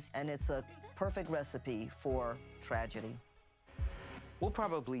insecurities, and it's a perfect recipe for tragedy. We'll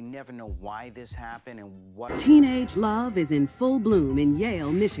probably never know why this happened and what... Teenage love is in full bloom in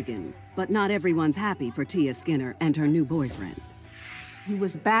Yale, Michigan, but not everyone's happy for Tia Skinner and her new boyfriend. He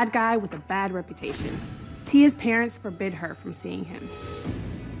was a bad guy with a bad reputation. Tia's parents forbid her from seeing him.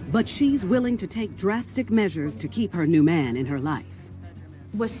 But she's willing to take drastic measures to keep her new man in her life.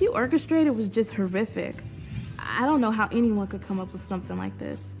 What she orchestrated was just horrific. I don't know how anyone could come up with something like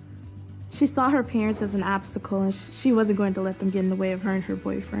this. She saw her parents as an obstacle, and she wasn't going to let them get in the way of her and her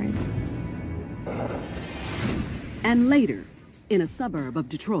boyfriend. And later, in a suburb of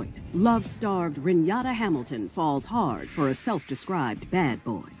Detroit, love-starved Renata Hamilton falls hard for a self-described bad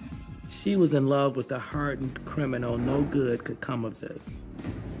boy. She was in love with a hardened criminal. No good could come of this.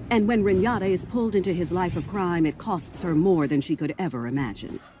 And when Renata is pulled into his life of crime, it costs her more than she could ever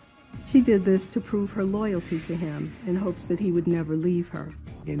imagine. She did this to prove her loyalty to him in hopes that he would never leave her.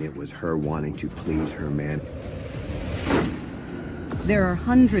 And it was her wanting to please her man. There are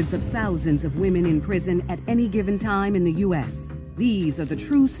hundreds of thousands of women in prison at any given time in the U.S. These are the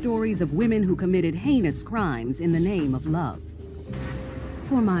true stories of women who committed heinous crimes in the name of love.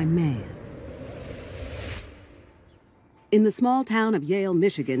 For my man. In the small town of Yale,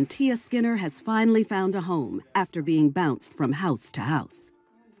 Michigan, Tia Skinner has finally found a home after being bounced from house to house.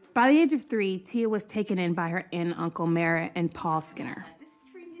 By the age of 3, Tia was taken in by her aunt and uncle, Mara and Paul Skinner.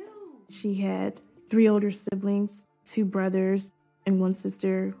 She had 3 older siblings, 2 brothers, and 1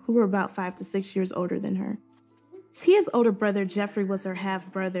 sister who were about 5 to 6 years older than her. Tia's older brother, Jeffrey, was her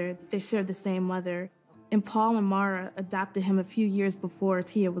half-brother. They shared the same mother. and Paul and Mara adopted him a few years before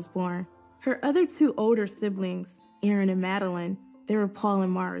Tia was born. Her other two older siblings, Aaron and Madeline, they were Paul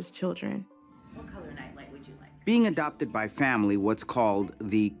and Mara's children. What color nightlight would you like? Being adopted by family, what's called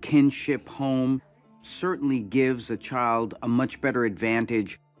the kinship home, certainly gives a child a much better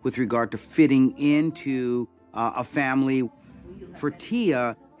advantage with regard to fitting into a family. For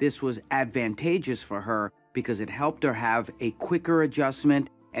Tia, this was advantageous for her because it helped her have a quicker adjustment,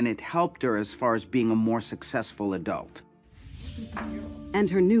 and it helped her as far as being a more successful adult. And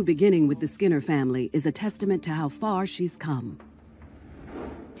her new beginning with the Skinner family is a testament to how far she's come.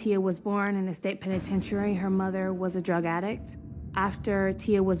 Tia was born in a state penitentiary. Her mother was a drug addict. After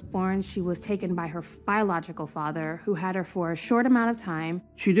Tia was born, she was taken by her biological father, who had her for a short amount of time.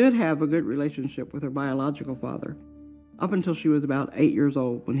 She did have a good relationship with her biological father, up until she was about 8 years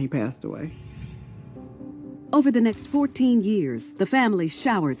old when he passed away. Over the next 14 years, the family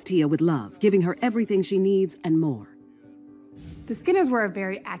showers Tia with love, giving her everything she needs and more. The Skinners were a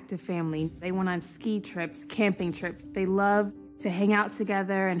very active family. They went on ski trips, camping trips. They loved to hang out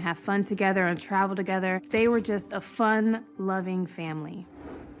together and have fun together and travel together. They were just a fun, loving family.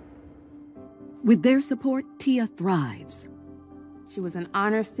 With their support, Tia thrives. She was an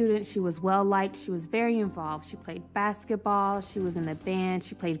honor student. She was well-liked. She was very involved. She played basketball. She was in the band.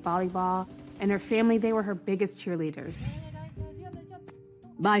 She played volleyball. And her family, they were her biggest cheerleaders.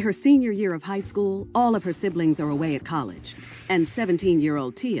 By her senior year of high school, all of her siblings are away at college, and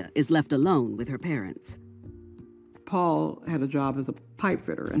 17-year-old Tia is left alone with her parents. Paul had a job as a pipe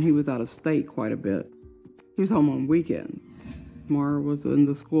fitter, and he was out of state quite a bit. He was home on weekends. Mara was in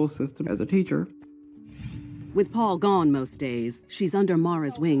the school system as a teacher. With Paul gone most days, she's under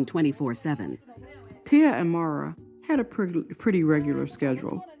Mara's wing 24/7. Tia and Mara had a pretty regular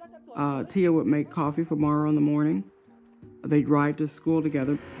schedule. Tia would make coffee for Mara in the morning. They'd ride to school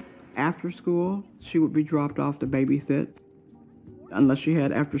together. After school, she would be dropped off to babysit, unless she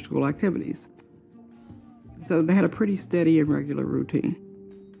had after-school activities. So they had a pretty steady and regular routine.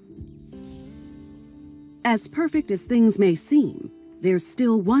 As perfect as things may seem, there's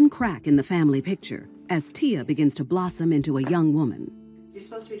still one crack in the family picture as Tia begins to blossom into a young woman. You're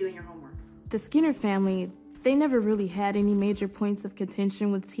supposed to be doing your homework. The Skinner family, they never really had any major points of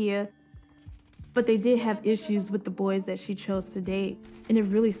contention with Tia, but they did have issues with the boys that she chose to date, and it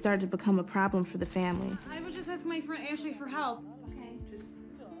really started to become a problem for the family. I was just asking my friend Ashley for help. Okay, just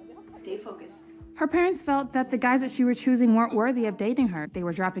stay focused. Her parents felt that the guys that she was choosing weren't worthy of dating her. They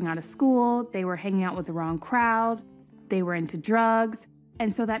were dropping out of school, they were hanging out with the wrong crowd, they were into drugs,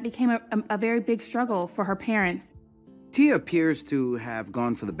 and so that became a very big struggle for her parents. Tia appears to have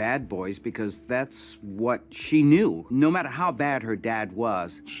gone for the bad boys because that's what she knew. No matter how bad her dad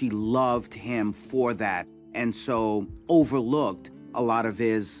was, she loved him for that, and so overlooked a lot of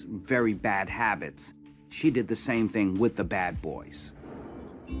his very bad habits. She did the same thing with the bad boys.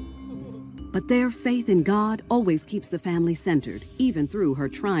 But their faith in God always keeps the family centered, even through her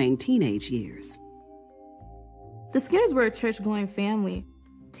trying teenage years. The Skinners were a church-going family.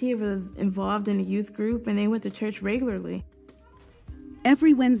 Tia was involved in a youth group, and they went to church regularly.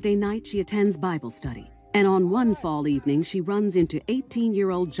 Every Wednesday night, she attends Bible study. And on one fall evening, she runs into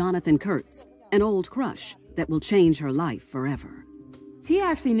 18-year-old Jonathan Kurtz, an old crush that will change her life forever. Tia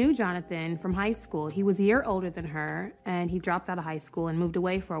actually knew Jonathan from high school. He was a year older than her, and he dropped out of high school and moved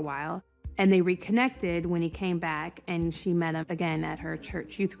away for a while. And they reconnected when he came back, and she met him again at her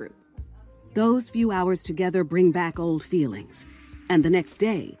church youth group. Those few hours together bring back old feelings. And the next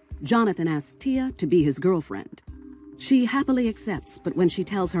day, Jonathan asks Tia to be his girlfriend. She happily accepts, but when she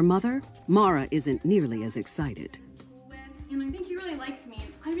tells her mother, Mara isn't nearly as excited. And I think he really likes me.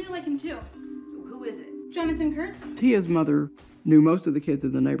 I really like him too. Who is it? Jonathan Kurtz. Tia's mother knew most of the kids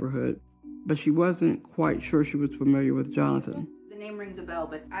in the neighborhood, but she wasn't quite sure she was familiar with Jonathan. The name rings a bell,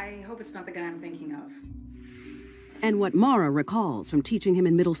 but I hope it's not the guy I'm thinking of. And what Mara recalls from teaching him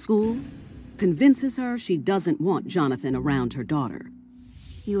in middle school convinces her she doesn't want Jonathan around her daughter.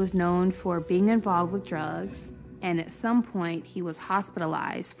 He was known for being involved with drugs, and at some point, he was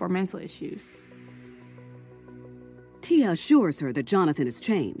hospitalized for mental issues. Tia assures her that Jonathan has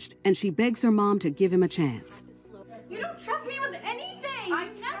changed, and she begs her mom to give him a chance. You don't trust me with anything! I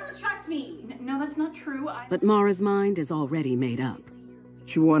never trust me! No, that's not true. But Mara's mind is already made up.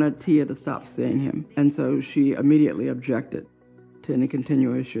 She wanted Tia to stop seeing him, and so she immediately objected to any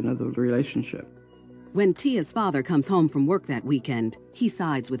continuation of the relationship. When Tia's father comes home from work that weekend, he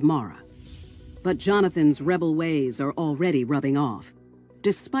sides with Mara. But Jonathan's rebel ways are already rubbing off.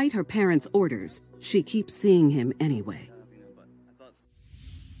 Despite her parents' orders, she keeps seeing him anyway.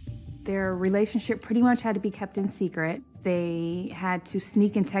 Their relationship pretty much had to be kept in secret. They had to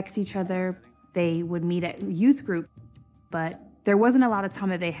sneak and text each other They would meet at youth group, but there wasn't a lot of time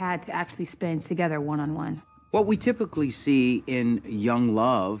that they had to actually spend together one-on-one. What we typically see in young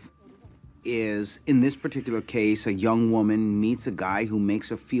love is, in this particular case, a young woman meets a guy who makes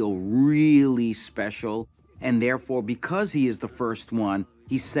her feel really special, and therefore, because he is the first one,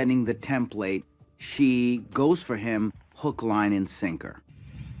 he's setting the template. She goes for him hook, line, and sinker.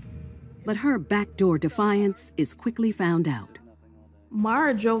 But her backdoor defiance is quickly found out.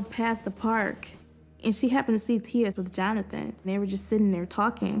 Mara drove past the park, and she happened to see Tia with Jonathan. They were just sitting there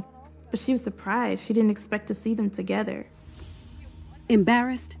talking, but she was surprised. She didn't expect to see them together.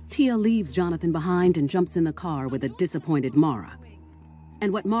 Embarrassed, Tia leaves Jonathan behind and jumps in the car with a disappointed Mara.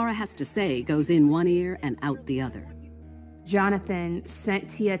 And what Mara has to say goes in one ear and out the other. Jonathan sent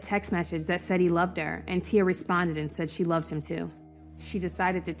Tia a text message that said he loved her, and Tia responded and said she loved him too. She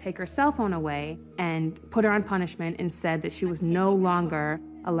decided to take her cell phone away and put her on punishment and said that she was no longer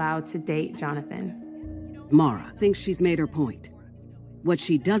allowed to date Jonathan. Mara thinks she's made her point. What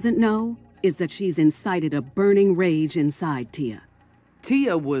she doesn't know is that she's incited a burning rage inside Tia.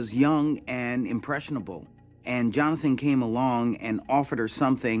 Tia was young and impressionable, and Jonathan came along and offered her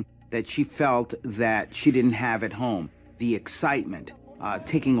something that she felt that she didn't have at home, the excitement,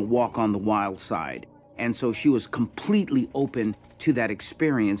 taking a walk on the wild side. And so she was completely open to that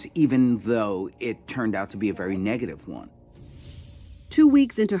experience, even though it turned out to be a very negative one. 2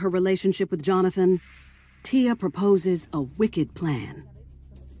 weeks into her relationship with Jonathan, Tia proposes a wicked plan.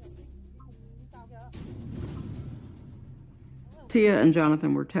 Tia and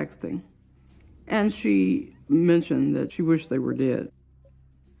Jonathan were texting, and she mentioned that she wished they were dead.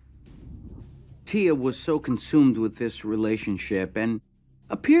 Tia was so consumed with this relationship and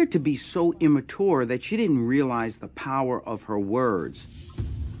appeared to be so immature that she didn't realize the power of her words.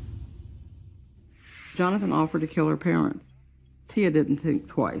 Jonathan offered to kill her parents. Tia didn't think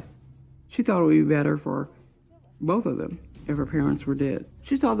twice. She thought it would be better for both of them if her parents were dead.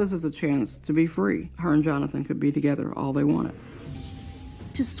 She saw this as a chance to be free. Her and Jonathan could be together all they wanted.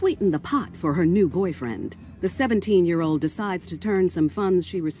 To sweeten the pot for her new boyfriend, the 17-year-old decides to turn some funds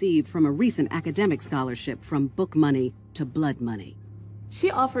she received from a recent academic scholarship from book money to blood money.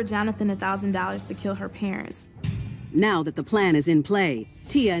 She offered Jonathan $1,000 to kill her parents. Now that the plan is in play,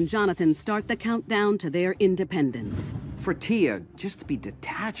 Tia and Jonathan start the countdown to their independence. For Tia, just to be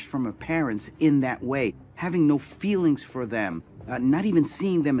detached from her parents in that way, having no feelings for them, not even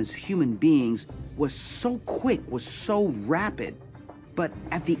seeing them as human beings, was so quick, was so rapid. But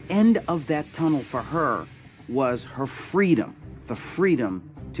at the end of that tunnel for her was her freedom, the freedom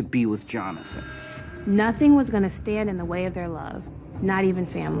to be with Jonathan. Nothing was going to stand in the way of their love, not even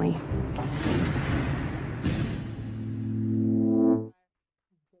family.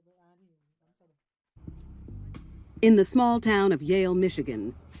 In the small town of Yale,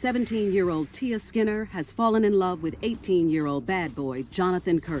 Michigan, 17-year-old Tia Skinner has fallen in love with 18-year-old bad boy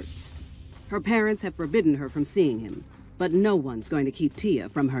Jonathan Kurtz. Her parents have forbidden her from seeing him, but no one's going to keep Tia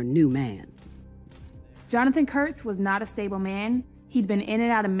from her new man. Jonathan Kurtz was not a stable man. He'd been in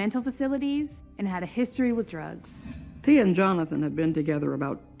and out of mental facilities and had a history with drugs. Tia and Jonathan had been together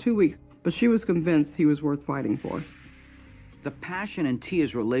about 2 weeks, but she was convinced he was worth fighting for. The passion in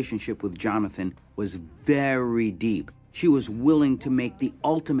Tia's relationship with Jonathan was very deep. She was willing to make the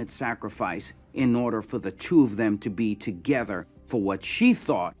ultimate sacrifice in order for the two of them to be together for what she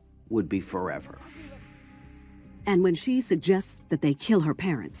thought would be forever. And when she suggests that they kill her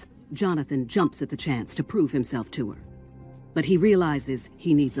parents, Jonathan jumps at the chance to prove himself to her. But he realizes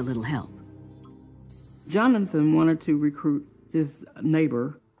he needs a little help. Jonathan wanted to recruit his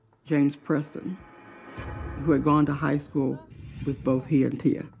neighbor, James Preston, who had gone to high school with both he and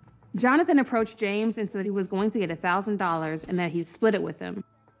Tia. Jonathan approached James and said he was going to get $1,000 and that he'd split it with him.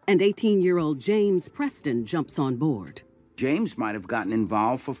 And 18-year-old James Preston jumps on board. James might have gotten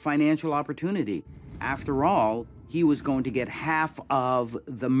involved for financial opportunity. After all, he was going to get half of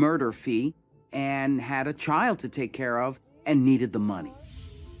the murder fee and had a child to take care of and needed the money.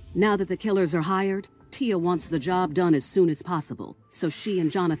 Now that the killers are hired, Tia wants the job done as soon as possible so she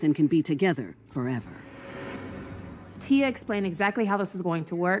and Jonathan can be together forever. Tia explained exactly how this was going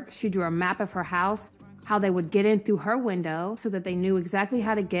to work. She drew a map of her house, how they would get in through her window so that they knew exactly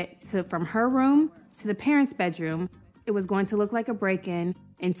how to get from her room to the parents' bedroom. It was going to look like a break-in,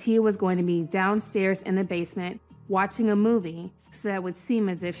 and Tia was going to be downstairs in the basement watching a movie so that it would seem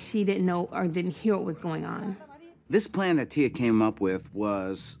as if she didn't know or didn't hear what was going on. This plan that Tia came up with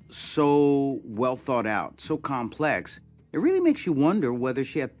was so well thought out, so complex. It really makes you wonder whether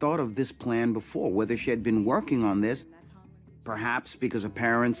she had thought of this plan before, whether she had been working on this, perhaps because her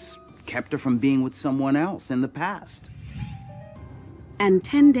parents kept her from being with someone else in the past. And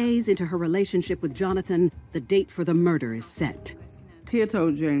 10 days into her relationship with Jonathan, the date for the murder is set. Tia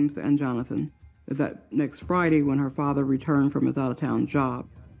told James and Jonathan that next Friday, when her father returned from his out-of-town job,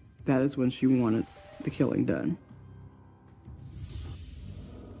 that is when she wanted the killing done.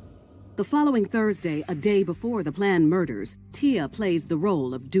 The following Thursday, a day before the planned murders, Tia plays the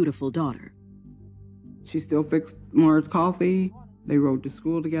role of dutiful daughter. She still fixed Mara's coffee. They rode to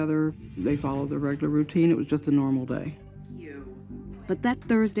school together. They followed their regular routine. It was just a normal day. But that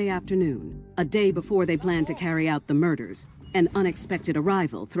Thursday afternoon, a day before they plan to carry out the murders, an unexpected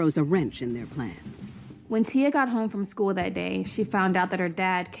arrival throws a wrench in their plans. When Tia got home from school that day, she found out that her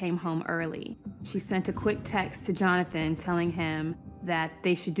dad came home early. She sent a quick text to Jonathan telling him that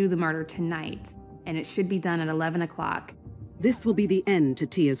they should do the murder tonight, and it should be done at 11 o'clock. This will be the end to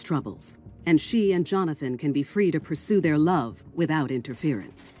Tia's troubles, and she and Jonathan can be free to pursue their love without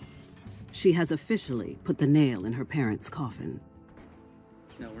interference. She has officially put the nail in her parents' coffin.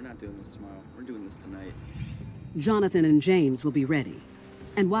 No, we're not doing this tomorrow. We're doing this tonight. Jonathan and James will be ready.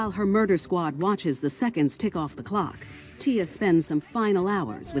 And while her murder squad watches the seconds tick off the clock, Tia spends some final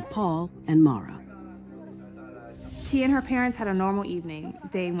hours with Paul and Mara. Tia and her parents had a normal evening.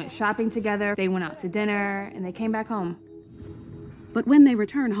 They went shopping together, they went out to dinner, and they came back home. But when they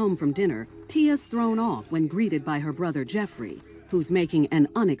return home from dinner, Tia's thrown off when greeted by her brother Jeffrey, who's making an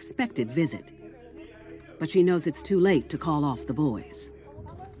unexpected visit. But she knows it's too late to call off the boys.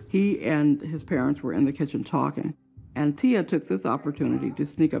 He and his parents were in the kitchen talking, and Tia took this opportunity to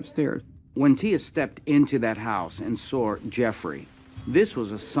sneak upstairs. When Tia stepped into that house and saw Jeffrey, this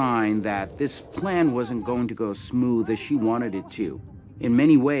was a sign that this plan wasn't going to go smooth as she wanted it to. In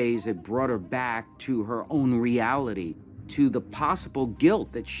many ways, it brought her back to her own reality, to the possible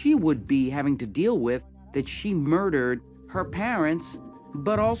guilt that she would be having to deal with, that she murdered her parents,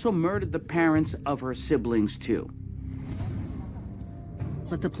 but also murdered the parents of her siblings too.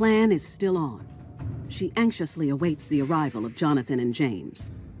 But the plan is still on. She anxiously awaits the arrival of Jonathan and James.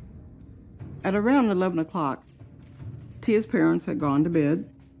 At around 11 o'clock, Tia's parents had gone to bed.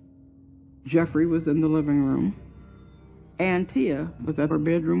 Jeffrey was in the living room, and Tia was at her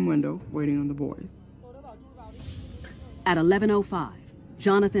bedroom window waiting on the boys. At 11:05,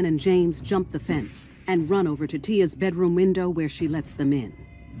 Jonathan and James jump the fence and run over to Tia's bedroom window where she lets them in.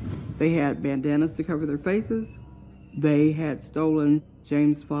 They had bandanas to cover their faces. They had stolen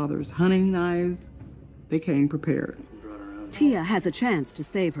James' father's hunting knives. They came prepared. Tia has a chance to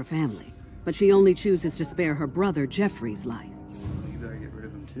save her family, but she only chooses to spare her brother Jeffrey's life. You better get rid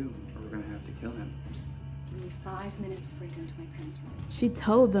of him too, or we're gonna have to kill him. Just give me 5 minutes before you go into my parents' room. She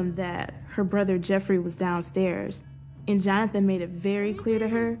told them that her brother Jeffrey was downstairs, and Jonathan made it very clear to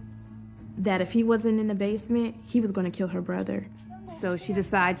her that if he wasn't in the basement, he was going to kill her brother. So she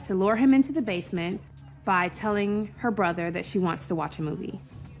decides to lure him into the basement by telling her brother that she wants to watch a movie.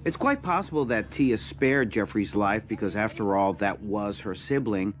 It's quite possible that Tia spared Jeffrey's life because, after all, that was her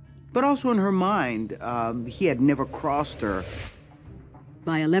sibling. But also in her mind, he had never crossed her.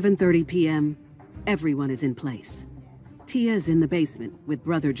 By 11:30 p.m., everyone is in place. Tia is in the basement with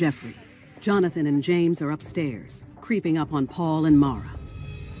brother Jeffrey. Jonathan and James are upstairs, creeping up on Paul and Mara.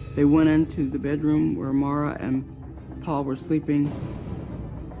 They went into the bedroom where Mara and Paul were sleeping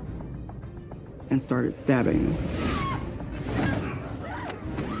and started stabbing them.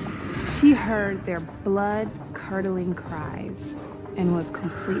 She heard their blood-curdling cries and was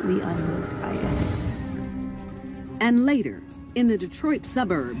completely unmoved by it. And later, in the Detroit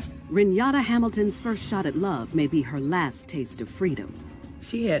suburbs, Renata Hamilton's first shot at love may be her last taste of freedom.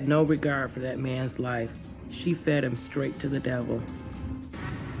 She had no regard for that man's life. She fed him straight to the devil.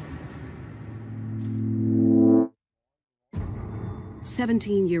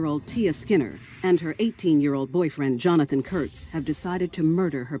 "17-year-old Tia Skinner and her 18-year-old boyfriend Jonathan Kurtz have decided to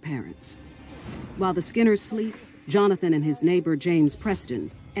murder her parents. While the Skinners sleep, Jonathan and his neighbor James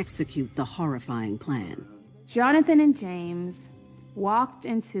Preston execute the horrifying plan. Jonathan and James walked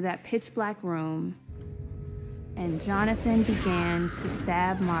into that pitch-black room, and Jonathan began to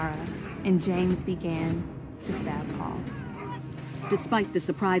stab Mara, and James began to stab Paul. Despite the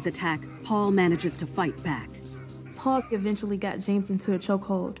surprise attack, Paul manages to fight back. Paul eventually got James into a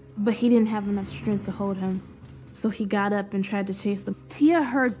chokehold, but he didn't have enough strength to hold him. So he got up and tried to chase them. Tia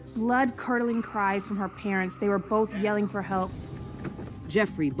heard blood-curdling cries from her parents. They were both yelling for help.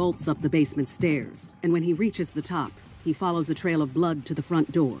 Jeffrey bolts up the basement stairs, and when he reaches the top, he follows a trail of blood to the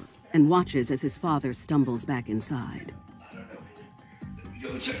front door and watches as his father stumbles back inside.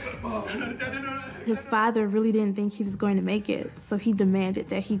 His father really didn't think he was going to make it, so he demanded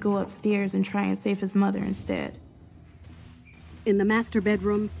that he go upstairs and try and save his mother instead. In the master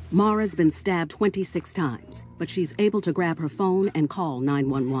bedroom, Mara's been stabbed 26 times, but she's able to grab her phone and call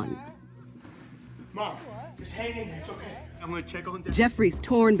 911. Mom, just hang in there, it's okay. I'm gonna check on Dad. Jeffrey's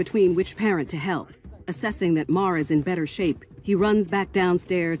torn between which parent to help. Assessing that Mara's in better shape, he runs back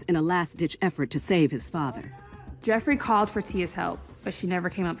downstairs in a last-ditch effort to save his father. Jeffrey called for Tia's help, but she never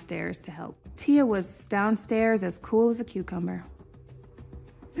came upstairs to help. Tia was downstairs as cool as a cucumber.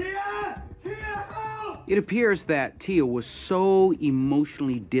 Tia! Tia, help! It appears that Tia was so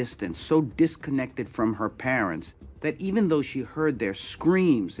emotionally distant, so disconnected from her parents, that even though she heard their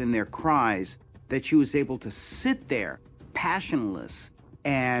screams and their cries, that she was able to sit there, passionless,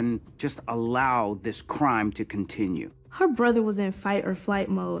 and just allow this crime to continue. Her brother was in fight or flight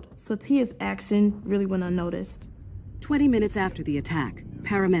mode, so Tia's action really went unnoticed. 20 minutes after the attack,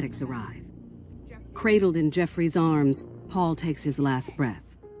 paramedics arrive. Cradled in Jeffrey's arms, Paul takes his last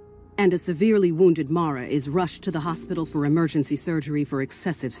breath. And a severely wounded Mara is rushed to the hospital for emergency surgery for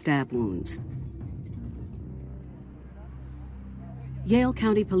excessive stab wounds. Yale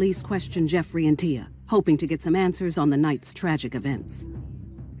County Police question Jeffrey and Tia, hoping to get some answers on the night's tragic events.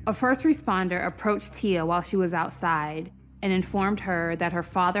 A first responder approached Tia while she was outside and informed her that her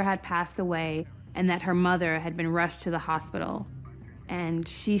father had passed away and that her mother had been rushed to the hospital. And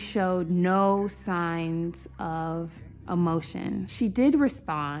she showed no signs of emotion. She did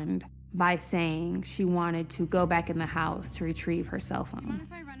respond by saying she wanted to go back in the house to retrieve her cell phone. Do you mind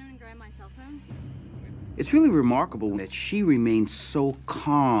if I run and grab my cell phone? It's really remarkable that she remained so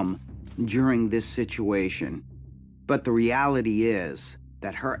calm during this situation. But the reality is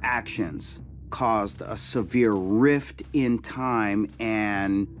that her actions caused a severe rift in time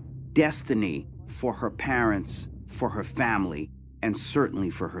and destiny for her parents, for her family, and certainly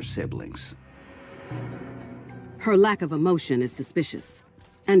for her siblings. Her lack of emotion is suspicious,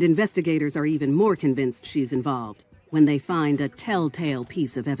 and investigators are even more convinced she's involved when they find a telltale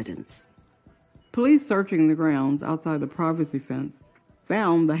piece of evidence. Police searching the grounds outside the privacy fence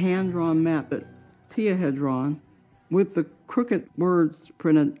found the hand-drawn map that Tia had drawn with the crooked words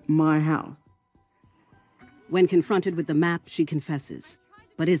printed, "My house." When confronted with the map, she confesses,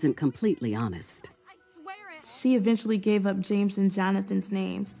 but isn't completely honest. She eventually gave up James and Jonathan's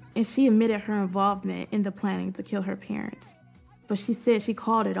names, and she admitted her involvement in the planning to kill her parents. But she said she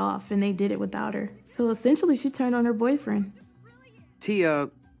called it off and they did it without her. So essentially, she turned on her boyfriend. Tia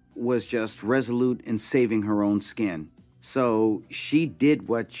was just resolute in saving her own skin. So she did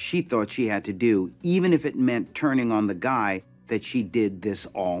what she thought she had to do, even if it meant turning on the guy that she did this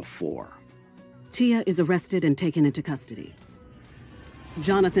all for. Tia is arrested and taken into custody.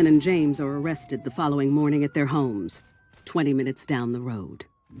 Jonathan and James are arrested the following morning at their homes, 20 minutes down the road.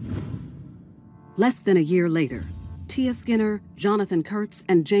 Less than a year later, Tia Skinner, Jonathan Kurtz,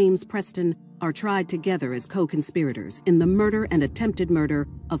 and James Preston are tried together as co-conspirators in the murder and attempted murder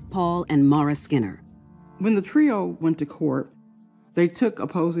of Paul and Mara Skinner. When the trio went to court, they took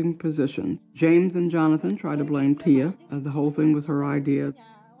opposing positions. James and Jonathan tried to blame Tia. The whole thing was her idea.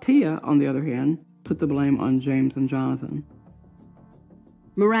 Tia, on the other hand, put the blame on James and Jonathan.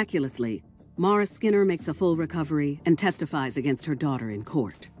 Miraculously, Mara Skinner makes a full recovery and testifies against her daughter in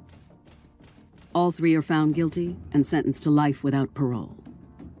court. All three are found guilty and sentenced to life without parole.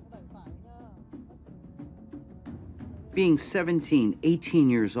 Being 17, 18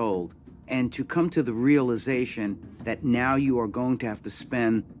 years old, and to come to the realization that now you are going to have to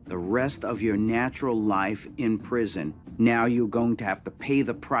spend the rest of your natural life in prison. Now you're going to have to pay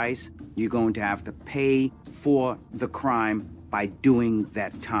the price. You're going to have to pay for the crime by doing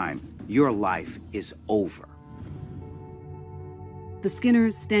that time. Your life is over. The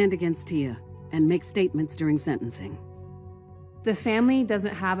Skinners stand against Tia and make statements during sentencing. The family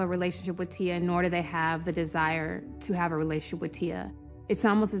doesn't have a relationship with Tia, nor do they have the desire to have a relationship with Tia. It's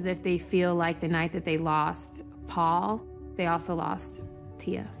almost as if they feel like the night that they lost Paul, they also lost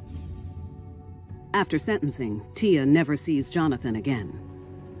Tia. After sentencing, Tia never sees Jonathan again.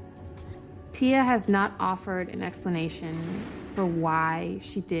 Tia has not offered an explanation for why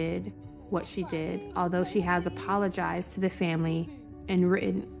she did what she did, although she has apologized to the family and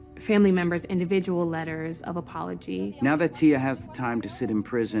written family members individual letters of apology. Now that Tia has the time to sit in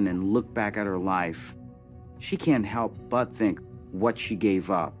prison and look back at her life, she can't help but think what she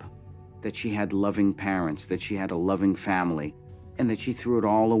gave up, that she had loving parents, that she had a loving family, and that she threw it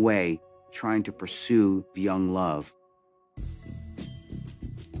all away trying to pursue young love.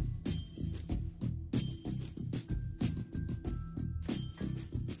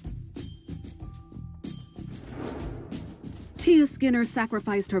 Tia Skinner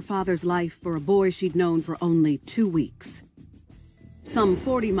sacrificed her father's life for a boy she'd known for only 2 weeks. Some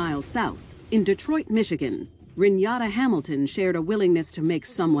 40 miles south, in Detroit, Michigan, Renata Hamilton shared a willingness to make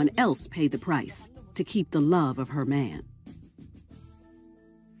someone else pay the price to keep the love of her man.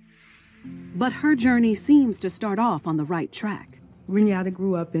 But her journey seems to start off on the right track. Renata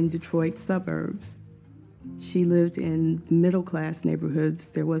grew up in Detroit suburbs. She lived in middle-class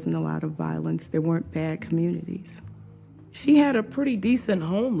neighborhoods. There wasn't a lot of violence. There weren't bad communities. She had a pretty decent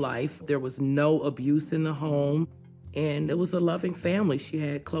home life. There was no abuse in the home, and it was a loving family. She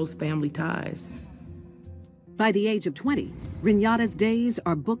had close family ties. By the age of 20, Renata's days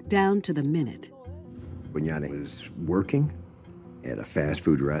are booked down to the minute. Renata was working at a fast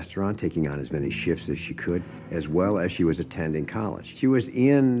food restaurant, taking on as many shifts as she could, as well as she was attending college. She was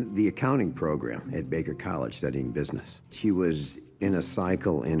in the accounting program at Baker College studying business. She was in a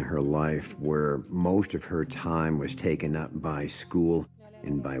cycle in her life where most of her time was taken up by school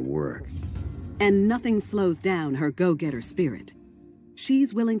and by work. And nothing slows down her go-getter spirit.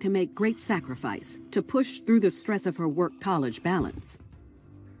 She's willing to make great sacrifice to push through the stress of her work-college balance.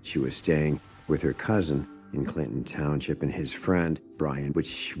 She was staying with her cousin in Clinton Township and his friend, Brian,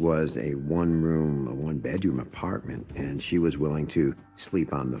 which was a one-bedroom apartment, and she was willing to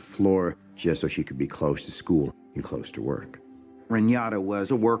sleep on the floor just so she could be close to school and close to work. Renata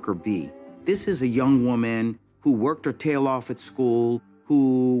was a worker bee. This is a young woman who worked her tail off at school,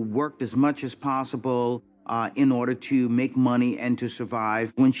 who worked as much as possible in order to make money and to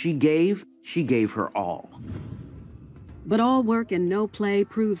survive. When she gave her all. But all work and no play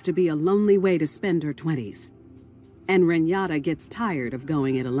proves to be a lonely way to spend her 20s. And Renata gets tired of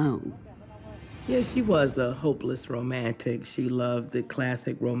going it alone. Yeah, she was a hopeless romantic. She loved the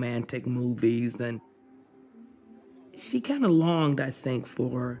classic romantic movies, and she kind of longed, I think,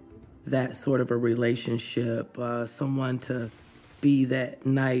 for that sort of a relationship, someone to be that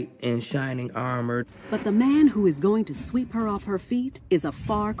knight in shining armor. But the man who is going to sweep her off her feet is a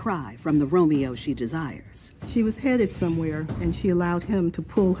far cry from the Romeo she desires. She was headed somewhere, and she allowed him to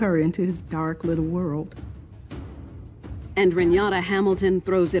pull her into his dark little world. And Renata Hamilton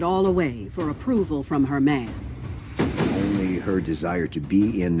throws it all away for approval from her man. Only her desire to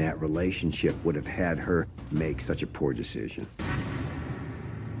be in that relationship would have had her make such a poor decision.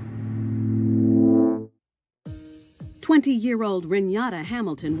 20-year-old Renata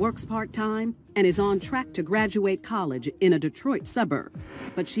Hamilton works part-time and is on track to graduate college in a Detroit suburb,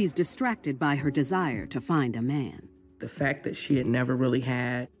 but she's distracted by her desire to find a man. The fact that she had never really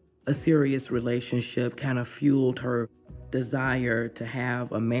had a serious relationship kind of fueled her desire to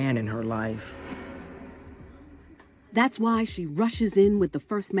have a man in her life. That's why she rushes in with the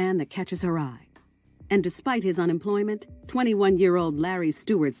first man that catches her eye. And despite his unemployment, 21-year-old Larry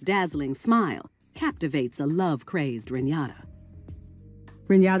Stewart's dazzling smile captivates a love-crazed Renata.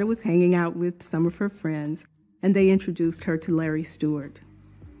 Renata was hanging out with some of her friends, and they introduced her to Larry Stewart.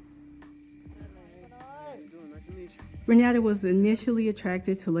 Renata was initially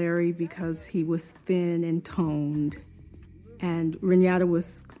attracted to Larry because he was thin and toned, and Renata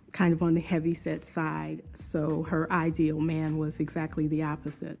was kind of on the heavy-set side, so her ideal man was exactly the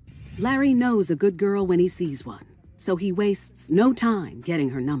opposite. Larry knows a good girl when he sees one, so he wastes no time getting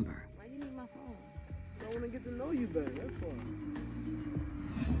her number.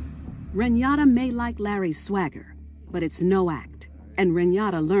 Renata may like Larry's swagger, but it's no act, and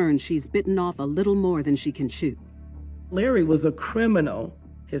Renata learns she's bitten off a little more than she can chew. Larry was a criminal.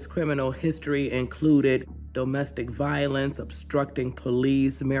 His criminal history included domestic violence, obstructing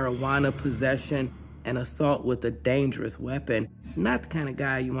police, marijuana possession, and assault with a dangerous weapon. Not the kind of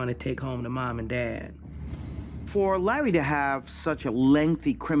guy you want to take home to mom and dad. For Larry to have such a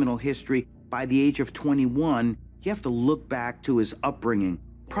lengthy criminal history by the age of 21, you have to look back to his upbringing.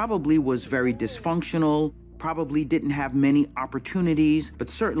 Probably was very dysfunctional, probably didn't have many opportunities, but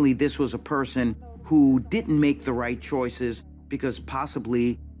certainly this was a person who didn't make the right choices because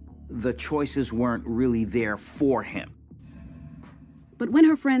possibly the choices weren't really there for him. But when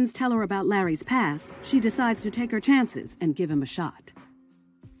her friends tell her about Larry's past, she decides to take her chances and give him a shot.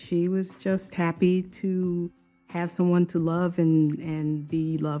 She was just happy to have someone to love and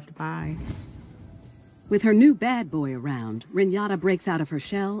be loved by. With her new bad boy around, Renata breaks out of her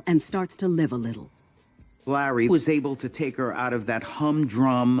shell and starts to live a little. Larry was able to take her out of that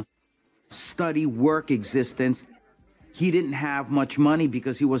humdrum study-work existence. He didn't have much money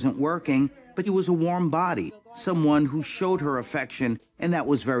because he wasn't working, but he was a warm body, someone who showed her affection, and that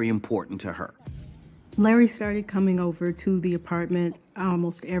was very important to her. Larry started coming over to the apartment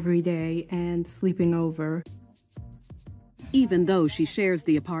almost every day and sleeping over. Even though she shares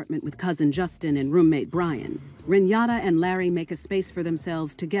the apartment with cousin Justin and roommate Brian, Renata and Larry make a space for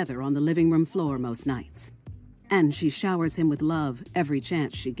themselves together on the living room floor most nights. And she showers him with love every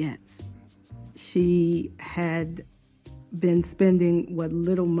chance she gets. She had been spending what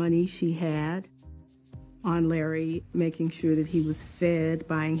little money she had on Larry, making sure that he was fed,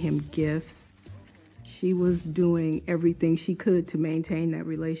 buying him gifts. She was doing everything she could to maintain that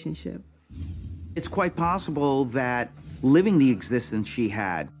relationship. It's quite possible that living the existence she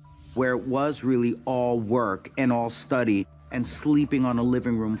had, where it was really all work and all study and sleeping on a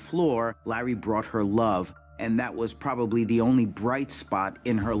living room floor, Larry brought her love, and that was probably the only bright spot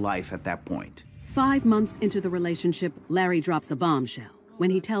in her life at that point. 5 months into the relationship, Larry drops a bombshell when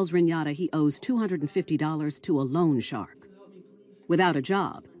he tells Renata he owes $250 to a loan shark. Without a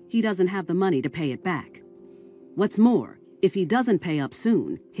job, he doesn't have the money to pay it back. What's more, if he doesn't pay up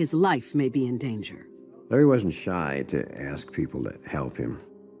soon, his life may be in danger. Larry wasn't shy to ask people to help him.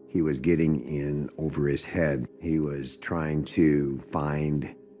 He was getting in over his head. He was trying to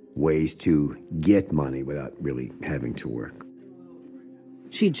find ways to get money without really having to work.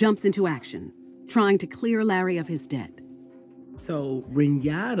 She jumps into action, trying to clear Larry of his debt. So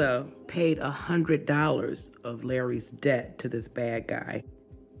Renata paid $100 of Larry's debt to this bad guy.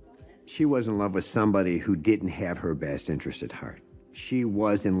 She was in love with somebody who didn't have her best interest at heart. She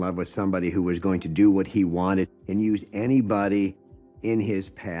was in love with somebody who was going to do what he wanted and use anybody in his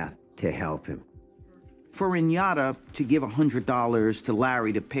path to help him. For Renata to give $100 to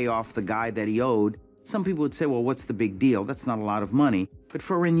Larry to pay off the guy that he owed, some people would say, well, what's the big deal? That's not a lot of money. But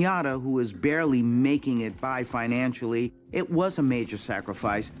for Renata, who was barely making it by financially, it was a major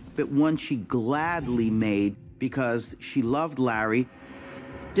sacrifice, but one she gladly made because she loved Larry.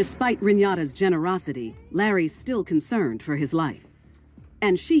 Despite Renata's generosity, Larry's still concerned for his life.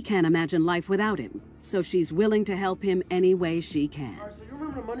 And she can't imagine life without him, so she's willing to help him any way she can.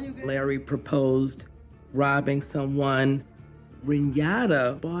 Larry proposed robbing someone.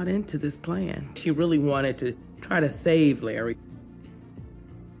 Renata bought into this plan. She really wanted to try to save Larry.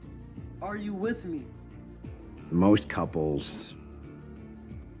 Are you with me? Most couples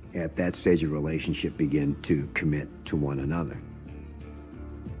at that stage of relationship begin to commit to one another.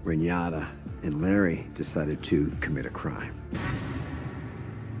 Renata and Larry decided to commit a crime.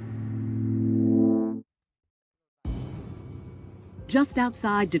 Just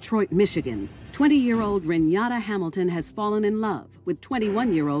outside Detroit, Michigan, 20-year-old Renata Hamilton has fallen in love with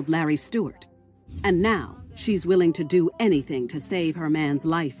 21-year-old Larry Stewart. And now, she's willing to do anything to save her man's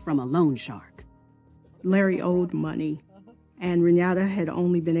life from a loan shark. Larry owed money, and Renata had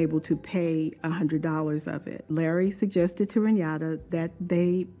only been able to pay $100 of it. Larry suggested to Renata that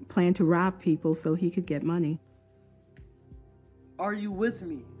they plan to rob people so he could get money. Are you with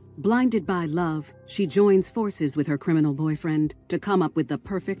me? Blinded by love, she joins forces with her criminal boyfriend to come up with the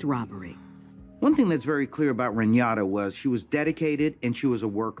perfect robbery. One thing that's very clear about Renata was she was dedicated and she was a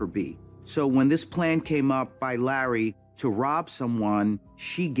worker bee. So when this plan came up by Larry to rob someone,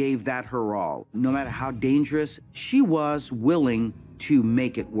 she gave that her all. No matter how dangerous, she was willing to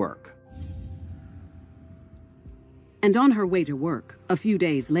make it work. And on her way to work, a few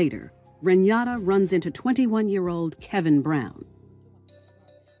days later, Renata runs into 21-year-old Kevin Brown.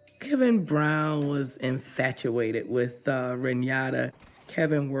 Kevin Brown was infatuated with Renata.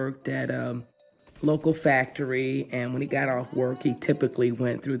 Kevin worked at a local factory, and when he got off work, he typically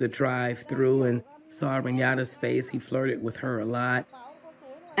went through the drive-thru and saw Renata's face. He flirted with her a lot.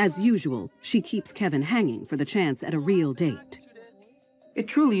 As usual, she keeps Kevin hanging for the chance at a real date. It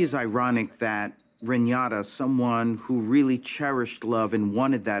truly is ironic that Renata, someone who really cherished love and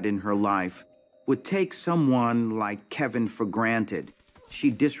wanted that in her life, would take someone like Kevin for granted. She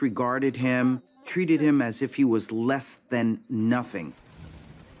disregarded him, treated him as if he was less than nothing.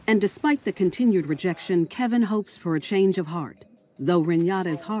 And despite the continued rejection, Kevin hopes for a change of heart, though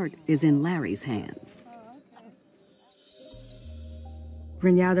Renata's heart is in Larry's hands.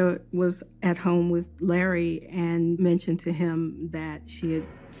 Renata was at home with Larry and mentioned to him that she had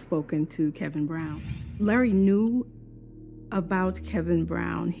spoken to Kevin Brown. Larry knew about Kevin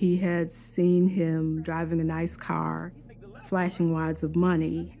Brown. He had seen him driving a nice car, flashing wads of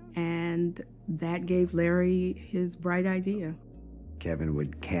money, and that gave Larry his bright idea. Kevin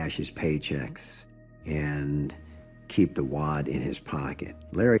would cash his paychecks and keep the wad in his pocket.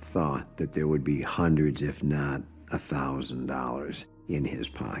 Larry thought that there would be hundreds, if not $1,000 in his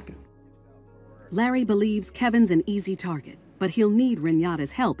pocket. Larry believes Kevin's an easy target, but he'll need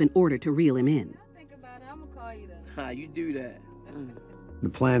Renata's help in order to reel him in. You do that. The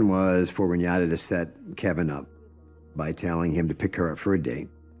plan was for Renata to set Kevin up by telling him to pick her up for a date.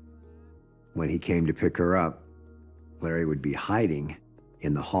 When he came to pick her up, Larry would be hiding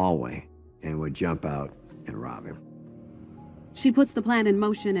in the hallway and would jump out and rob him. She puts the plan in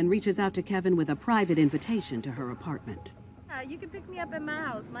motion and reaches out to Kevin with a private invitation to her apartment. You can pick me up at my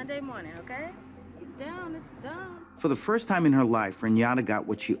house Monday morning, okay? down, it's done. For the first time in her life, Renata got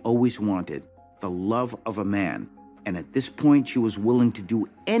what she always wanted, the love of a man. And at this point, she was willing to do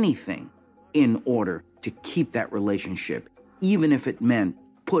anything in order to keep that relationship, even if it meant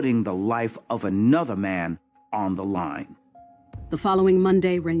putting the life of another man on the line. The following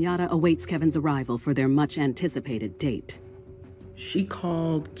Monday, Renata awaits Kevin's arrival for their much-anticipated date. She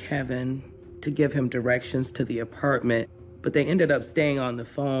called Kevin to give him directions to the apartment, but they ended up staying on the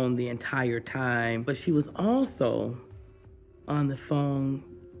phone the entire time. But she was also on the phone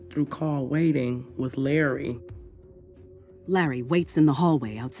through call waiting with Larry. Larry waits in the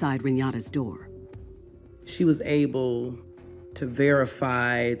hallway outside Renata's door. She was able to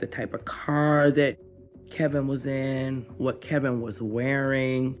verify the type of car that Kevin was in, what Kevin was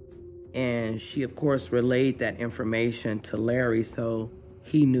wearing, and she, of course, relayed that information to Larry so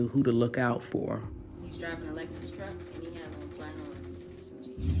he knew who to look out for. He's driving a Lexus truck, and he had on flannel.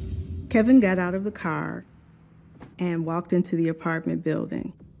 Kevin got out of the car and walked into the apartment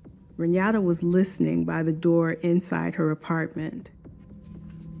building. Renata was listening by the door inside her apartment.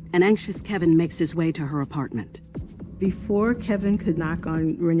 An anxious Kevin makes his way to her apartment. Before Kevin could knock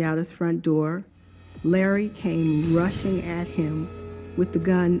on Renata's front door, Larry came rushing at him with the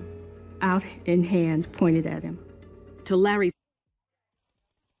gun out in hand pointed at him. To Larry's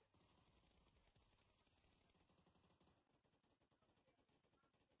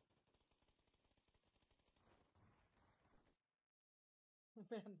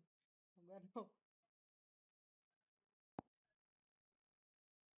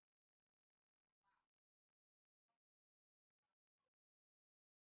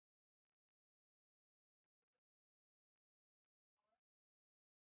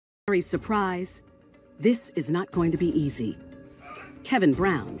surprise, this is not going to be easy. Kevin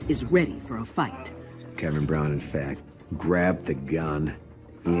Brown is ready for a fight. Kevin Brown, in fact, grabbed the gun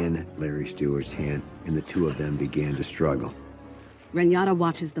in Larry Stewart's hand, and the two of them began to struggle. Renata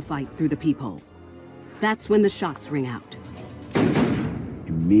watches the fight through the peephole. That's when the shots ring out.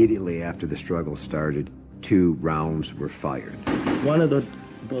 Immediately after the struggle started, 2 rounds were fired. One of the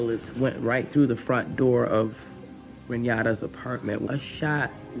bullets went right through the front door of Renata's apartment. A shot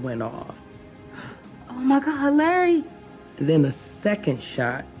went off. Oh my God, Larry! Then a second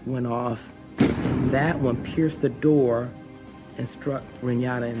shot went off. That one pierced the door and struck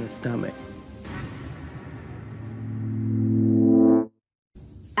Renata in the stomach.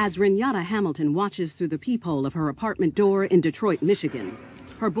 As Renata Hamilton watches through the peephole of her apartment door in Detroit, Michigan,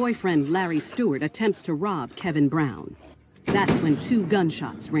 her boyfriend Larry Stewart attempts to rob Kevin Brown. That's when 2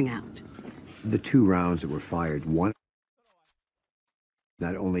 gunshots ring out. The 2 rounds that were fired, one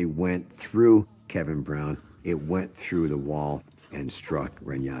not only went through Kevin Brown, it went through the wall and struck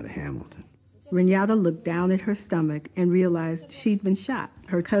Renata Hamilton. Renata looked down at her stomach and realized she'd been shot.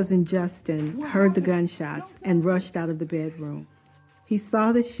 Her cousin Justin heard the gunshots and rushed out of the bedroom. He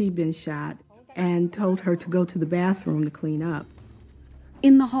saw that she'd been shot and told her to go to the bathroom to clean up.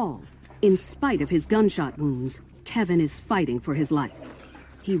 In the hall, in spite of his gunshot wounds, Kevin is fighting for his life.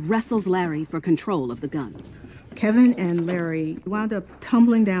 He wrestles Larry for control of the gun. Kevin and Larry wound up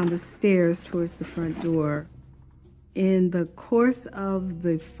tumbling down the stairs towards the front door. In the course of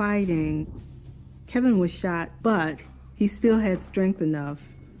the fighting, Kevin was shot, but he still had strength enough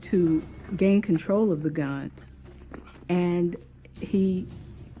to gain control of the gun. And he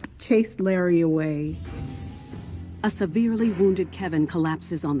chased Larry away. A severely wounded Kevin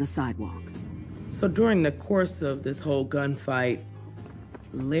collapses on the sidewalk. So during the course of this whole gunfight,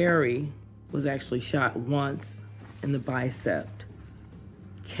 Larry was actually shot once in the bicep.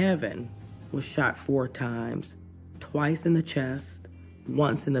 Kevin was shot 4 times, twice in the chest,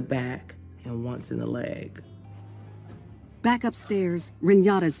 once in the back, and once in the leg. Back upstairs,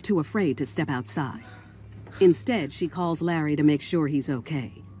 Renata's too afraid to step outside. Instead, she calls Larry to make sure he's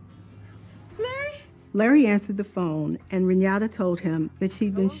okay. Larry? Larry answered the phone, and Renata told him that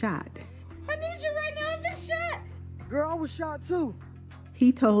she'd been shot. I need you right now, I've been shot! Girl, I was shot too.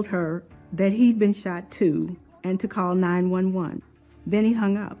 He told her that he'd been shot too and to call 911. Then he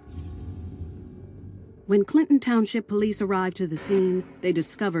hung up. When Clinton Township police arrive to the scene, they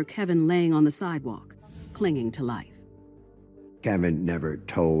discover Kevin laying on the sidewalk, clinging to life. Kevin never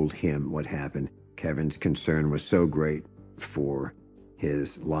told him what happened. Kevin's concern was so great for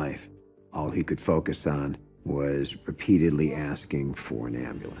his life. All he could focus on was repeatedly asking for an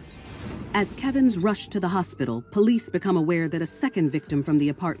ambulance. As Kevin's rushed to the hospital, police become aware that a second victim from the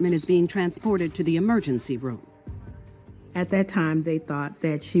apartment is being transported to the emergency room. At that time, they thought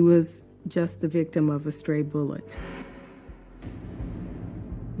that she was just the victim of a stray bullet.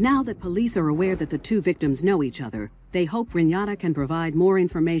 Now that police are aware that the two victims know each other, they hope Renata can provide more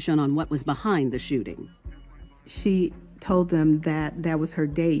information on what was behind the shooting. She told them that that was her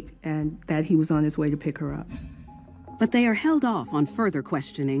date and that he was on his way to pick her up. But they are held off on further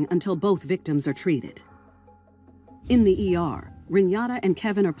questioning until both victims are treated. In the ER, Renata and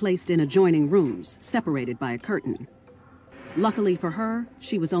Kevin are placed in adjoining rooms, separated by a curtain. Luckily for her,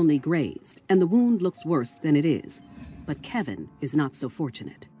 she was only grazed, and the wound looks worse than it is. But Kevin is not so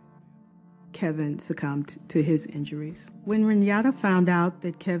fortunate. Kevin succumbed to his injuries. When Renata found out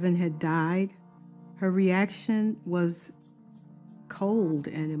that Kevin had died, her reaction was cold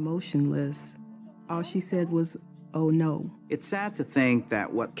and emotionless. All she said was, "Oh no." It's sad to think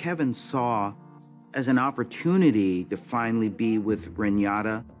that what Kevin saw as an opportunity to finally be with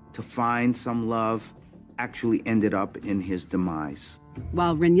Renata, to find some love, actually ended up in his demise.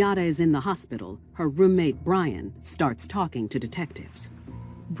 While Renata is in the hospital, her roommate Brian starts talking to detectives.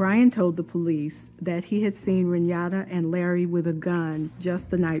 Brian told the police that he had seen Renata and Larry with a gun just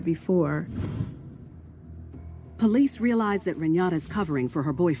the night before. Police realize that Renata's covering for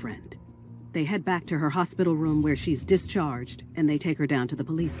her boyfriend. They head back to her hospital room where she's discharged, and they take her down to the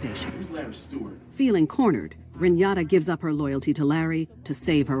police station. Where's Larry Stewart? Feeling cornered, Renata gives up her loyalty to Larry to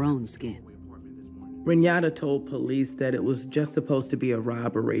save her own skin. Renata told police that it was just supposed to be a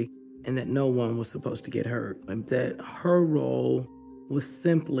robbery and that no one was supposed to get hurt, and that her role was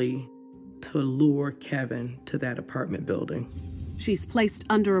simply to lure Kevin to that apartment building. She's placed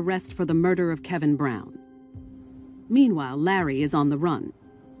under arrest for the murder of Kevin Brown. Meanwhile, Larry is on the run.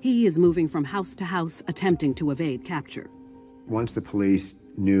 He is moving from house to house, attempting to evade capture. Once the police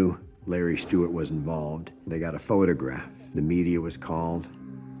knew Larry Stewart was involved, they got a photograph. The media was called.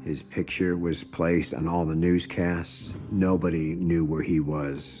 His picture was placed on all the newscasts. Nobody knew where he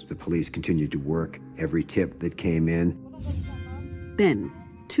was. The police continued to work every tip that came in. Then,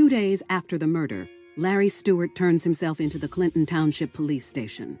 2 days after the murder, Larry Stewart turns himself into the Clinton Township Police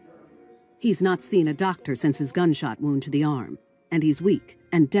Station. He's not seen a doctor since his gunshot wound to the arm, and he's weak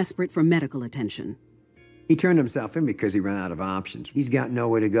and desperate for medical attention. He turned himself in because he ran out of options. He's got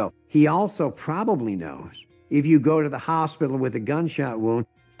nowhere to go. He also probably knows if you go to the hospital with a gunshot wound,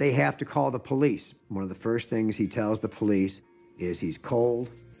 they have to call the police. One of the first things he tells the police is he's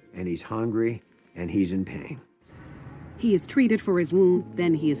cold, and he's hungry, and he's in pain. He is treated for his wound,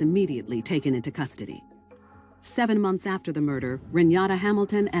 then he is immediately taken into custody. 7 months after the murder, Renata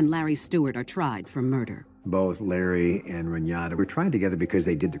Hamilton and Larry Stewart are tried for murder. Both Larry and Renata were tried together because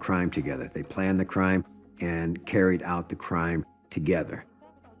they did the crime together. They planned the crime and carried out the crime together.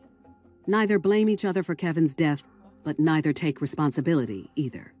 Neither blame each other for Kevin's death, but neither take responsibility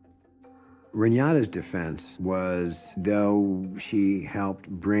either. Renata's defense was, though she helped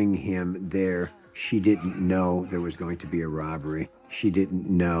bring him there, she didn't know there was going to be a robbery. She didn't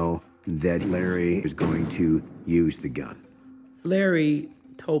know that Larry was going to use the gun. Larry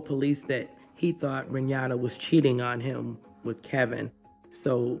told police that he thought Renata was cheating on him with Kevin.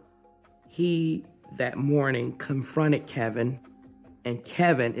 So he, that morning, confronted Kevin, and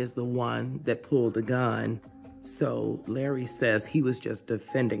Kevin is the one that pulled the gun. So Larry says he was just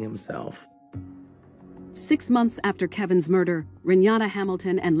defending himself. 6 months after Kevin's murder, Renata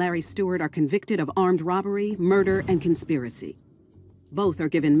Hamilton and Larry Stewart are convicted of armed robbery, murder, and conspiracy. Both are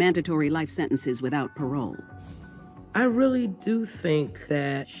given mandatory life sentences without parole. I really do think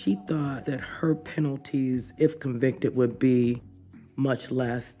that she thought that her penalties, if convicted, would be much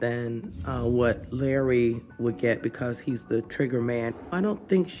less than what Larry would get because he's the trigger man. I don't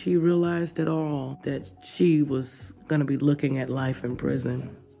think she realized at all that she was going to be looking at life in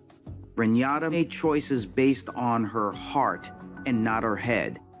prison. Renata made choices based on her heart and not her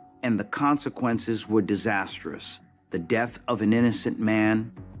head, and the consequences were disastrous. The death of an innocent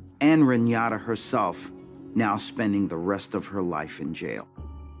man, and Renata herself now spending the rest of her life in jail.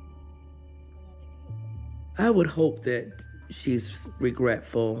 I would hope that she's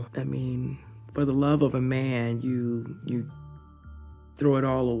regretful. I mean, for the love of a man, you throw it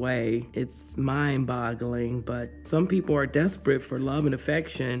all away. It's mind-boggling, but some people are desperate for love and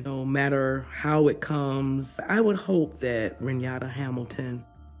affection, no matter how it comes. I would hope that Renata Hamilton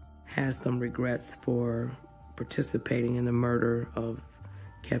has some regrets for participating in the murder of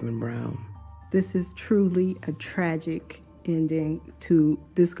Kevin Brown. This is truly a tragic ending to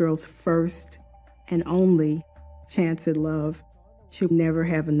this girl's first and only chance at love. She'll never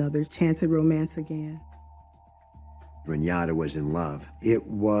have another chance at romance again. Renata was in love. It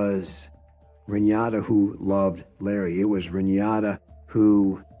was Renata who loved Larry. It was Renata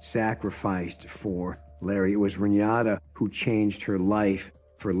who sacrificed for Larry. It was Renata who changed her life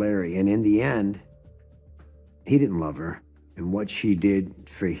for Larry. And in the end, he didn't love her. And what she did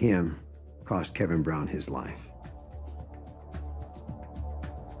for him cost Kevin Brown his life.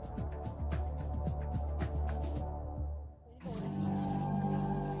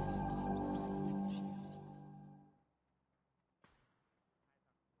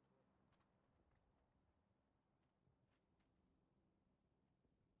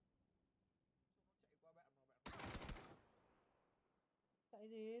 Tại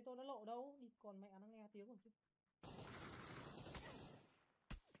gì tôi đã lộ đâu, đi còn mẹ nó nghe tiếng còn chứ.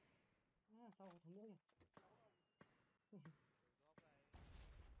 Sao có thằng nữa nhỉ?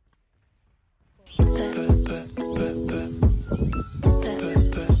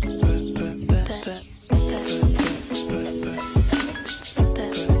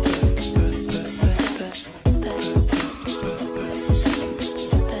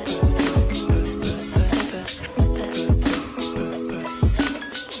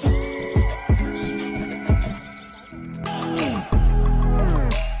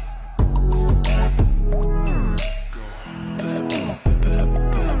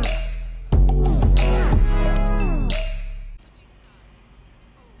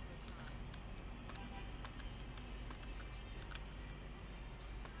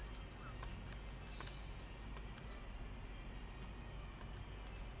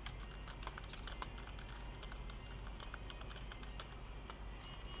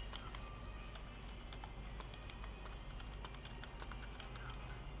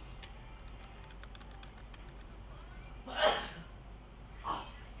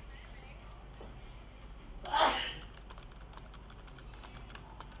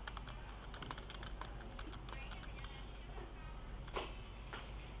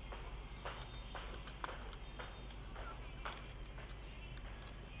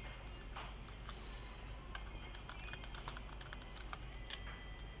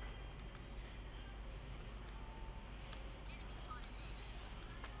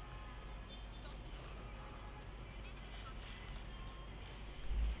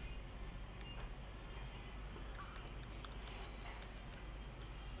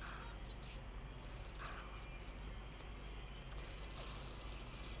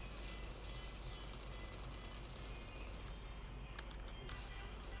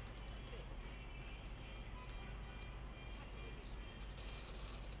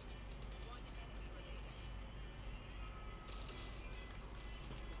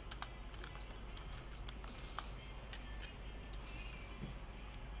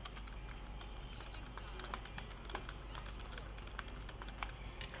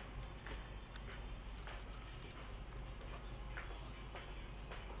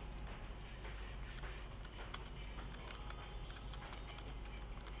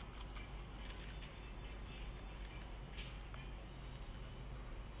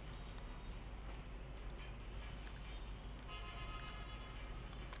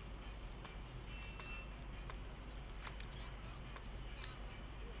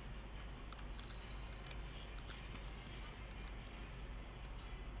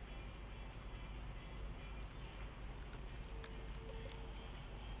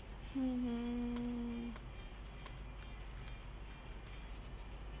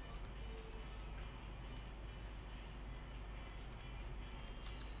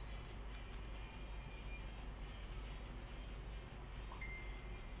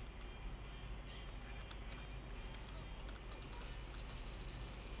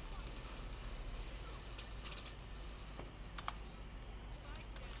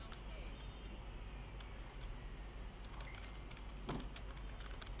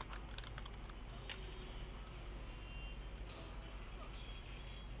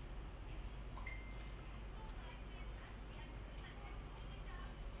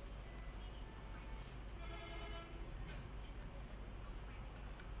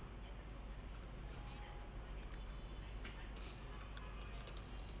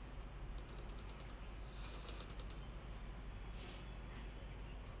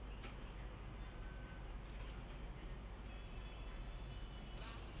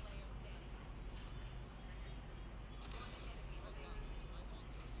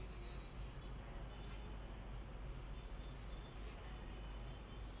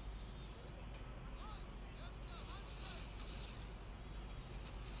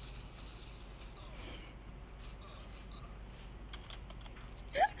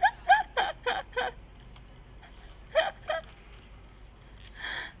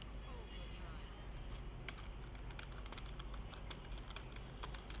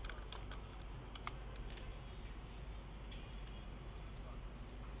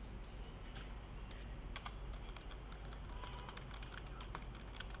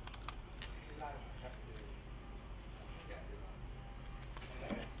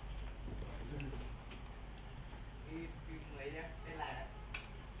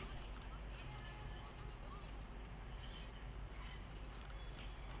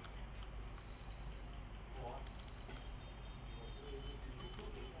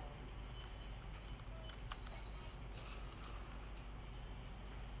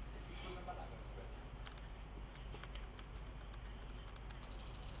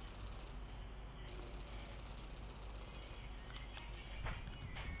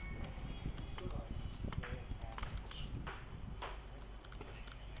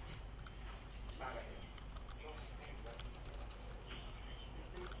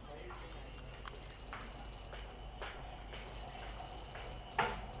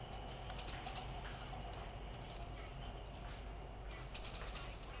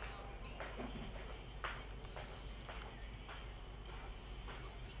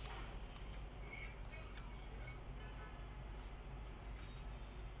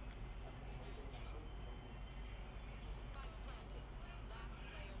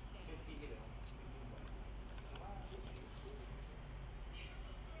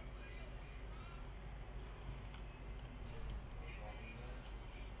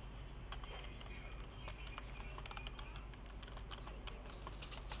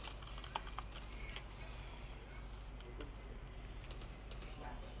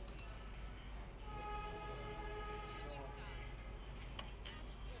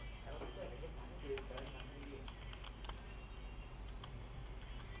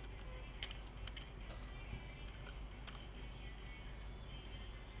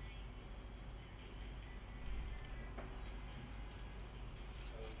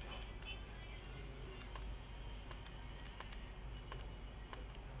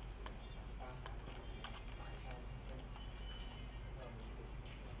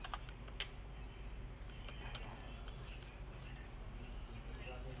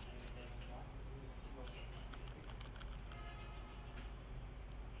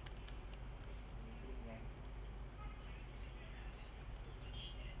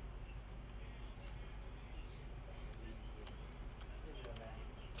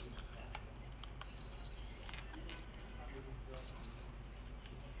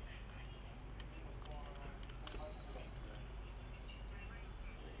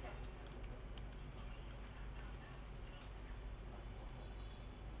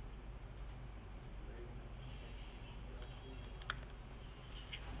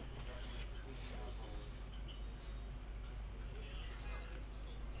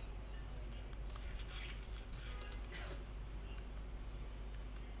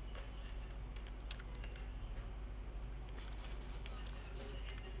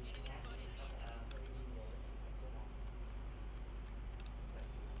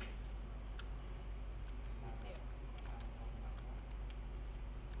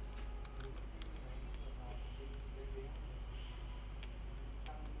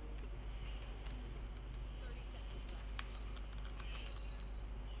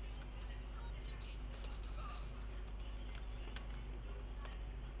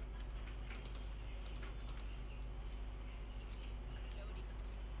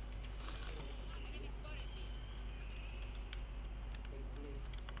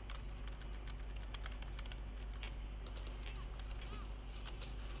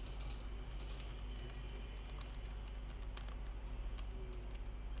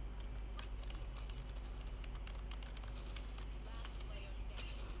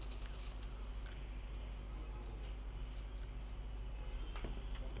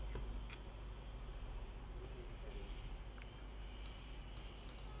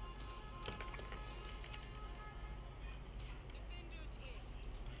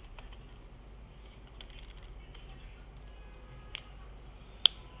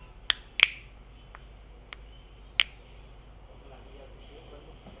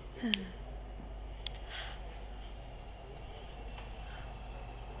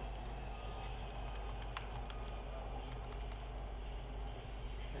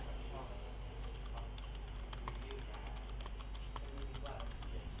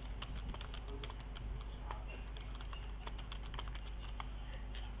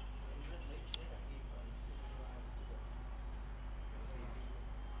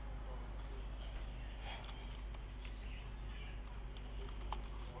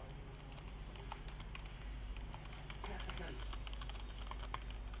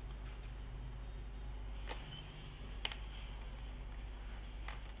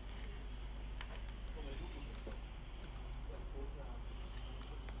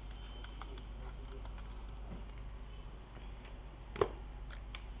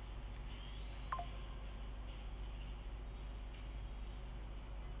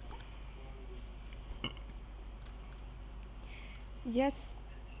 Yes.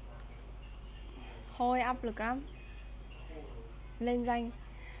 Thôi áp lực lắm. Lên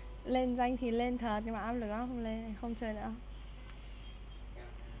danh thì lên thật, nhưng mà áp lực lắm, không lên, không chơi nữa.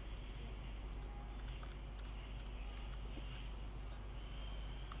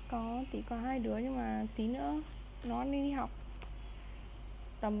 Tí có 2 đứa, nhưng mà tí nữa nó đi học.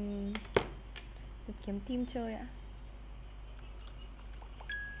 Tầm kiếm team chơi ạ.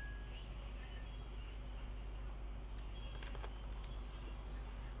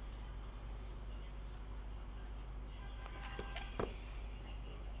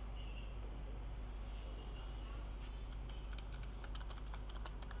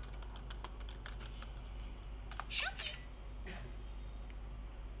 Help you.